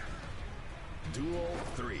guy. Duel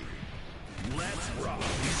 3. Let's rock.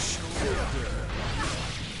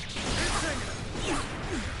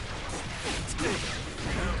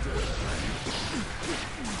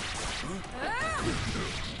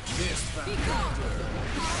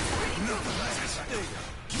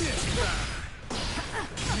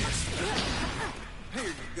 Here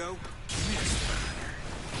you go.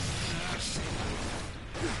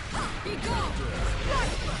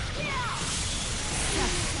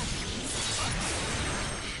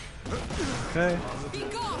 Okay.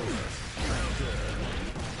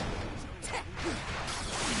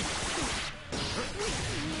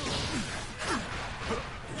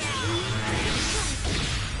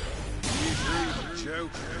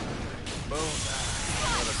 Joker. Bullseye.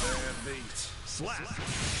 What a bad beat. Slap.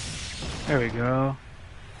 There we go.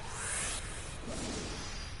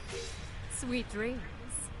 Sweet dreams.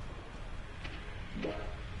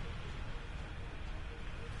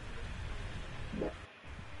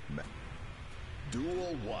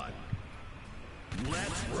 Duel 1.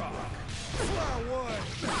 Let's rock.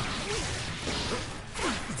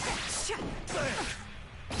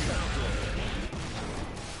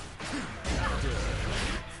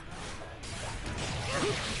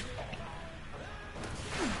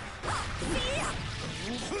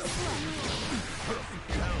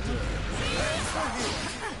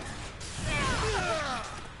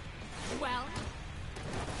 Well,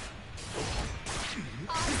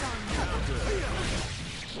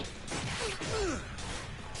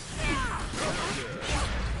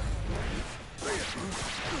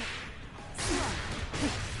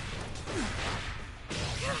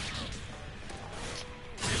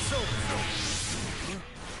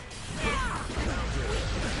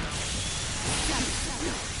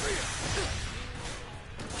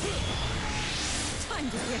 time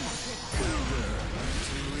to get up.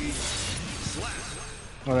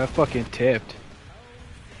 Oh, that fucking tipped.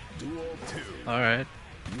 Duel 2. Alright.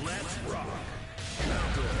 Let's rock.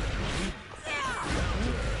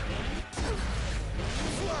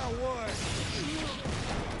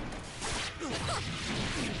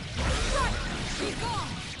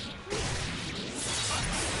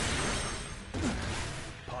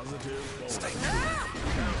 Positive bonus.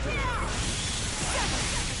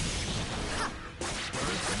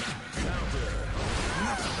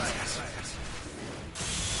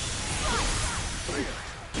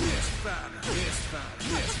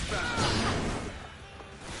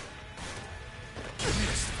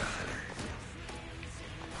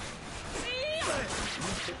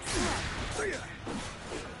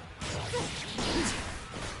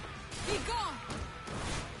 Be gone.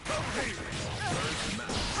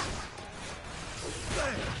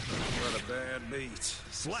 What a bad beat.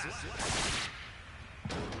 Slap.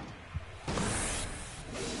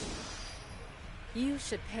 You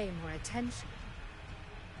should pay more attention.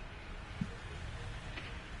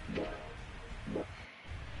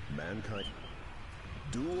 Mankind.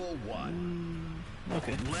 Duel 1.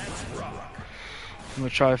 Okay. Let's rock. I'm gonna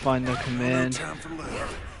try to find the command. Time for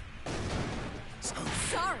love.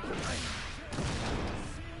 Sorry.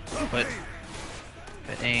 But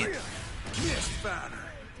it ain't. Misfighter.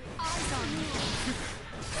 Eyes on me.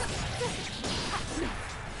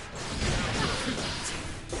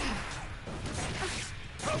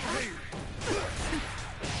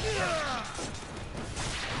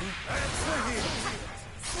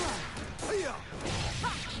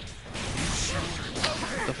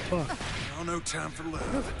 What the fuck? Oh, no time for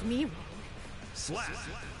love. Me wrong. Slap.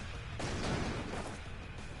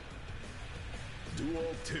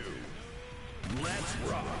 Duel 2. Let's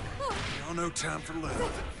rock. Oh, no time for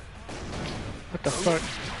love. What the fuck?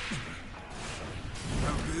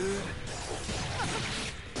 No good.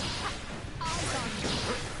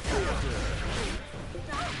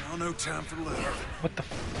 Oh, no time for love. What the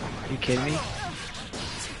fuck? Are you kidding me?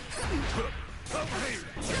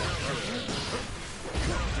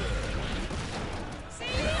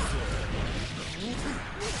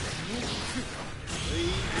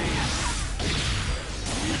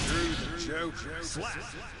 Joker. Slap.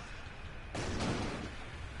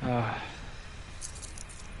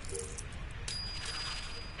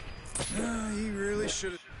 He really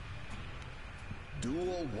should have.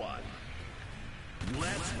 Duel 1.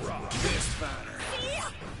 Let's rock. Misfighter.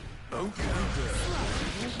 Okay.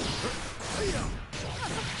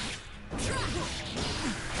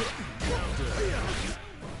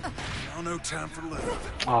 Oh, no time for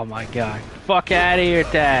love. Oh my god. Fuck out of here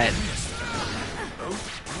with that.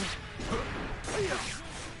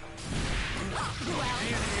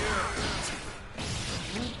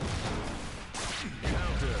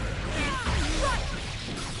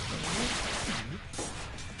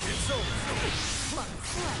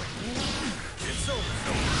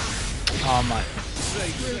 Oh my.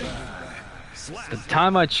 The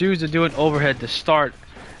time I choose to do an overhead to start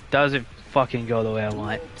doesn't fucking go the way I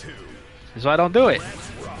want. That's why I don't do it.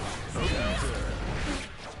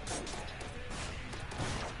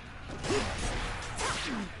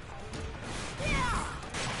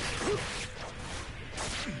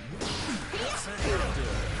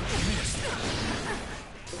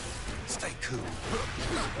 Stay cool.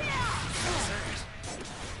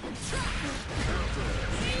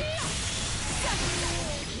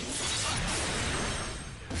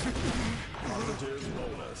 Positive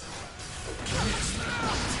bonus.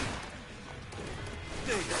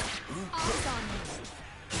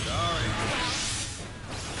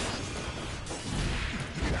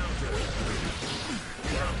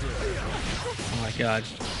 Oh my god.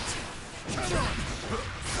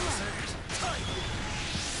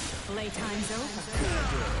 Playtime's over.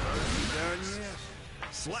 Done yet?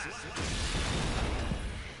 Slap.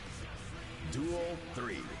 Duel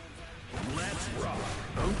 3. Let's rock.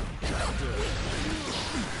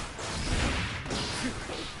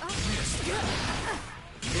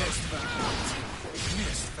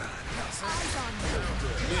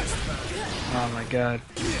 Oh my god.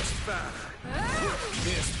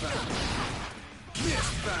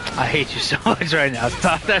 I hate you so much right now.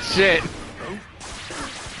 Stop that shit.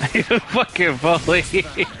 You fucking bully.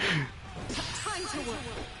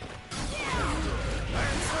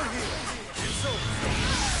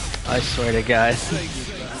 I swear to God.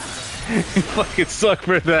 You fucking suck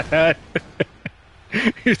for that.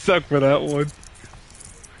 You suck for that one.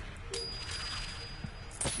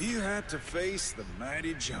 You had to face the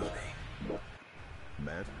mighty Johnny.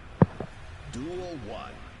 Matt. Duel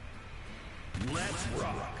 1. Let's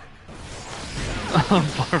rock.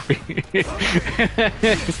 Oh, Barbie.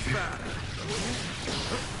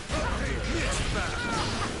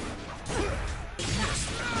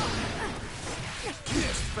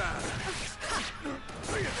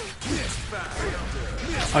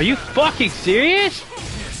 Are you fucking serious?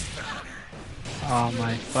 Oh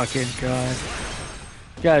my fucking god.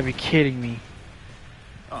 You gotta be kidding me.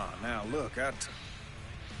 Oh, now look,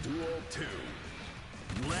 Duel 2.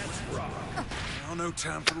 Let's rock. no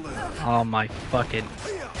time for love. Oh my fucking.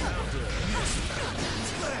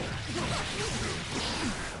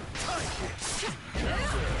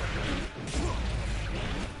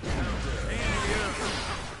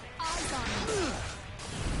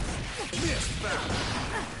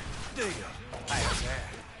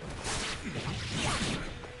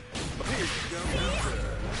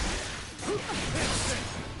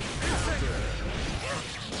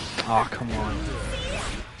 Oh, come on.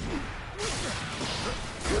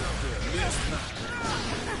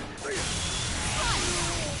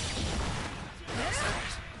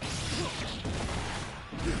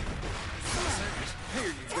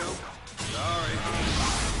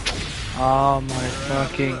 Oh my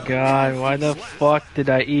fucking god, why the fuck did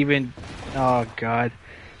I even... Oh god.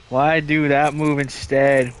 Why do that move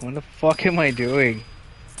instead? What the fuck am I doing?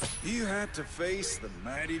 You had to face the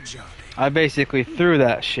mighty Johnny. I basically threw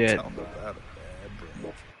that shit. Talk about a bad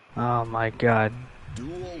break. Oh my god.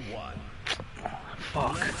 Duel 1.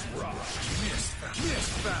 Fuck. Let's rock.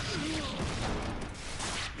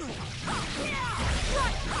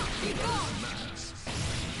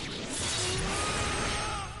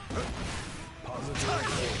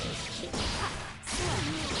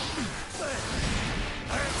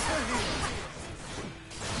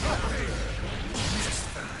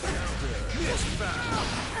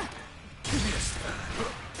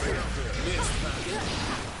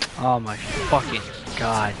 Oh my fucking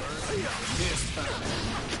god.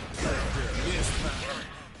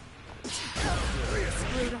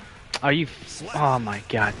 Are you... Oh my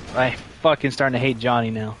god. I fucking starting to hate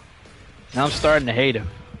Johnny now. Now I'm starting to hate him.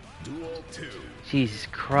 Duel 2. Jesus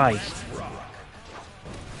Christ.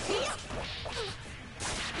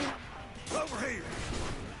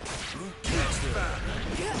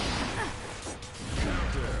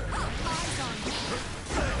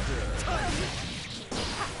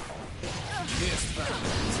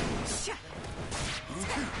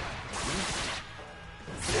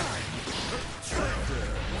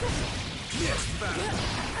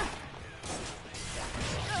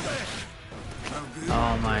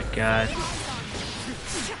 Oh my god.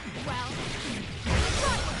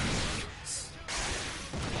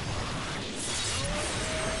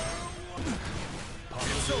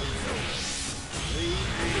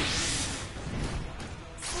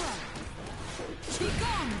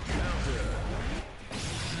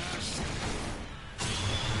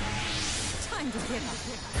 Time to give up.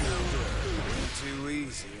 Too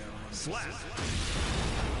easy. Slap.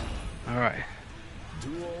 Alright.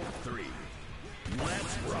 Duel 3.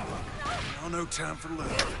 Let's rock. Oh, no time for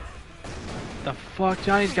love. The fuck?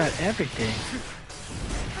 Johnny's got everything.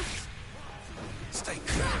 Stay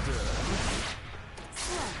counter.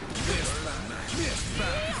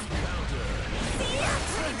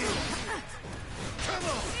 Come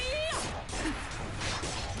on.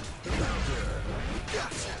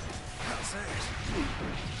 Gotcha. How's that?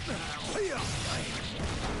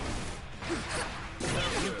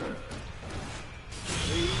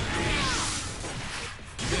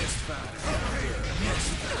 This fighter.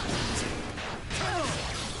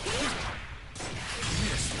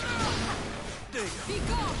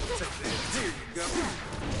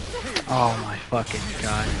 Oh my fucking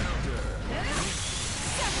god.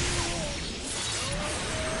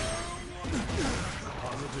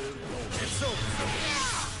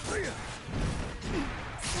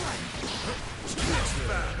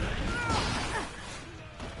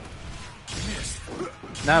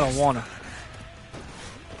 Now I don't wanna.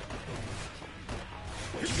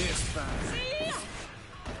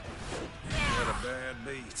 What a bad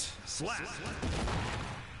beat. Slap.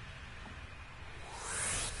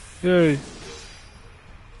 Hey.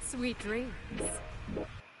 Sweet dreams.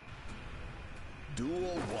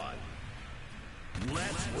 Duel 1.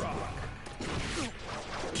 Let's rock.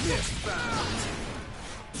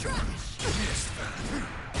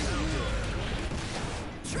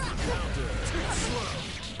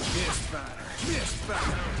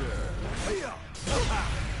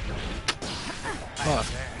 Fuck.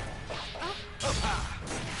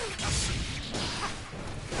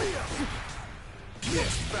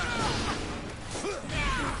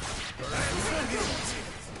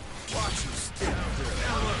 Watch your step.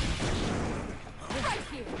 Right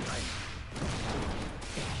here.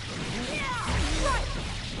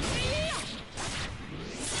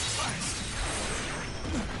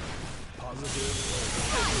 Positive.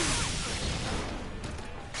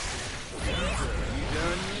 You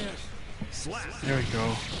done yet? Slap. There we go.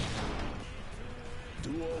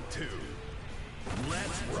 Duel 2.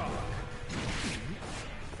 Let's rock.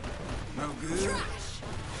 No good?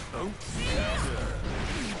 Oh.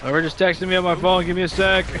 Whoever just texted me on my phone, give me a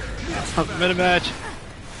sec. I'm in a match.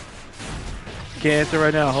 Can't answer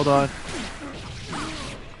right now, hold on.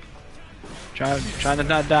 Trying to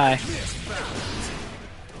not die.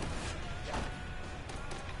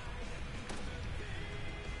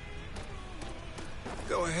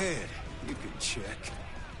 Go ahead. You can check.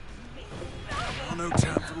 Oh, no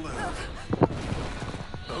time for love.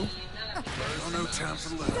 Oh. Oh, no time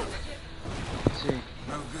for love. Let's see.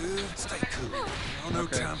 No good? Stay cool. Oh, no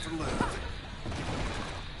Okay. time for love.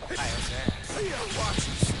 How's that? Watch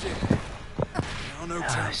your step. Oh, no I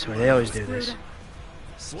time for swear, love. they always do this.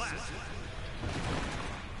 Slap.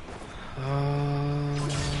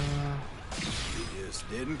 You just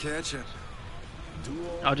didn't catch it.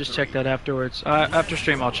 Duel I'll just 3. check that afterwards. After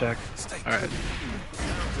stream, I'll check. Stay Alright.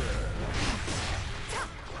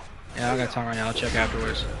 Yeah, I got time right now. I'll check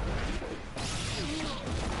afterwards.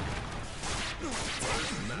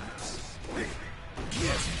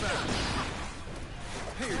 Yes, fine.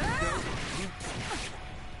 Here you go.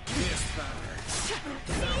 Yes, fine.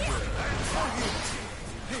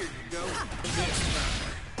 Here you go. Yes, fine.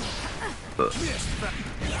 Yes, fine.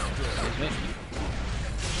 Excuse me.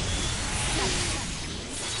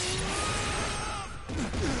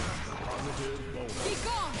 Be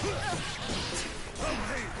gone.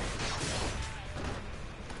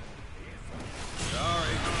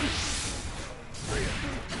 Sorry.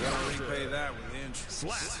 Gotta repay that with interest.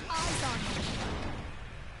 Slap. Eyes on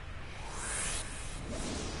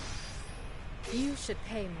you. You should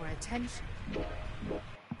pay more attention.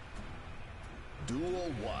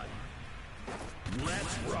 Duel 1.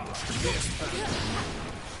 Let's rock. Yes, fine.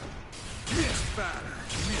 Yes, fine.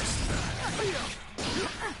 Yes, fine.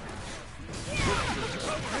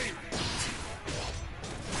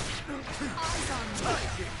 Eyes on you.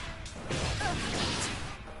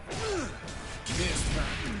 Yes,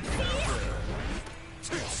 fine.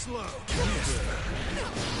 Too slow. Yes, fine.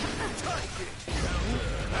 Take it.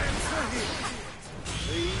 Answer him.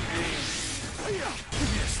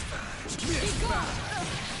 Yes, fine. Yes, fine.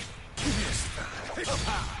 Yes, fine.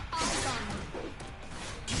 Eyes on you.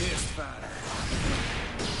 Yes, fine.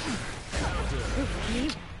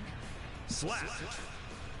 Slap.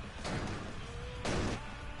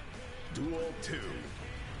 Duel 2.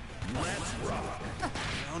 Let's rock.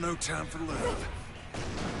 Now no time for love.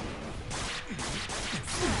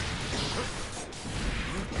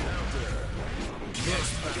 Yes,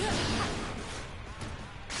 fine.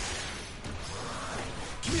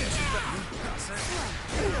 Yes, fine.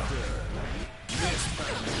 Yes,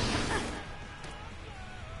 fine.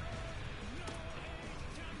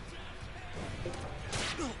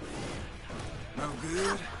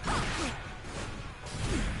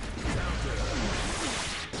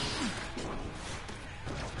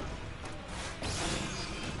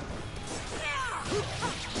 Here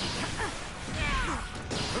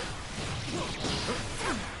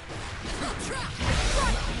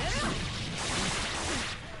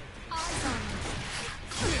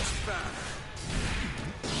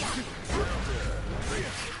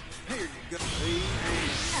you go.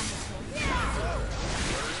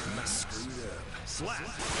 Screwed up. Slap.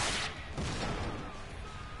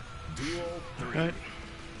 Duel 3. Right.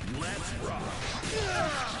 Let's rock.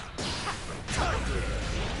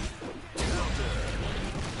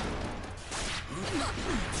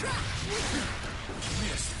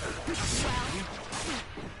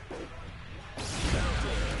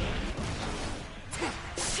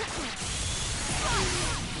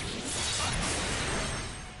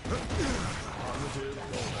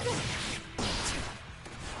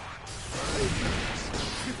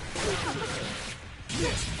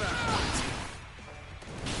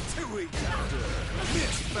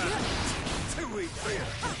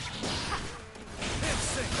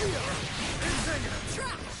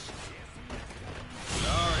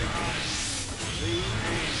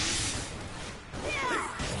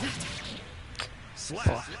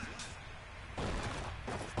 Slap.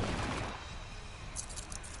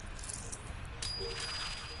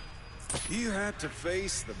 You had to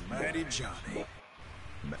face the mighty Johnny.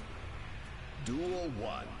 Duel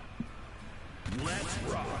 1. Let's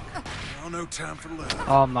rock. Oh, no time for love.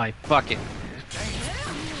 Oh my fucking.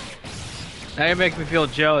 Now you're making me feel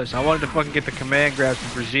jealous. I wanted to fucking get the command grabs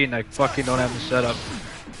from Brigitte and I fucking don't have the setup.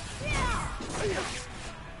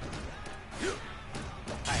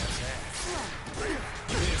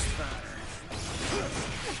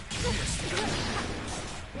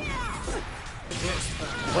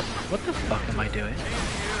 What the fuck am I doing?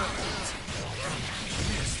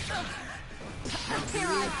 Here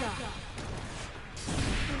I go.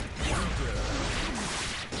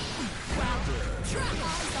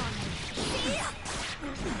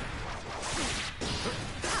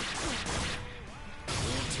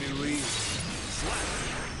 Too easy.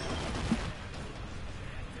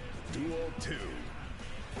 Duel 2.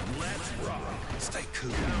 Let's rock. Stay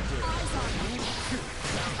cool.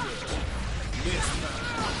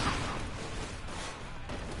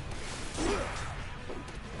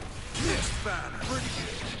 Misfire. Pretty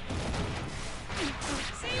good.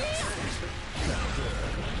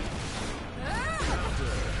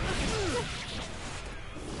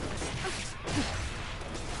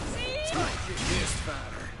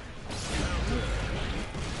 Misfire.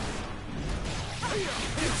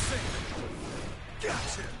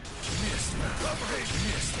 Gotcha. Misfire.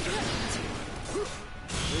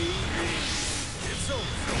 It's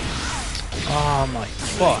over. Oh my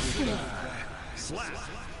fuck. Slap.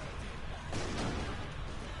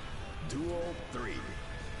 Duel 3.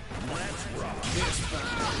 Let's rock.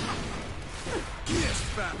 Misfire.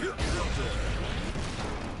 Misfire.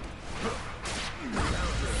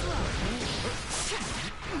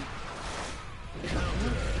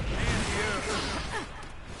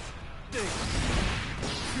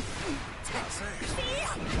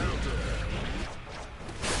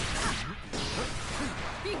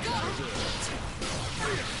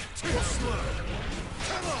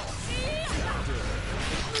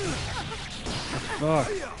 Fuck.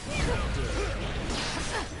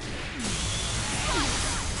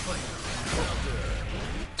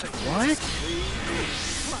 What?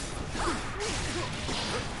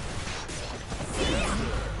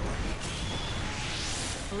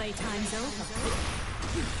 Playtime's over.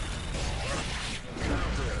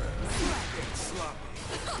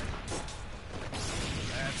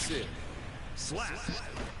 That's it. Slap.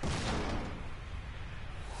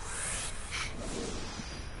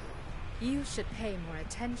 You should pay more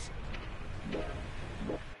attention.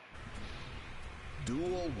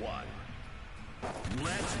 Duel 1.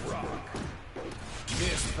 Let's rock.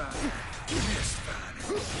 Misfire. Misfire.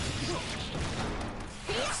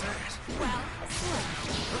 How's that?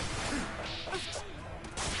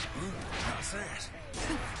 How's that?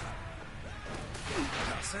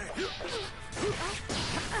 How's that?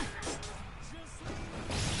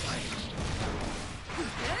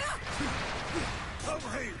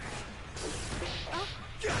 Over here.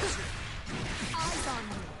 Gotcha. Eyes on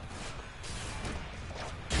me.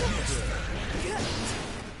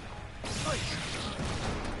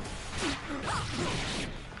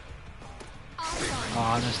 Oh,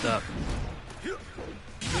 I messed up.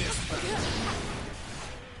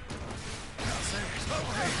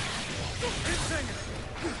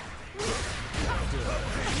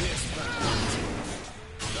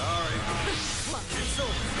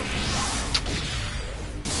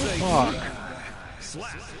 Fuck.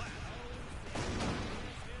 Slap.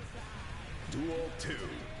 Duel 2.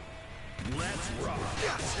 Let's rock.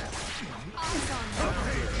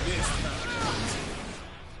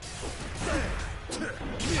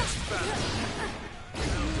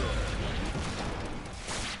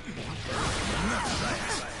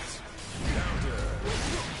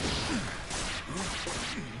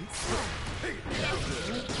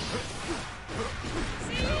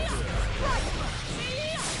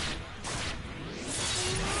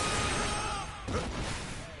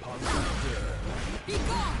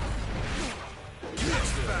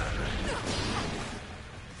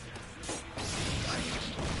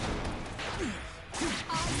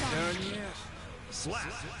 Slap.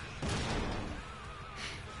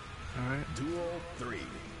 All right. Duel 3.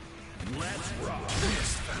 Let's rock.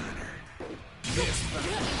 This banner. This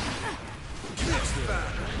banner. This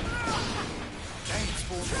banner. Games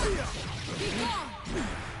for me.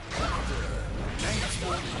 Games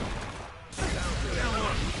for me. Now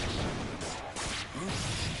look.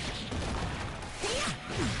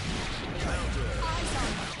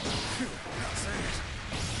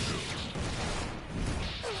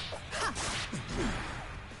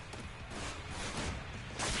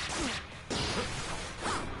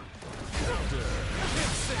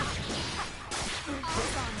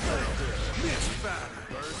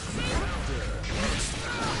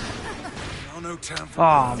 No time for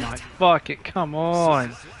Oh my fucking, come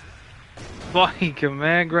on. Fucking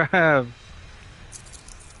command grab.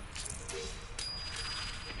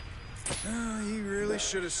 he really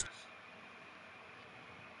should have.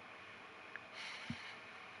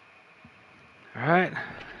 Alright.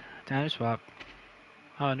 Time to swap.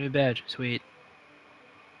 Oh, new badge. Sweet.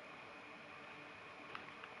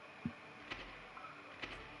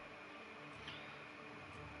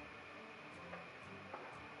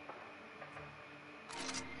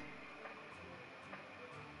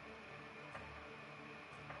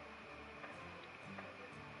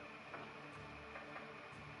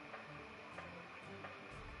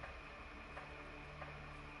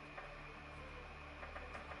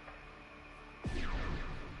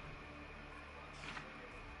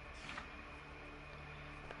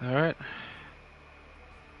 Alright.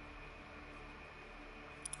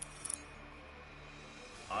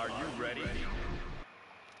 Are you ready?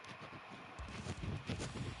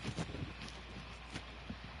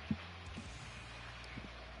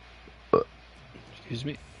 Excuse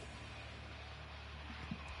me.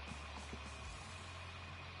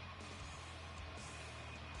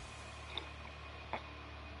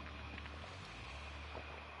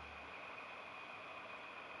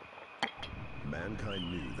 Mankind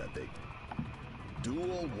knew that they...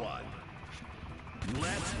 Duel 1.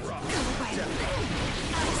 Let's rock.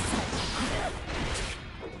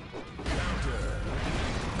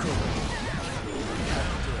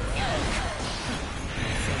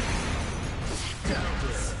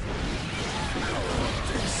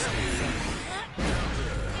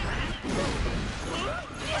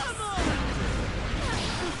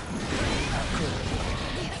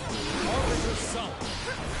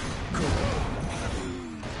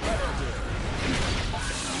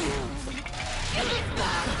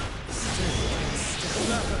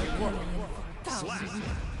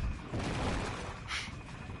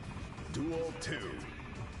 Duel 2.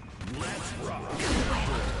 Let's rock.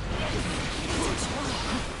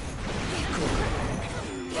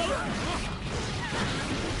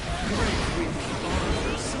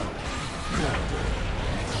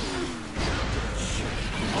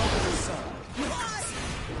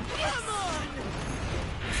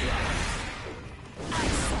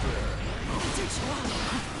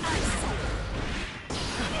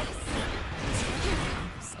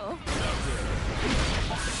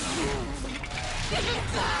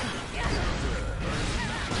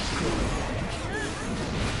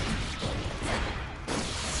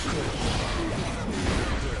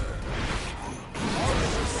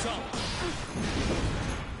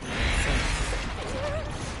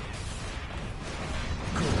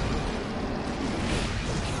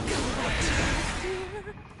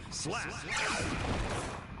 Slap.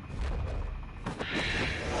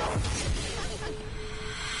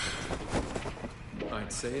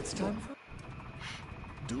 I'd say it's time for...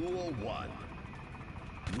 Duel 1.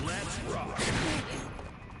 Let's rock.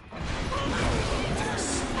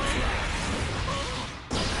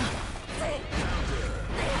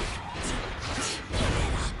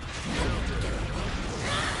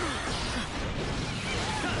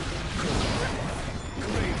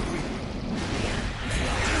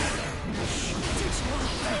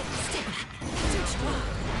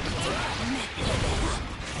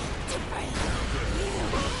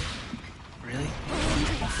 Really?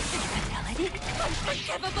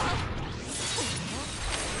 Unforgivable!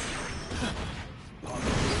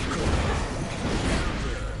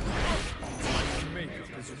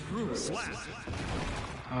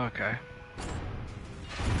 Okay.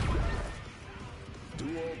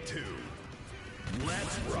 Duel 2.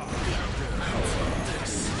 Let's rock.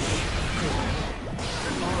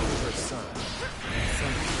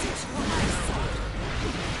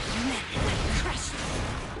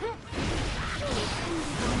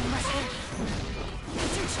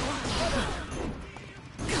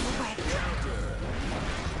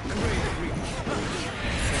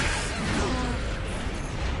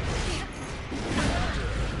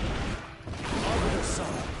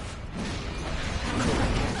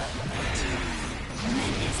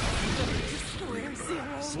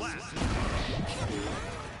 Slap.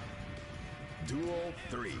 Duel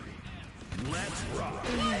 3. Let's rock.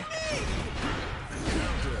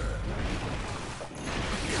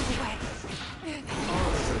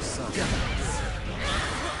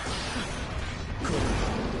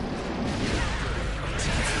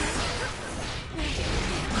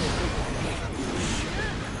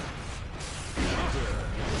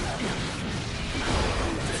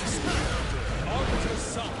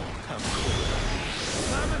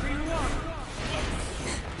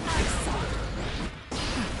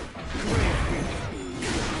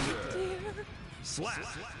 Slap.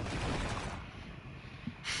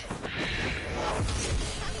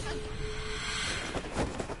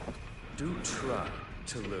 Do try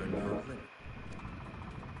to learn your limit.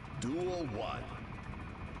 Duel 1.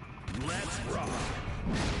 Let's rock.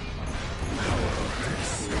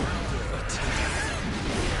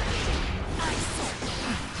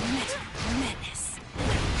 Menace.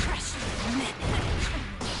 Crush menace.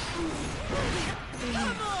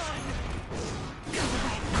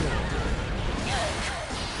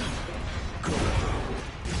 Go away.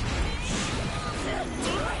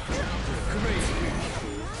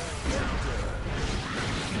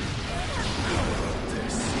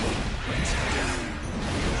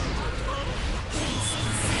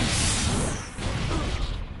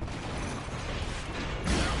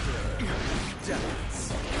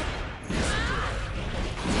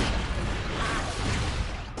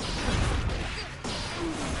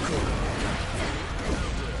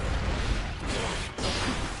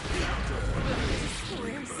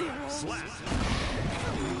 Slap.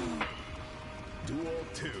 Duel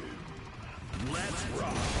 2. Let's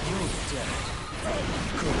rock. You're dead.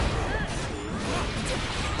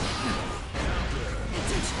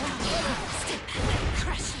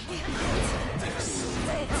 Crush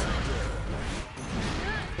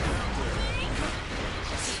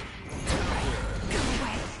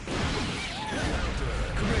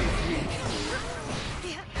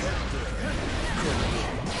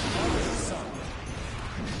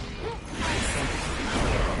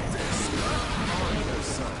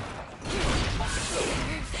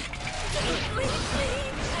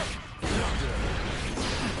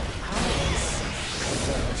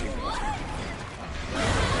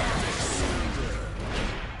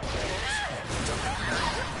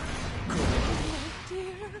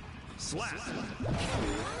Slap.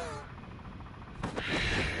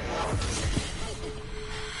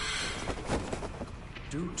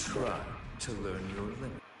 Do try to learn your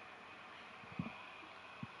limit.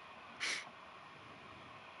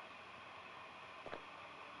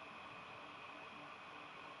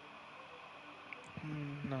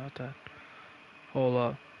 Not that. Hold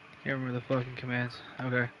up. Can't remember the fucking commands.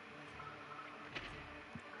 Okay.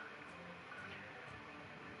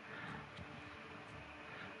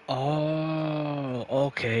 Oh,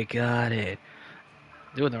 okay, got it.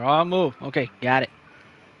 Doing the wrong move. Okay, got it.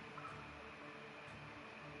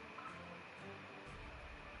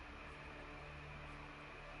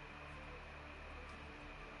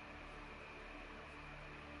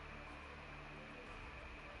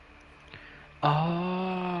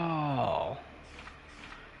 Oh.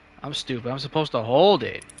 I'm stupid. I'm supposed to hold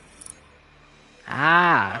it.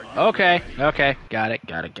 Ah, okay. Okay, got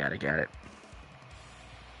it.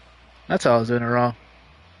 That's all I was doing it wrong.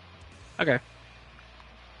 Okay.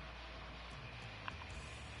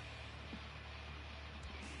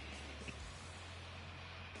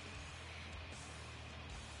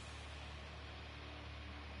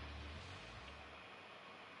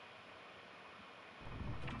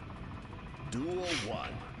 Duel 1.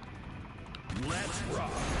 Let's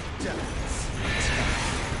rock.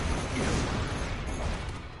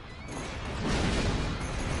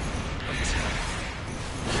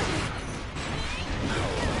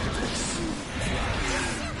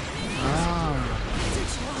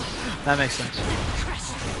 That makes sense.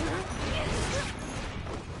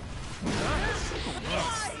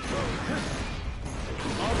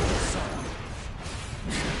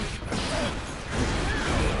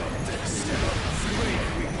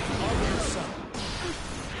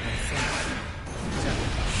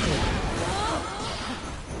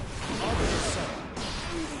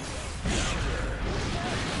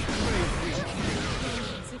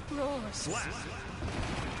 Slap.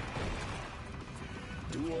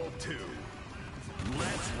 Duel 2.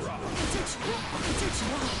 Let's rock.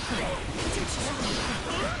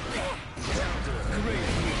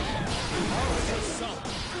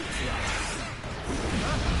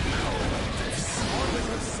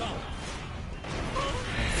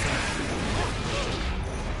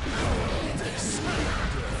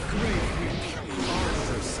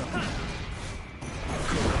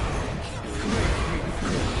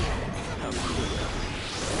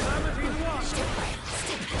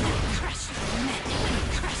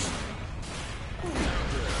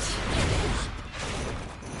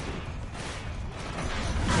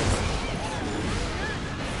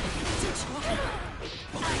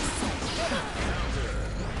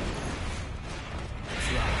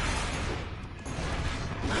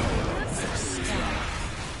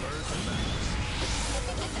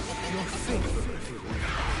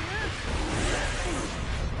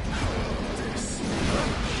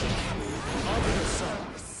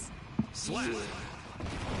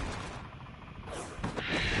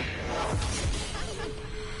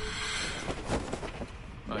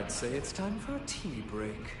 I'd say it's time for a tea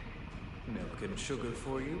break. Milk and sugar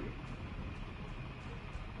for you?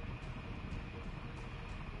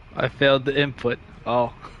 I failed the input.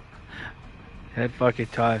 Oh. That fucking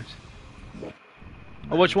times.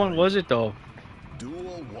 Oh, which one was it though?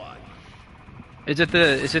 Duel 1. Is it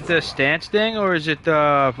the stance thing or is it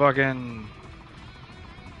the fucking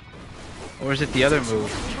or is it the other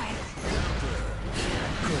move?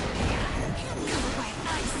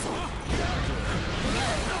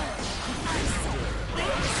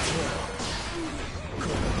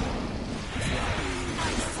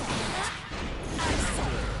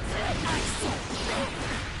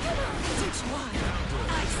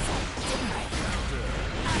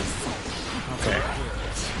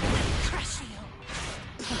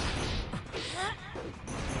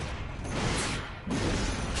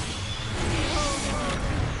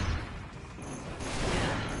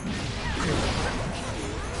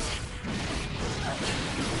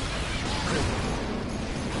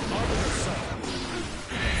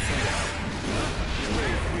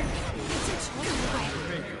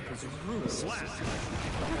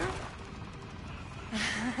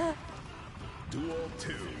 Duel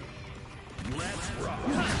 2. Let's rock.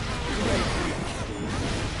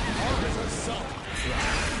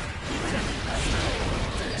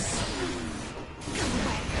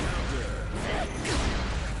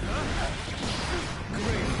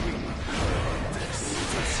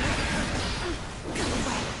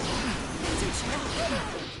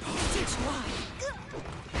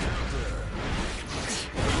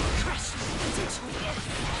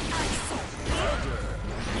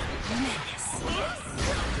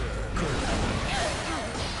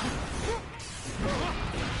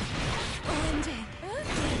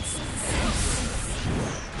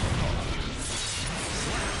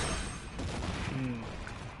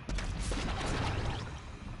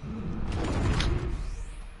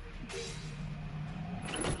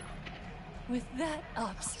 With that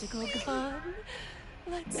obstacle gone,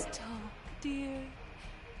 let's talk, dear.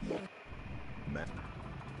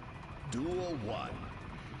 Duel 1.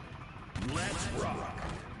 Let's rock.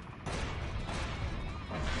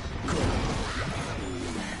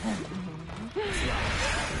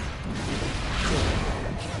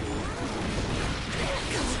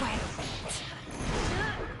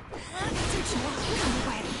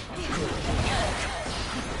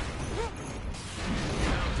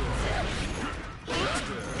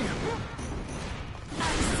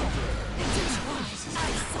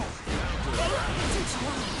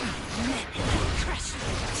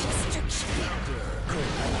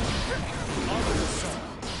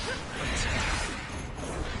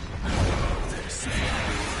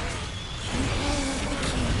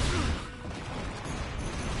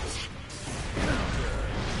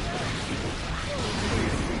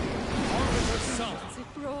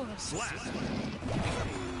 Slap.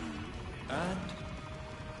 And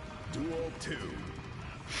Duel 2.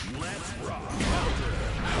 Let's rock.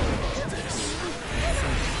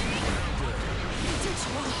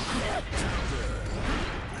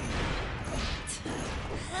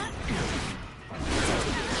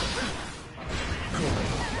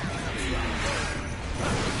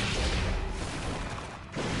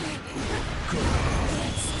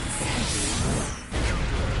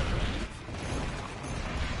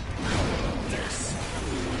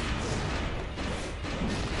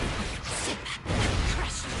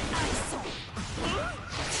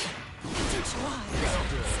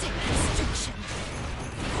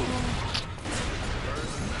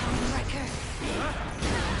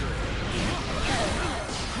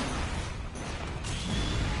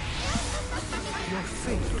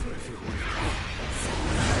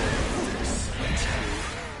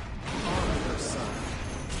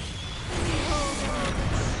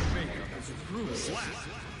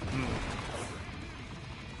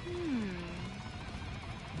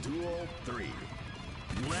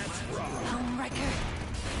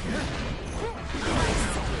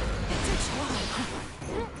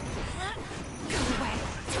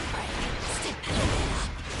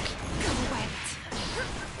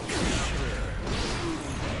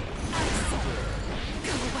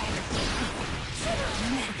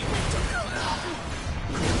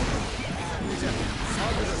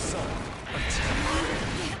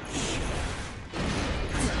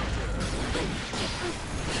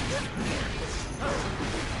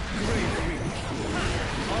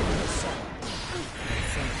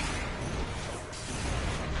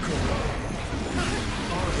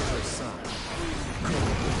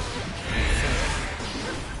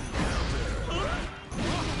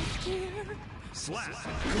 Do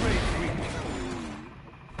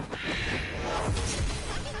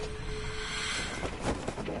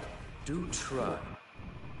try.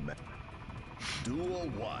 Duel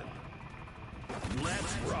 1.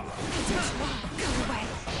 Let's rock.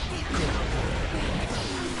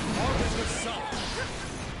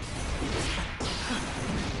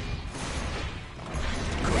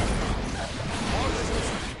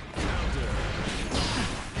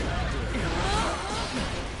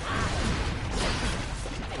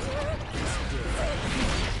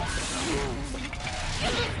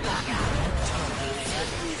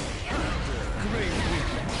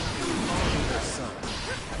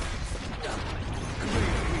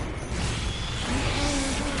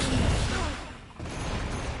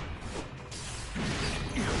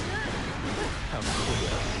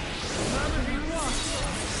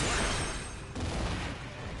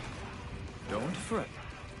 Don't fret.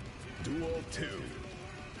 Duel 2.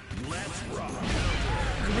 Let's rock.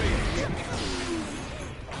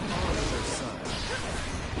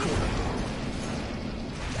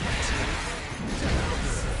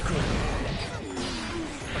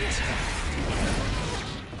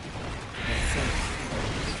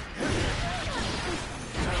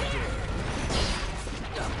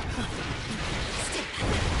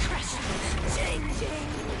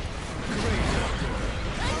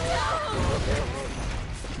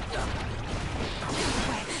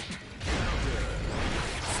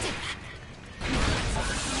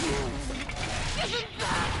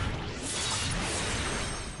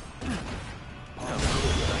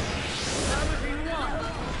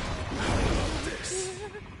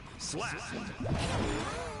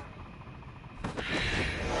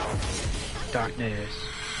 Darkness.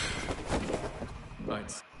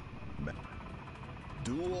 Right.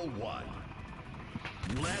 Duel 1.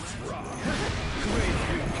 Let's rock.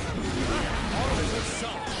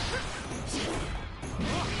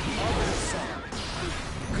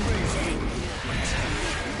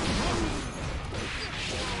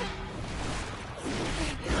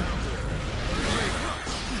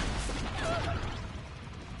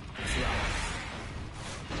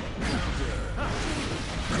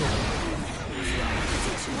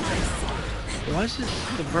 Why does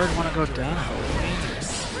the bird want to go down?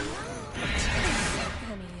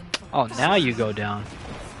 Oh, now you go down.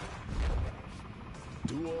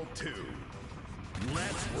 Duel 2.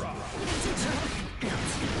 Let's rock.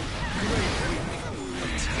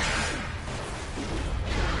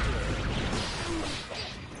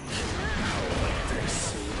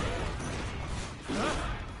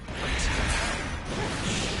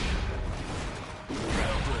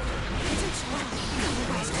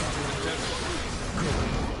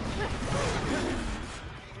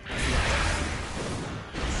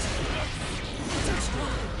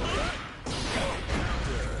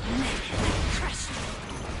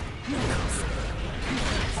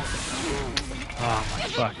 Oh my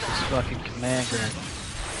fuck, this fucking command grenade.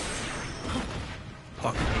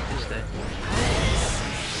 Fucking hate this thing.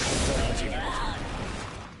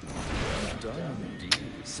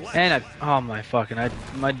 And oh my fucking,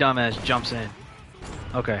 my dumbass jumps in.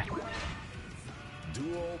 Okay.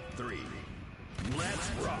 Duel 3. Let's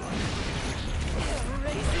rock.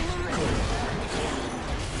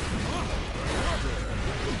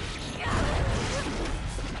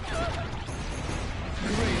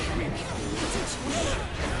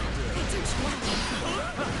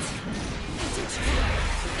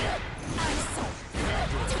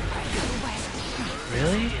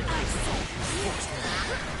 Really?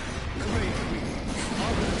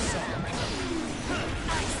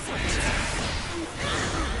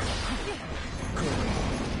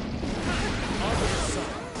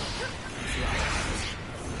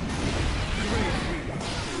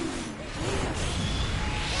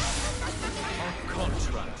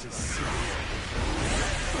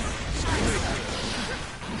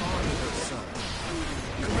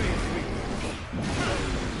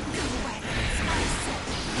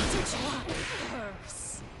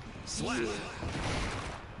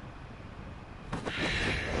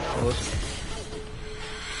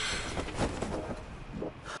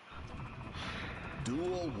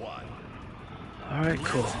 Duel 1. Alright,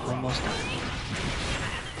 cool. Almost done.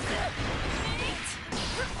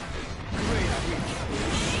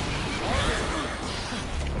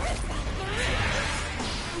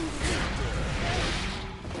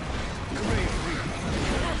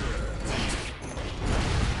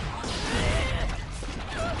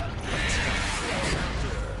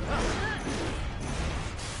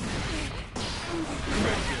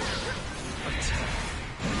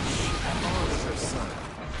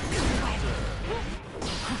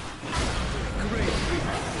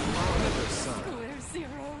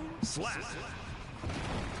 Slap.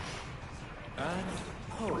 And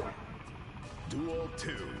hold. Duel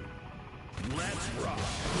 2. Let's rock.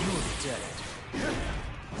 You're dead.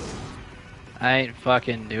 I ain't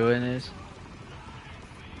fucking doing this.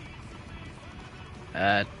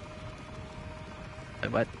 Wait,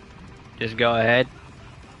 what? Just go ahead.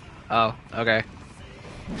 Oh, okay.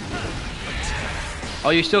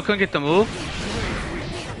 Oh, you still couldn't get the move?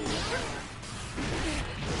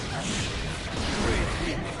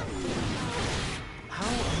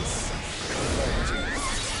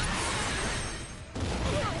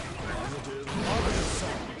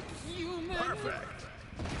 Perfect.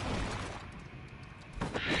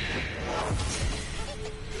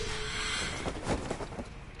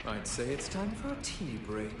 I'd say it's time for a tea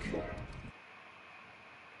break.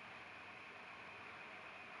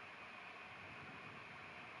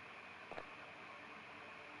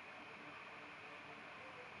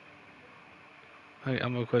 I'm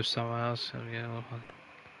gonna equip someone else. You know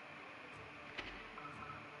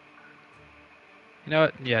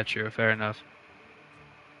what? Yeah, true. Fair enough.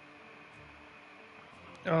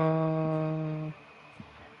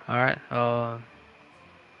 Alright. No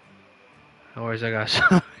worries, I got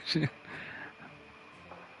some.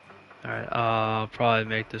 Alright, I'll probably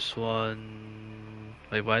make this one...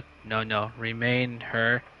 Wait, what? No. Remain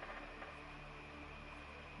her.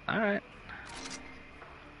 Alright.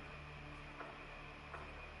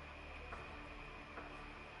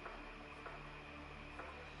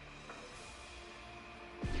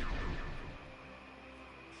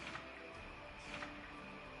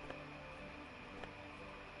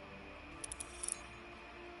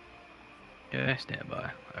 Yeah, stand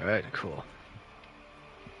by. Alright, cool.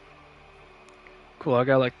 Cool, I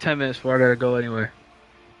got like 10 minutes before I gotta go anyway.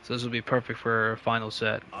 So this will be perfect for our final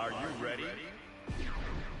set. Are you ready?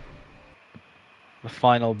 The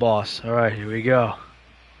final boss. Alright, here we go.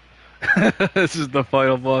 This is the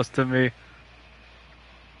final boss to me.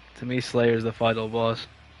 To me, Slayer's the final boss.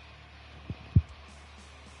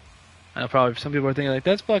 I know probably some people are thinking like,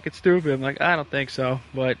 that's fucking stupid. I'm like, I don't think so.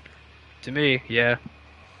 But to me, yeah.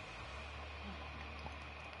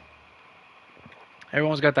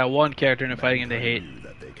 Everyone's got that one character in the fighting and they hate.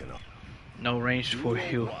 No range for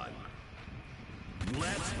you.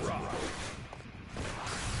 Let's rock.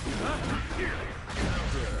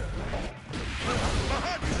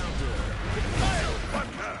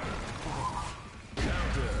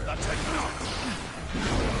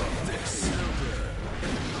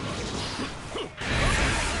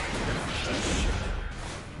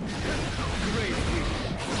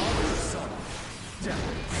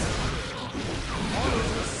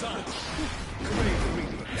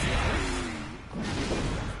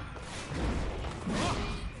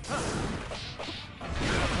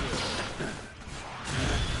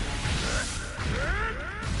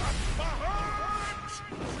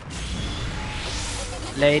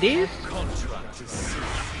 Ladies?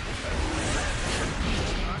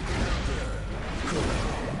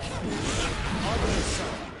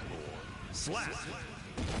 Slap.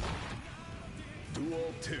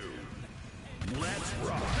 Duel 2. Let's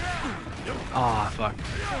rock. Ah, fuck.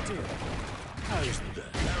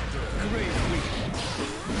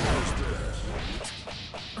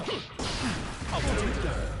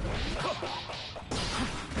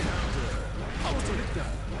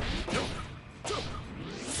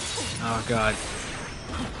 Oh god.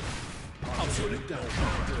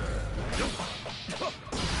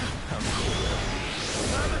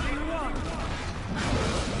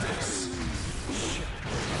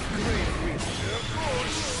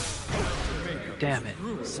 Damn it.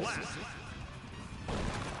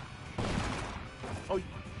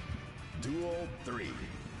 Duel 3.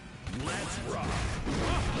 Let's rock.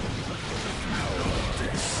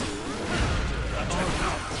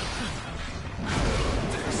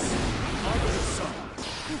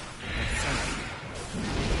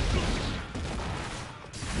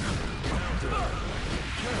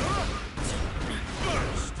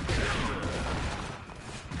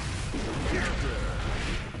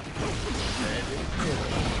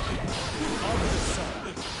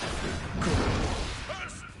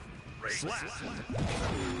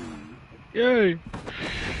 Yay!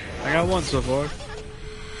 I got one so far.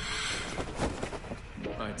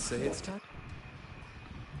 I'd say it's time.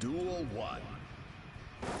 Duel 1.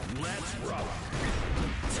 Let's rock.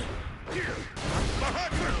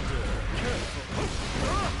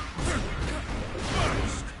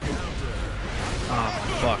 Ah,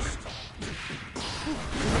 fuck.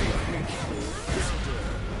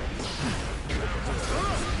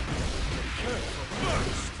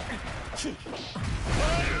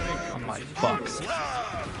 Oh my fuck.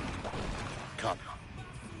 Come.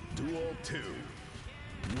 Duel 2.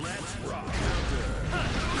 Let's rock.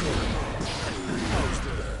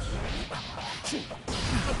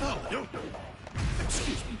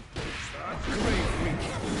 Excuse me.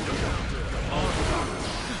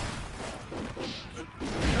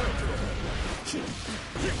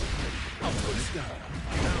 I'll put it down.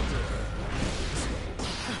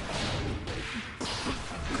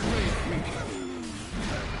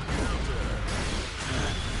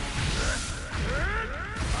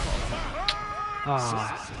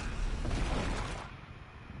 Ah.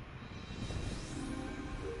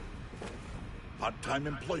 Part-time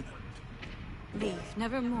employment. Leave,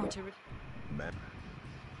 never more to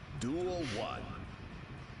Duel 1.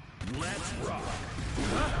 Let's rock.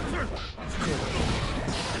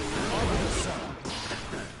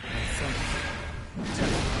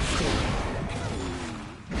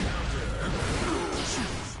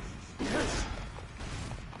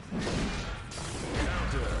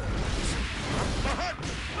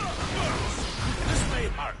 This may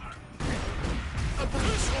hurt.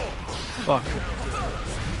 Fuck.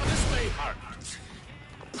 This may hurt.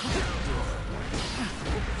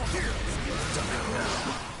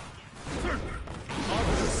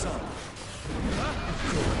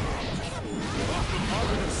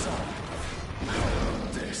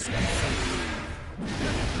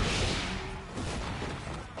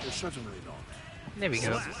 You're certainly not. There we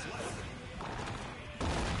go.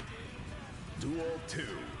 Duel 2.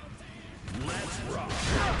 Let's rock.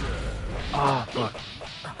 Ah, fuck.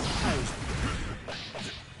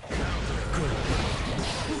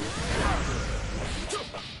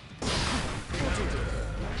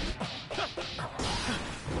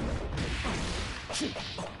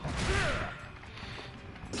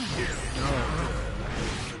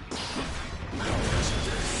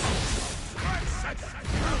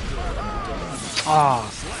 Ah,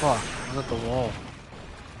 fuck. I'm at the wall.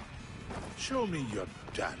 Show me your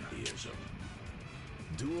dandyism.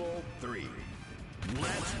 Duel 3.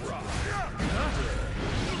 Let's rock.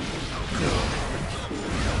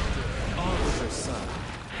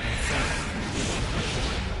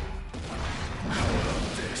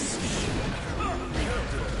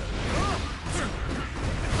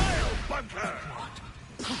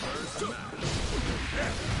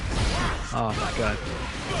 Oh my god.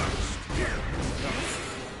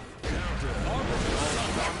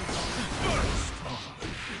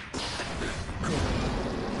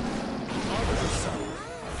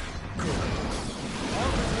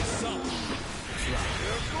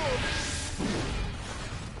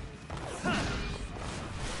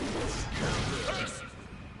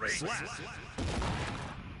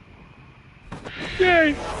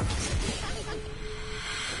 Yay!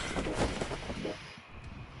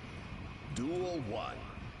 Duel 1.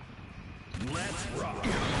 Let's rock.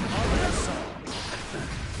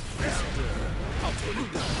 I'll put it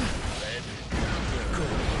down.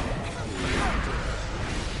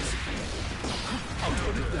 I'll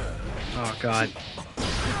put it down. Oh god.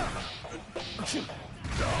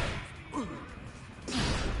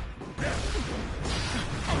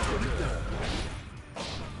 I'll put it down.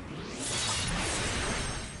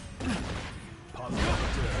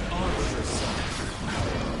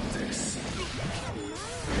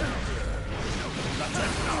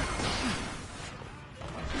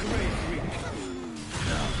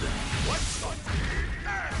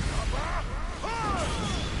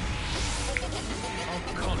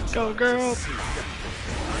 Go, girl!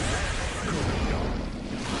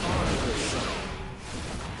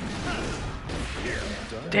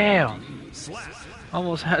 Damn!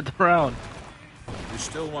 Almost had the round. You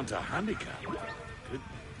still want a handicap? Good.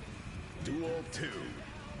 Duel 2.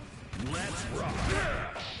 Let's rock.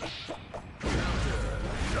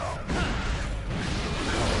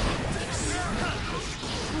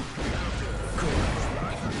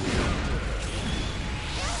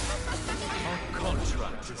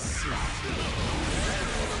 Contract to see.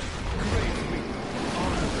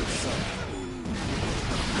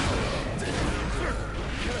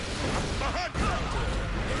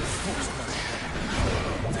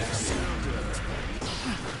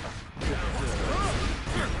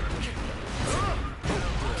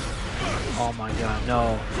 Oh my god,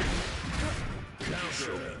 no.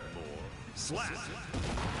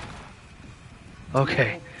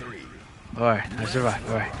 Okay. Alright, I survived.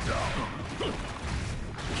 Alright.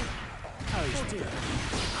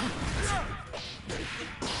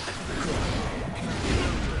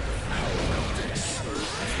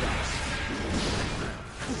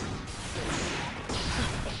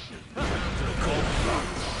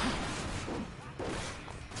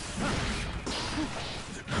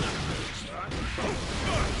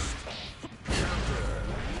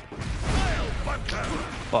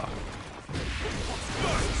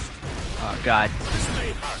 Oh god.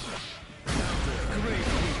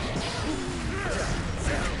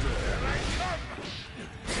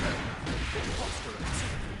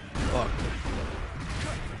 Fuck.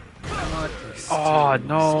 Oh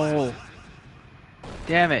no.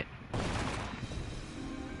 Damn it.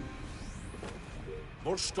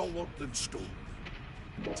 More stalwart than stone.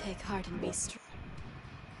 Take heart and be strong.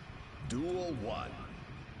 Duel 1.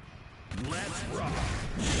 Let's rock.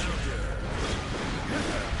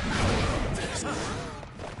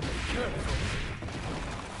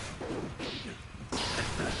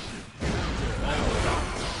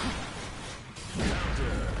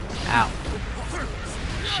 Ow.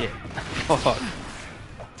 Shit. Fuck.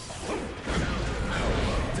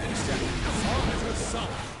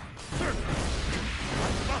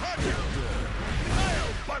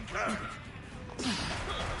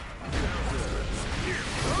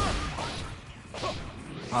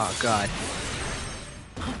 Oh god.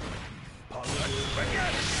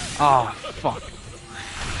 Oh fuck.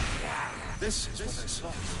 This is what I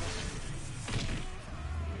saw.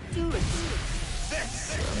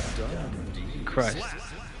 Christ.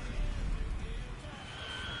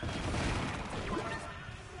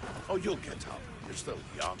 Oh, you'll get up. You're still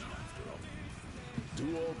young after all.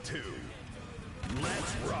 Duel 2.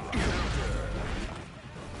 Let's rock.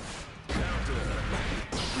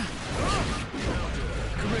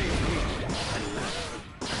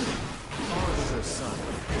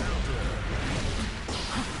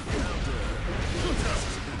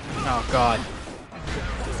 Oh god.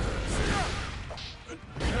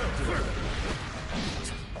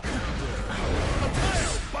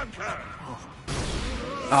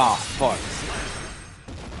 Oh fuck.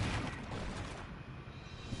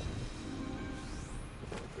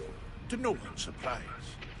 To no one's surprise.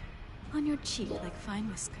 On your cheek like fine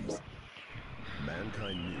whiskers.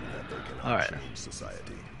 Mankind knew that they cannot All right. change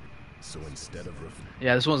society. So instead of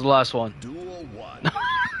Yeah, this one's the last one. Duel 1.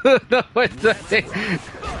 No, it's not.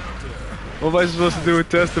 What am I supposed to do with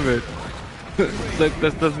Testament?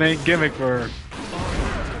 That's the main gimmick for her.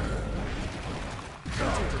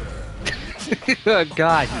 Oh,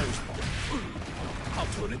 God.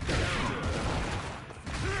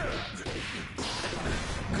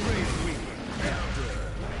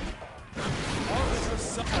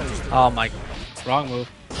 Oh my, wrong move.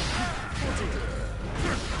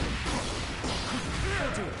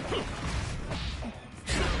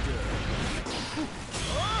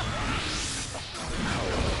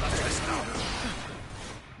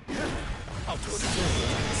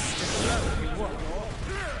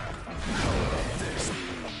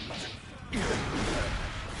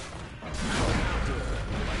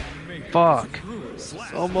 Fuck.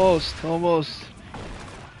 Almost.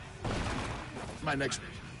 My next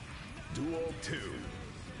Duel 2.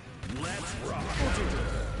 Let's rock.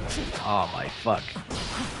 Oh my fuck.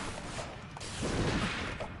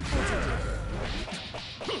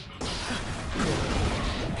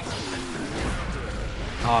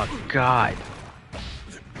 Oh god.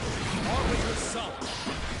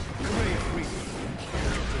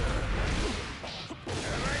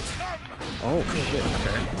 Oh shit,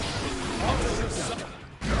 okay.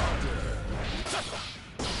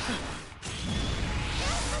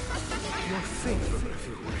 Your favorite, if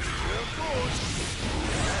you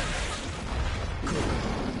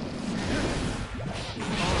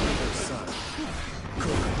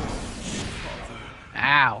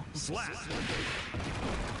Ow. Slap.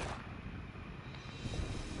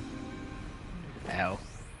 Ow.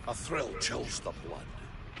 A thrill chills the blood.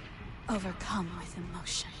 Overcome with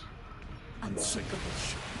emotion. Unsinkable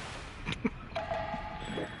ship.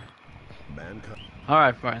 Mankind.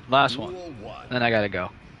 Alright, fine. Last one. Duel 1. Then I gotta go.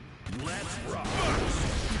 Let's rock.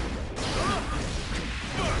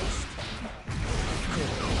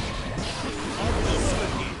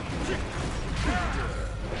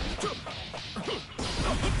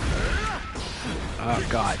 Oh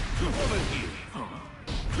god.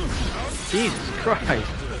 Jesus Christ.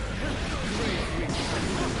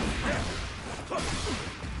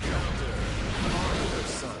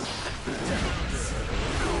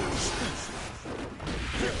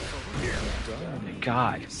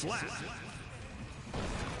 God. Slap.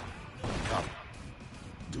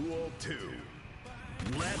 Duel 2.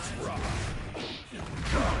 Let's rock.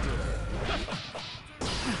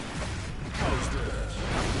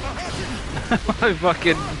 my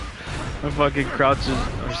fucking crouches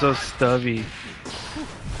are so stubby.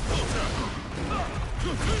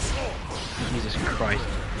 Jesus Christ.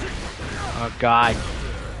 Oh god.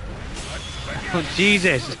 Oh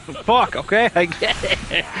Jesus. Fuck, okay, I get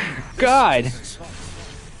it. God.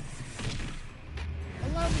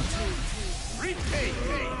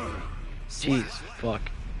 Jeez, fuck.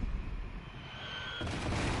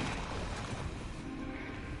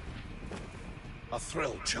 A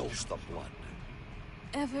thrill chills the blood.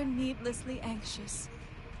 Ever needlessly anxious.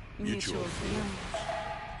 Mutual feeling.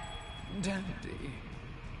 Dandy.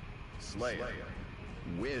 Slayer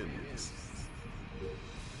wins.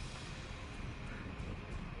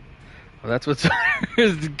 Well, that's what's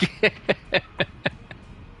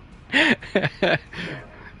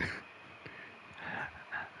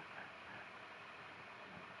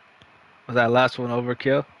Was that last one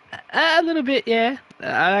overkill? A little bit, yeah.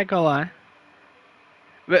 I ain't gonna lie.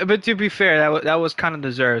 But to be fair, that was kind of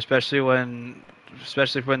deserved, especially when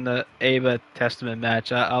the Ava Testament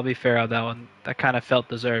match. I'll be fair on that one. That kind of felt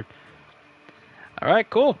deserved. All right,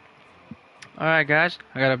 cool. All right, guys,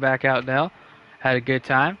 I gotta back out now. Had a good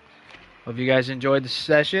time. Hope you guys enjoyed the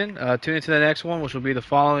session. Tune into the next one, which will be the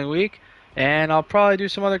following week, and I'll probably do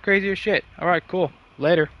some other crazier shit. All right, cool.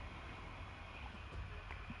 Later.